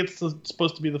 I think it's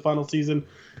supposed to be the final season.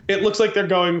 It looks like they're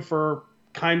going for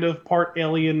kind of part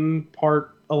alien,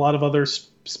 part a lot of other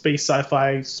space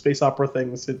sci-fi, space opera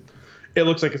things. It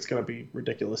looks like it's going to be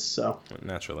ridiculous. So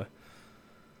naturally.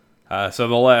 So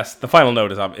the final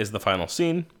note is the final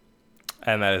scene,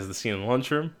 and that is the scene in the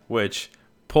lunchroom, which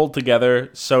pulled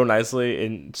together so nicely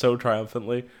and so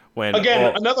triumphantly. When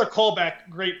another callback,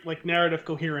 great like narrative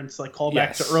coherence, like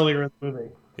callback to earlier in the movie.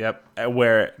 Yep,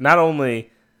 where not only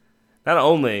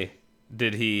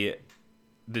did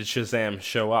Shazam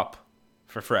show up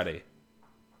for Freddy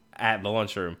at the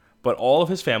lunchroom, but all of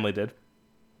his family did,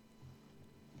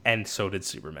 and so did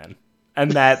Superman.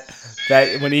 And that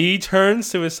when he turns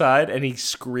to his side and he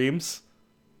screams,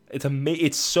 it's amazing.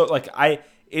 It's so like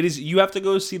you have to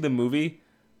go see the movie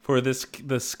for this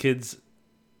kid's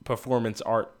performance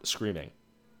art screaming.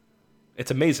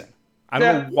 It's amazing. I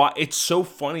don't know why. It's so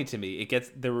funny to me. It gets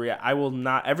I will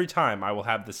not every time I will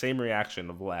have the same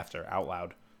reaction of laughter out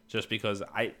loud, just because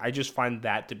I just find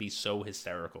that to be so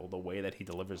hysterical, the way that he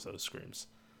delivers those screams.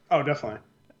 Oh, definitely.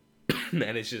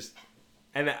 And it's just,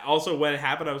 and also when it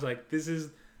happened, I was like, this is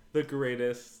the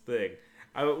greatest thing.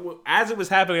 As it was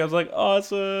happening, I was like,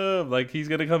 awesome. Like, he's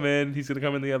going to come in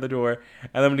the other door.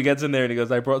 And then when he gets in there and he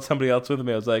goes, I brought somebody else with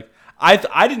me, I was like,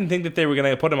 I didn't think that they were going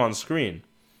to put him on screen.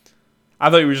 I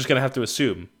thought you were just going to have to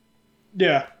assume.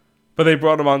 Yeah. But they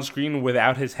brought him on screen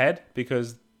without his head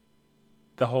because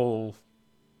the whole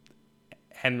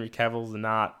Henry Cavill's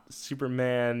not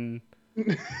Superman.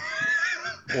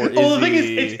 Or the thing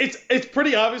is, it's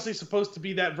pretty obviously supposed to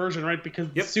be that version, right? Because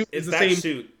the suit is the same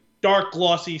suit. Dark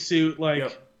glossy suit,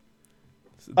 like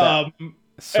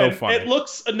so funny. It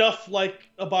looks enough like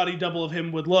a body double of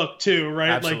him would look too,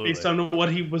 right? Absolutely. Like based on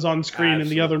what he was on screen in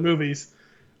the other movies.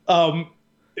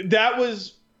 That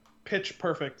was pitch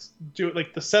perfect. Do it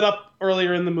like the setup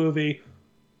earlier in the movie,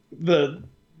 the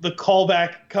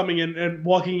callback coming in and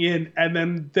walking in, and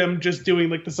then them just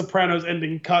doing like the Sopranos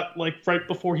ending cut, like right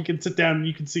before he can sit down and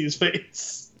you can see his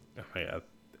face. Oh my god,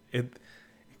 it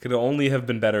Could only have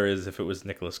been better as if it was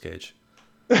Nicolas Cage.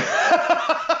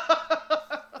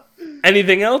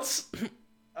 Anything else?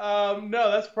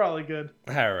 No, that's probably good.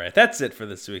 All right, that's it for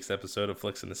this week's episode of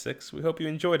Flicks in the Six. We hope you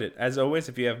enjoyed it. As always,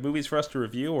 if you have movies for us to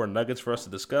review or nuggets for us to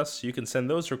discuss, you can send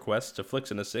those requests to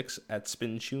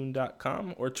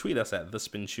flicksinthesix@spintune.com or tweet us at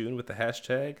thespintune with the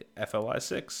hashtag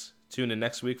FLI6. Tune in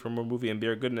next week for more movie and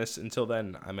beer goodness. Until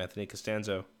then, I'm Anthony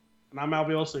Costanzo. And I'm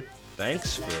Albie Olsey.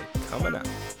 Thanks for coming out.